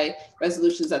is high,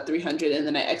 resolution's at 300, and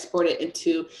then I export it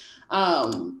into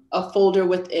a folder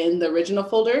within the original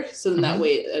folder. So then that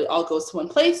way it all goes to one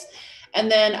place. And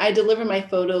then I deliver my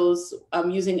photos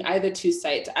using either two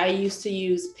sites. I used to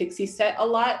use Pixieset a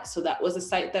lot. So that was a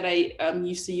site that I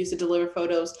used to use to deliver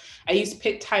photos. I use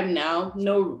PicTime now.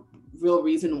 No real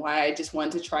reason why, I just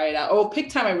wanted to try it out. Oh,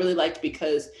 PicTime I really liked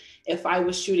because if I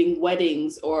was shooting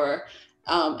weddings or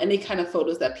any kind of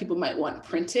photos that people might want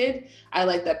printed, I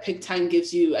like that PicTime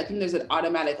gives you, I think there's an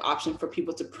automatic option for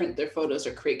people to print their photos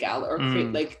or create gallery or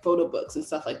create like photo books and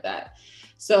stuff like that.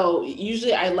 So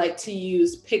usually I like to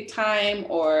use PicTime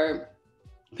or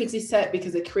Pixieset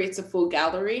because it creates a full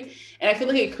gallery, and I feel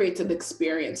like it creates an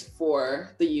experience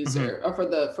for the user or for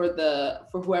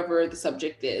whoever the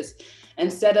subject is.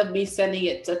 Instead of me sending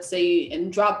it, let's say in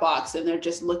Dropbox, and they're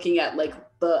just looking at like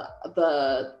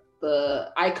the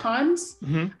icons,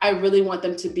 I really want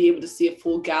them to be able to see a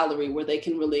full gallery where they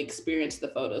can really experience the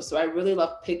photos. So I really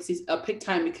love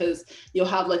PicTime because you'll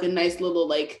have like a nice little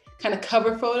like kind of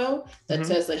cover photo that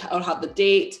says like I'll have the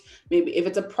date, maybe if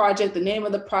it's a project, the name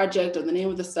of the project or the name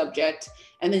of the subject,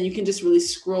 and then you can just really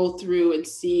scroll through and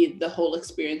see the whole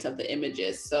experience of the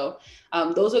images. So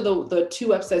those are the two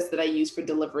websites that I use for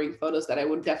delivering photos that I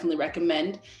would definitely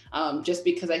recommend, just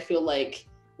because I feel like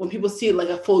when people see like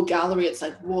a full gallery, it's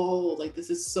like, whoa, like this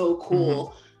is so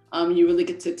cool. You really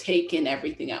get to take in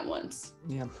everything at once.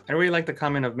 Yeah, I really like the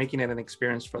comment of making it an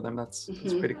experience for them. That's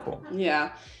pretty cool.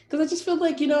 Yeah, because I just feel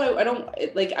like,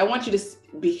 I want you to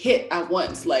be hit at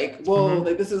once, like, whoa,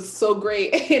 like this is so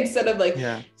great. Instead of like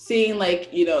seeing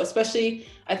like, especially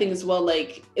I think as well,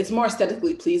 like it's more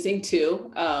aesthetically pleasing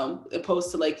too, opposed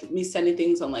to like me sending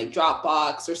things on like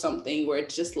Dropbox or something where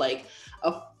it's just like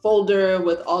a folder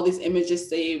with all these images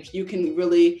saved. You can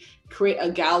really create a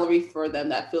gallery for them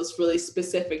that feels really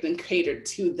specific and catered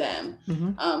to them.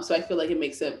 So I feel like it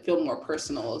makes it feel more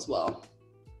personal as well.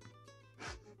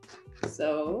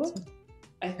 So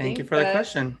thank you for the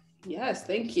question. Yes,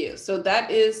 thank you. So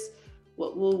that is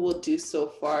what we'll do so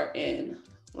far in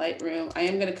Lightroom. I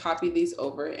am going to copy these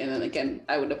over, and then again,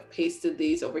 I would have pasted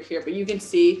these over here, but you can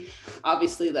see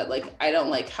obviously that like I don't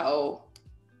like how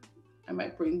I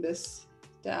might bring this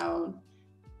down.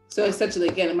 So essentially,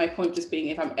 again, my point just being,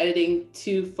 if I'm editing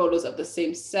two photos of the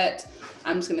same set,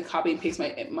 I'm just going to copy and paste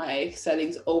my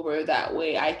settings over. That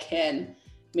way I can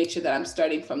make sure that I'm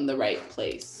starting from the right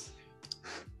place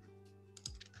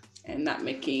and not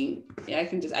making, I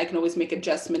can always make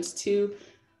adjustments to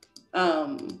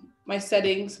my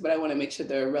settings, but I want to make sure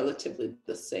they're relatively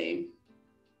the same.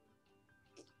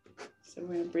 So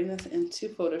we're going to bring this into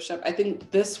Photoshop. I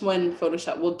think this one,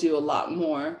 Photoshop, will do a lot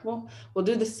more. We'll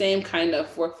do the same kind of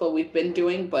workflow we've been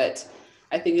doing, but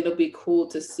I think it'll be cool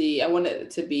to see. I want it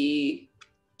to be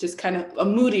just kind of a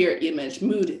moodier image.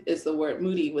 Mood is the word.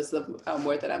 Moody was the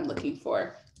word that I'm looking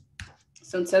for.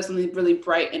 So instead of something really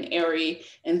bright and airy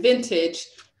and vintage,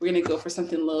 we're going to go for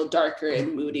something a little darker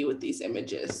and moody with these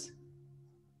images.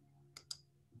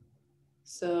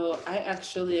 So I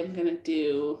actually am going to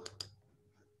do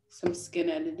some skin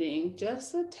editing,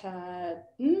 just a tad.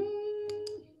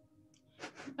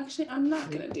 Actually, I'm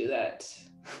not gonna do that.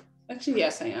 Actually,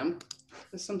 yes, I am.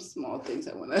 There's some small things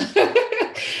I wanna,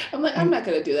 I'm not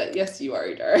gonna do that. Yes, you are,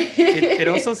 Idara. It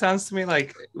also sounds to me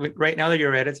like right now that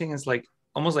you're editing is like,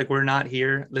 almost like we're not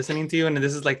here listening to you. And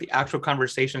this is like the actual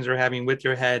conversations you're having with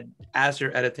your head as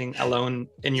you're editing alone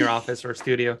in your office or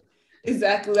studio.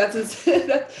 Exactly.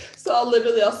 So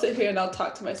I'll sit here and I'll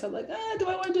talk to myself like, do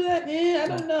I want to do that? I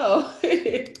don't know.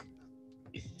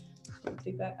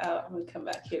 Take that out. I'm going to come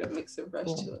back here to mix a brush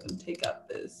to it and take out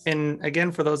this. And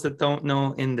again, for those that don't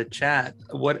know in the chat,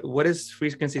 what is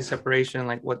frequency separation?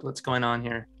 Like what's going on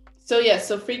here?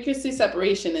 So frequency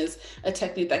separation is a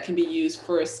technique that can be used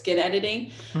for skin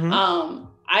editing.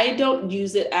 I don't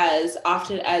use it as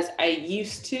often as I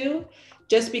used to,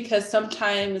 just because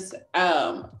sometimes,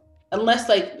 unless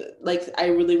like I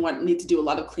really need to do a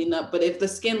lot of cleanup, but if the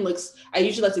skin looks, I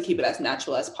usually like to keep it as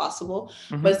natural as possible.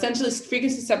 But essentially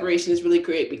frequency separation is really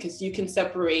great because you can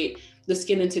separate the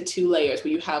skin into two layers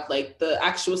where you have like the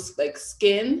actual like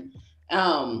skin,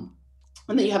 and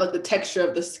then you have like the texture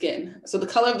of the skin. So the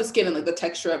color of the skin and like the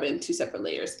texture of it in two separate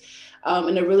layers.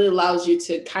 And it really allows you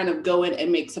to kind of go in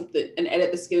and make something and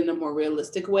edit the skin in a more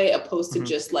realistic way, opposed to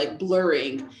just like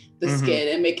blurring the skin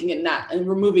and making it not, and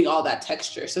removing all that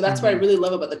texture. So that's what I really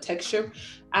love about the texture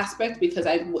aspect, because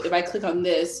if I click on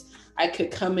this, I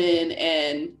could come in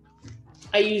and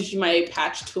I use my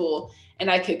patch tool,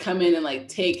 and I could come in and like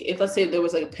take, if let's say there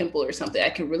was like a pimple or something, I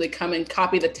could really come and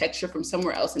copy the texture from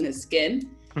somewhere else in his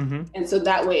skin. And so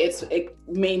that way it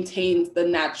maintains the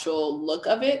natural look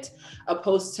of it,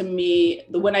 opposed to me,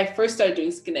 when I first started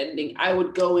doing skin editing, I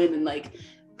would go in and like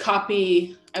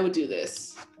copy, I would do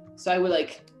this. So I would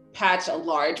like patch a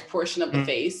large portion of the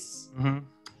face,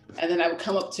 and then I would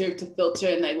come up to filter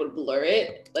and I would blur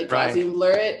it, like Right. Gaussian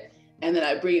blur it, and then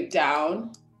I bring it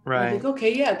down. Right. I think,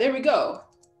 okay, yeah, there we go.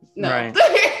 No, Right.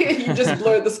 you just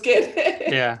blurred the skin.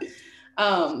 Yeah.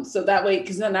 So that way,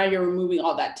 because now you're removing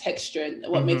all that texture and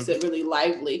what makes it really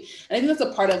lively. And I think that's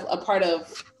a part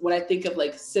of when I think of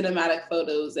like cinematic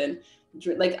photos, and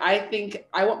like I think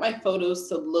I want my photos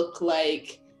to look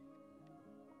like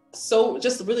so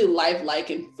just really lifelike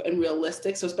and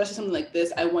realistic. So especially something like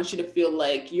this, I want you to feel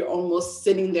like you're almost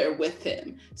sitting there with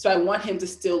him. So I want him to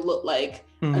still look like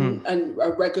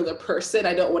a regular person.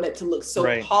 I don't want it to look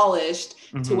so polished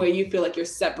to where you feel like you're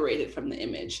separated from the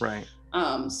image. Right.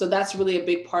 So that's really a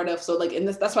big part of, so like in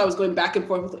this, that's why I was going back and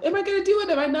forth with, am I going to do it?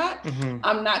 Am I not?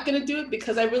 I'm not going to do it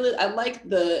because I like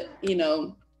the, you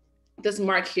know, this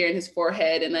mark here in his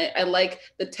forehead. And I like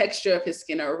the texture of his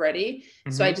skin already.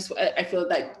 So I feel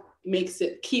that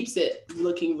keeps it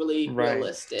looking really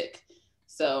realistic.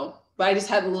 So, but I just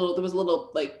had there was a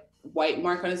little like white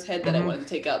mark on his head that I wanted to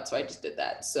take out. So I just did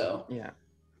that. So yeah.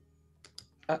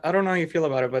 I don't know how you feel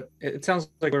about it, but it sounds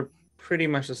like we're pretty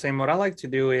much the same. What I like to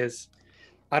do is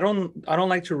I don't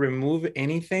like to remove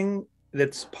anything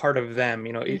that's part of them,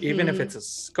 you know, even if it's a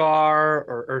scar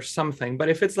or something. But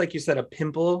if it's like you said, a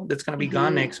pimple that's going to be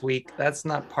gone next week, that's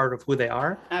not part of who they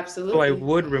are. Absolutely. So I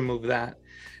would remove that.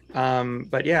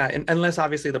 But yeah, unless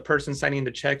obviously the person signing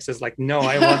the checks is like, no,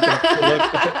 I want them to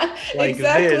look like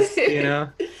this, you know?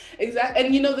 Exactly.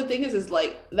 And you know, the thing is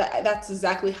like that's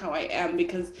exactly how I am,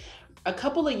 because a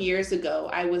couple of years ago,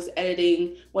 I was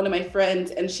editing one of my friends,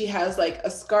 and she has like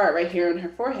a scar right here on her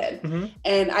forehead.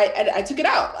 And I took it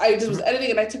out. I just was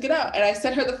editing and I took it out, and I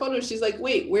sent her the photo. She's like,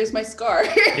 wait, where's my scar?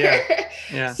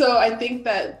 Yeah. So I think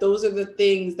that those are the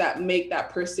things that make that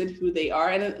person who they are.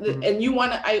 And you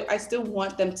want to, I still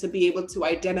want them to be able to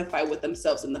identify with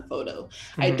themselves in the photo.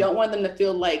 I don't want them to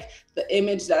feel like the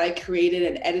image that I created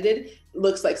and edited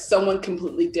looks like someone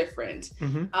completely different.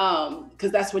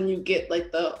 Because that's when you get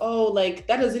like like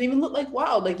that doesn't even look like,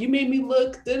 wow, like you made me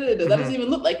look that doesn't even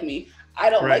look like me. I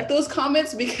don't like those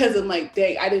comments, because I'm like,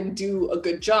 dang, I didn't do a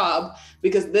good job,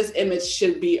 because this image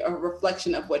should be a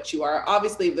reflection of what you are.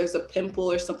 Obviously, if there's a pimple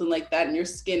or something like that and your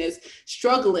skin is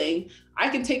struggling, I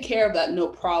can take care of that, no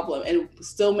problem, and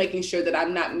still making sure that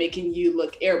I'm not making you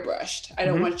look airbrushed. I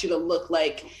don't want you to look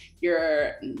like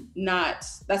you're not,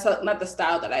 that's not the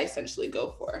style that I essentially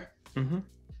go for.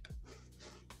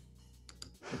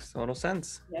 Makes total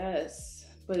sense. Yes,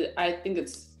 but I think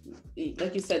it's,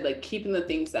 like you said, like keeping the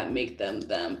things that make them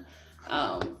them,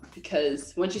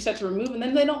 because once you start to remove them,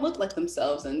 then they don't look like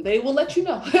themselves, and they will let you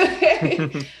know.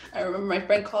 I remember my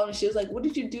friend called me, she was like, what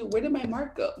did you do? Where did my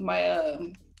mark go? My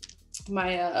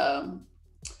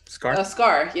scar?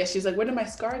 Scar. Yeah, she's like, where did my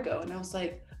scar go? And I was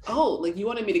like, oh, like you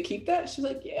wanted me to keep that? She's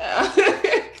like, yeah.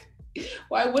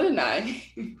 Why wouldn't I?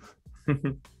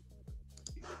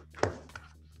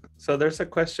 So there's a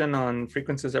question on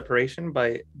frequency separation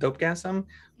by Dopegasm.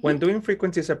 When doing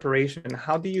frequency separation,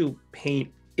 how do you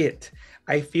paint it?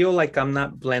 I feel like I'm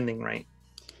not blending right.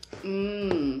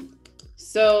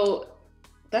 So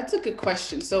that's a good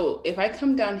question. So if I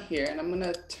come down here, and I'm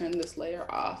gonna turn this layer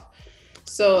off.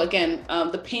 So again,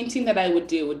 the painting that I would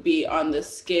do would be on the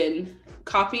skin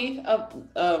copy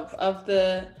of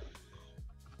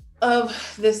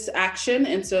this action.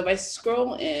 And so if I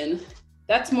scroll in,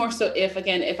 that's more so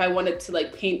if I wanted to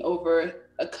like paint over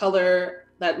a color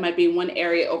that might be in one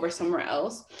area over somewhere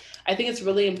else. I think it's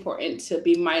really important to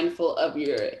be mindful of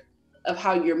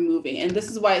how you're moving. And this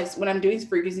is why when I'm doing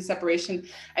frequency separation,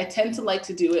 I tend to like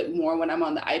to do it more when I'm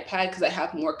on the iPad, because I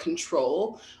have more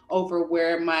control over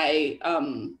where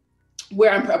I'm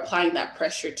applying that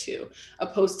pressure to,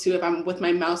 opposed to if I'm with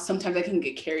my mouse, sometimes I can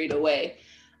get carried away.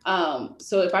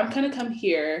 So if I'm gonna come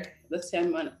here, let's say I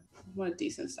want a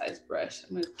decent sized brush.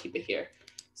 I'm gonna keep it here.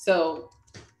 So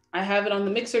I have it on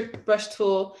the mixer brush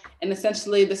tool, and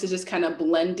essentially this is just kind of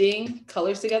blending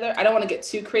colors together. I don't want to get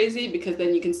too crazy, because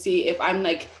then you can see if I'm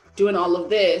like doing all of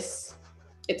this,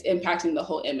 it's impacting the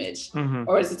whole image.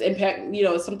 Or is it impact, you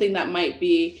know, something that might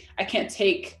be, I can't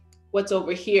take what's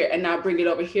over here and now bring it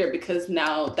over here, because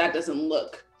now that doesn't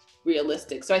look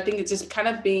realistic. So I think it's just kind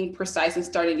of being precise and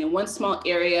starting in one small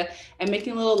area and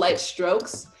making little light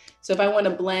strokes. So if I want to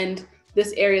blend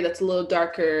this area that's a little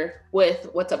darker with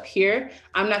what's up here,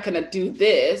 I'm not going to do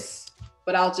this,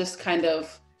 but I'll just kind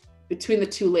of, between the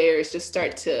two layers, just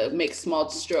start to make small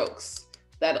strokes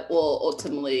that will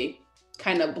ultimately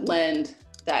kind of blend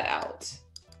that out.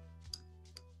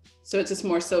 So it's just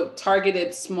more so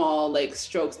targeted small like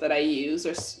strokes that I use,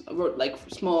 or like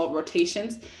small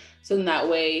rotations. So in that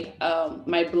way,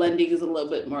 my blending is a little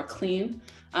bit more clean.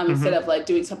 Instead of like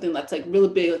doing something that's like really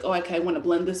big, like, oh, I want to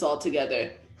blend this all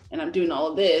together. and I'm doing all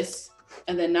of this,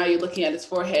 and then now you're looking at his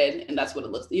forehead and that's what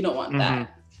it looks like. You don't want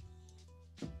that.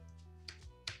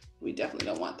 We definitely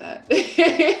don't want that.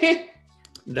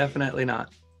 Definitely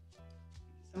not.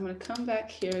 I'm going to come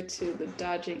back here to the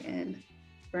dodging and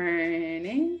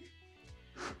burning.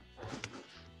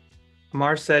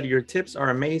 Amar said, your tips are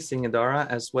amazing, Idara,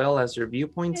 as well as your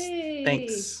viewpoints. Hey,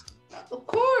 thanks. Of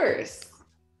course.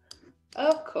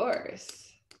 Of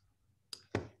course.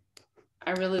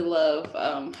 I really love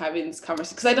having this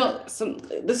conversation because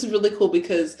this is really cool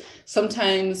because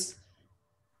sometimes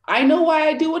I know why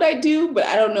I do what I do, but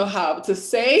I don't know how to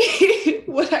say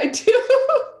what I do.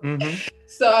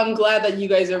 So I'm glad that you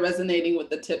guys are resonating with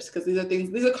the tips because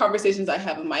these are conversations I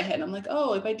have in my head. I'm like,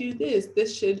 oh, if I do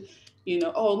this should,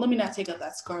 oh, let me not take out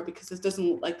that scar because this doesn't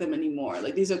look like them anymore.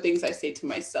 Like these are things I say to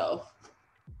myself.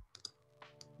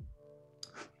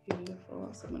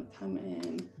 Beautiful. So I'm gonna come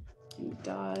in and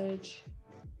dodge.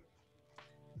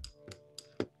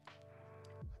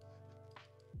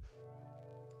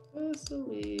 Just a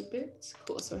wee bit.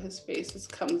 Cool. So his face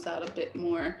just comes out a bit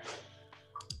more.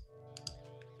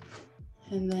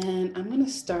 And then I'm gonna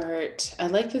start, I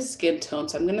like the skin tone,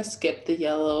 so I'm gonna skip the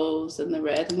yellows and the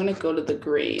red. I'm gonna go to the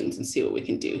greens and see what we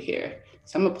can do here.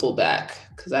 So I'm gonna pull back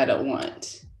because I don't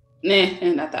want,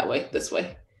 not that way, this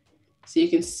way. So you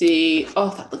can see, oh,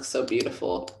 that looks so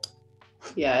beautiful.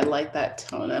 Yeah, I like that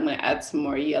tone. I'm gonna add some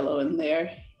more yellow in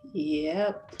there.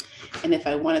 Yep. And if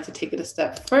I wanted to take it a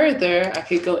step further, I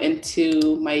could go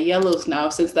into my yellows now.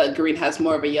 Since that green has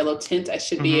more of a yellow tint, I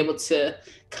should be able to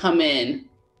come in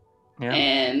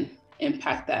and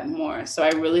impact that more. So I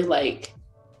really like,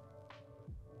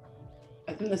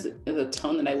 I think this is a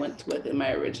tone that I went with in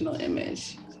my original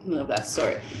image, something of that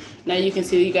sort. Now you can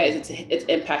see, you guys, it's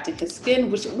impacting his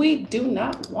skin, which we do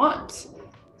not want.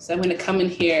 So I'm gonna come in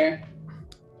here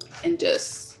and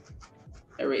just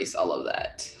erase all of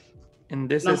that. And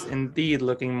this is indeed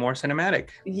looking more cinematic.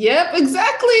 Yep,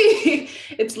 exactly.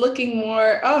 It's looking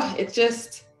more, it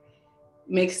just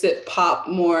makes it pop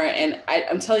more. And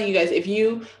I'm telling you guys,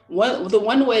 the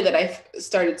one way that I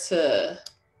started to,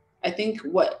 I think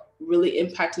what really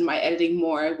impacted my editing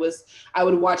more was I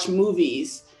would watch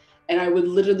movies and I would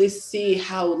literally see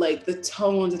how like the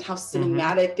tones and how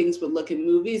cinematic things would look in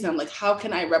movies. And I'm like, how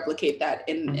can I replicate that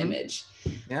in an image?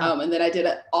 And then I did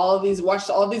watched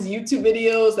all these YouTube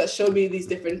videos that showed me these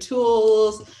different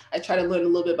tools. I tried to learn a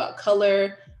little bit about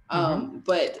color.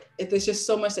 But there's just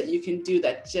so much that you can do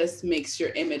that just makes your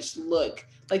image look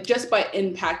like, just by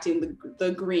impacting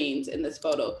the greens in this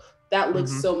photo, that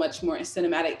looks so much more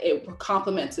cinematic. It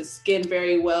complements his skin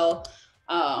very well.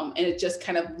 And it just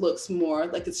kind of looks more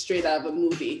like it's straight out of a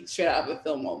movie, straight out of a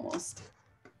film almost.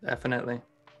 Definitely.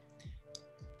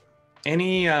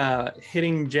 Any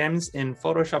hitting gems in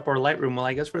Photoshop or Lightroom? Well,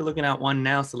 I guess we're looking at one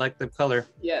now, selective color.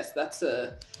 Yes,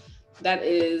 that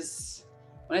is,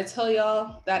 when I tell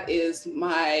y'all, that is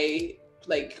my,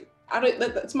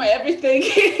 that's my everything.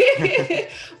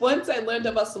 Once I learned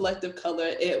about selective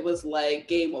color, it was like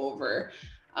game over.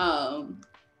 And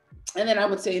then I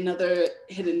would say another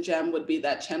hidden gem would be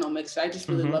that channel mixer. I just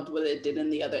really loved what it did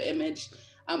in the other image.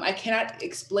 I cannot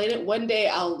explain it. One day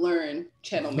I'll learn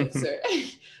channel mixer,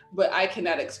 but I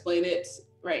cannot explain it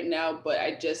right now. But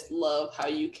I just love how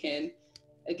you can,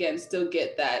 again, still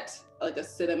get that like a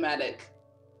cinematic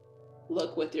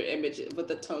look with your image, with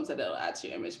the tones that it'll add to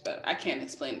your image. But I can't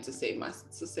explain it to save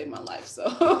my life.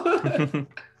 So.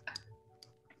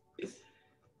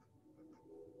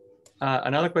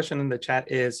 Another question in the chat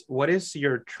is, what is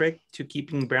your trick to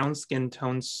keeping brown skin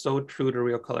tones so true to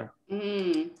real color?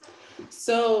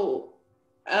 So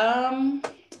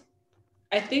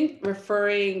I think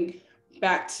referring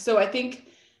back to, I think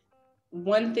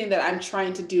one thing that I'm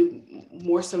trying to do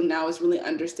more so now is really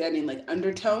understanding like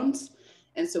undertones.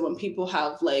 And so when people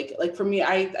have like for me,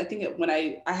 I think when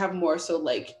I have more so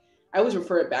like, I always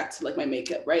refer it back to like my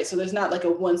makeup, right? So there's not like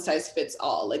a one size fits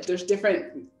all. Like there's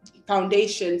different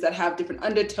foundations that have different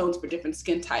undertones for different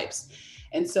skin types.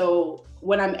 And so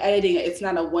when I'm editing, it's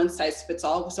not a one size fits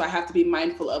all. So I have to be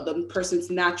mindful of the person's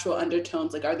natural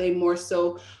undertones. Like, are they more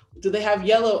so, do they have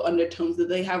yellow undertones? Do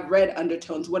they have red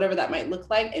undertones? Whatever that might look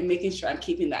like, and making sure I'm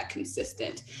keeping that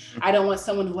consistent. I don't want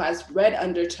someone who has red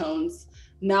undertones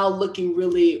now looking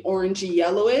really orangey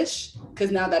yellowish, because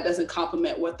now that doesn't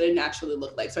complement what they naturally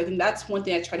look like. So I think that's one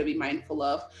thing I try to be mindful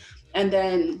of. And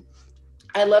then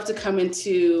I love to come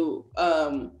into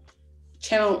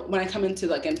when I come into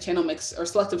like a channel mix or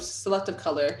selective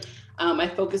color, I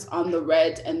focus on the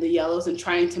red and the yellows and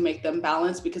trying to make them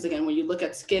balanced, because again, when you look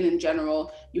at skin in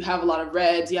general, you have a lot of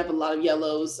reds, you have a lot of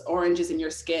yellows, oranges in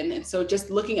your skin. And so just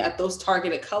looking at those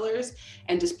targeted colors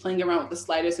and just playing around with the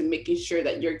sliders and making sure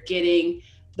that you're getting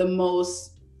the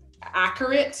most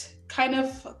accurate kind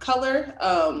of color,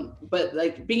 but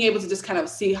like being able to just kind of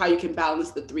see how you can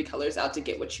balance the three colors out to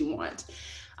get what you want.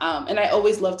 And I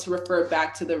always love to refer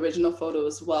back to the original photo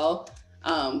as well,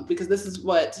 because this is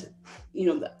what,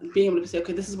 being able to say,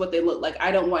 okay, this is what they look like.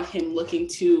 I don't want him looking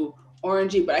too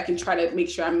orangey, but I can try to make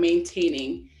sure I'm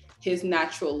maintaining his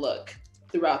natural look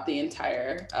throughout the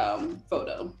entire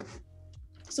photo.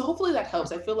 So hopefully that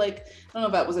helps. I feel like, I don't know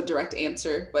if that was a direct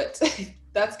answer, but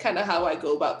that's kind of how I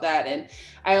go about that. And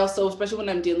I also, especially when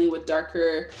I'm dealing with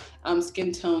darker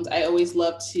skin tones, I always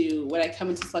love to, when I come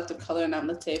into selective color and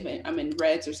let's say I'm in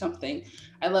reds or something,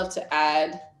 I love to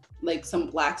add like some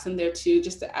blacks in there too,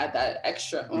 just to add that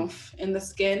extra oomph in the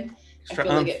skin. I feel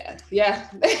like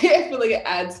it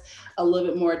adds a little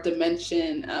bit more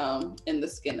dimension in the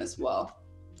skin as well.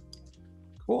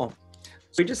 Cool.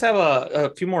 So we just have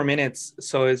a few more minutes.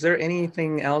 So is there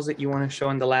anything else that you want to show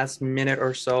in the last minute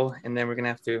or so? And then we're going to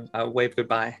have to wave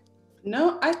goodbye.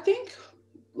 No, I think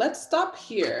let's stop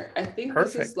here. I think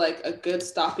Perfect. This is like a good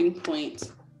stopping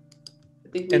point. I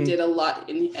think we did a lot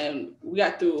and we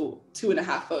got through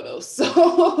 2.5 photos.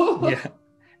 So yeah.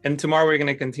 And tomorrow we're going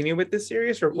to continue with this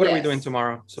series, or what are we doing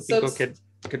tomorrow? So people could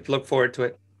look forward to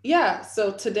it. Yeah.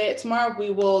 So tomorrow we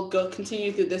will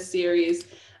continue through this series.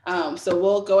 So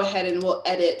we'll go ahead and we'll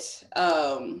edit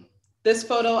this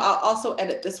photo. I'll also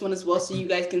edit this one as well, so you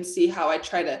guys can see how I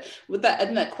try to, with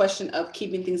that question of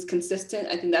keeping things consistent.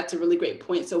 I think that's a really great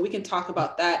point. So we can talk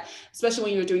about that, especially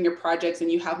when you're doing your projects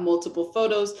and you have multiple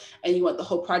photos and you want the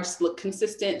whole project to look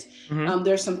consistent.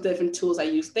 There's some different tools I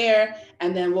use there.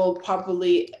 And then we'll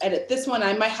probably edit this one.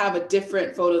 I might have a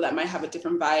different photo that might have a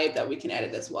different vibe that we can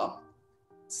edit as well.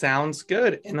 Sounds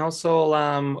good. And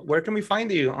also, where can we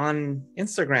find you on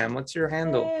Instagram? What's your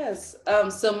handle? Yes.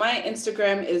 So my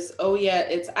Instagram is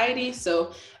it's Idy.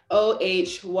 So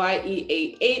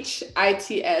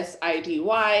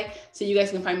OHYEAHITSIDY. So you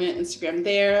guys can find me on Instagram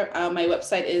there. My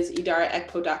website is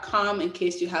idaraekpoh.com. In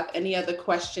case you have any other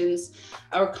questions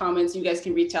or comments, you guys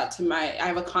can reach out to I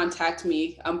have a contact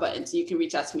me button, so you can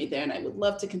reach out to me there, and I would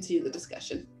love to continue the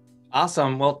discussion.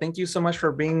 Awesome. Well, thank you so much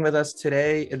for being with us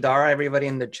today. Idara, everybody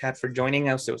in the chat for joining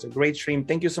us. It was a great stream.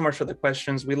 Thank you so much for the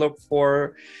questions. We look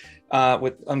forward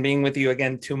on being with you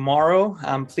again tomorrow.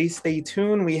 Please stay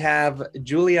tuned. We have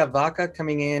Julia Vaca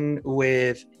coming in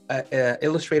with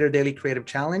Illustrator Daily Creative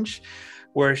Challenge,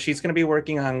 where she's going to be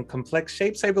working on complex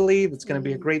shapes, I believe. It's going to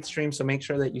be a great stream, so make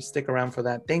sure that you stick around for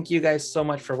that. Thank you guys so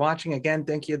much for watching. Again,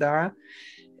 thank you, Idara.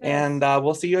 Yes. And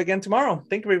we'll see you again tomorrow.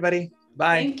 Thank you, everybody.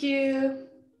 Bye. Thank you.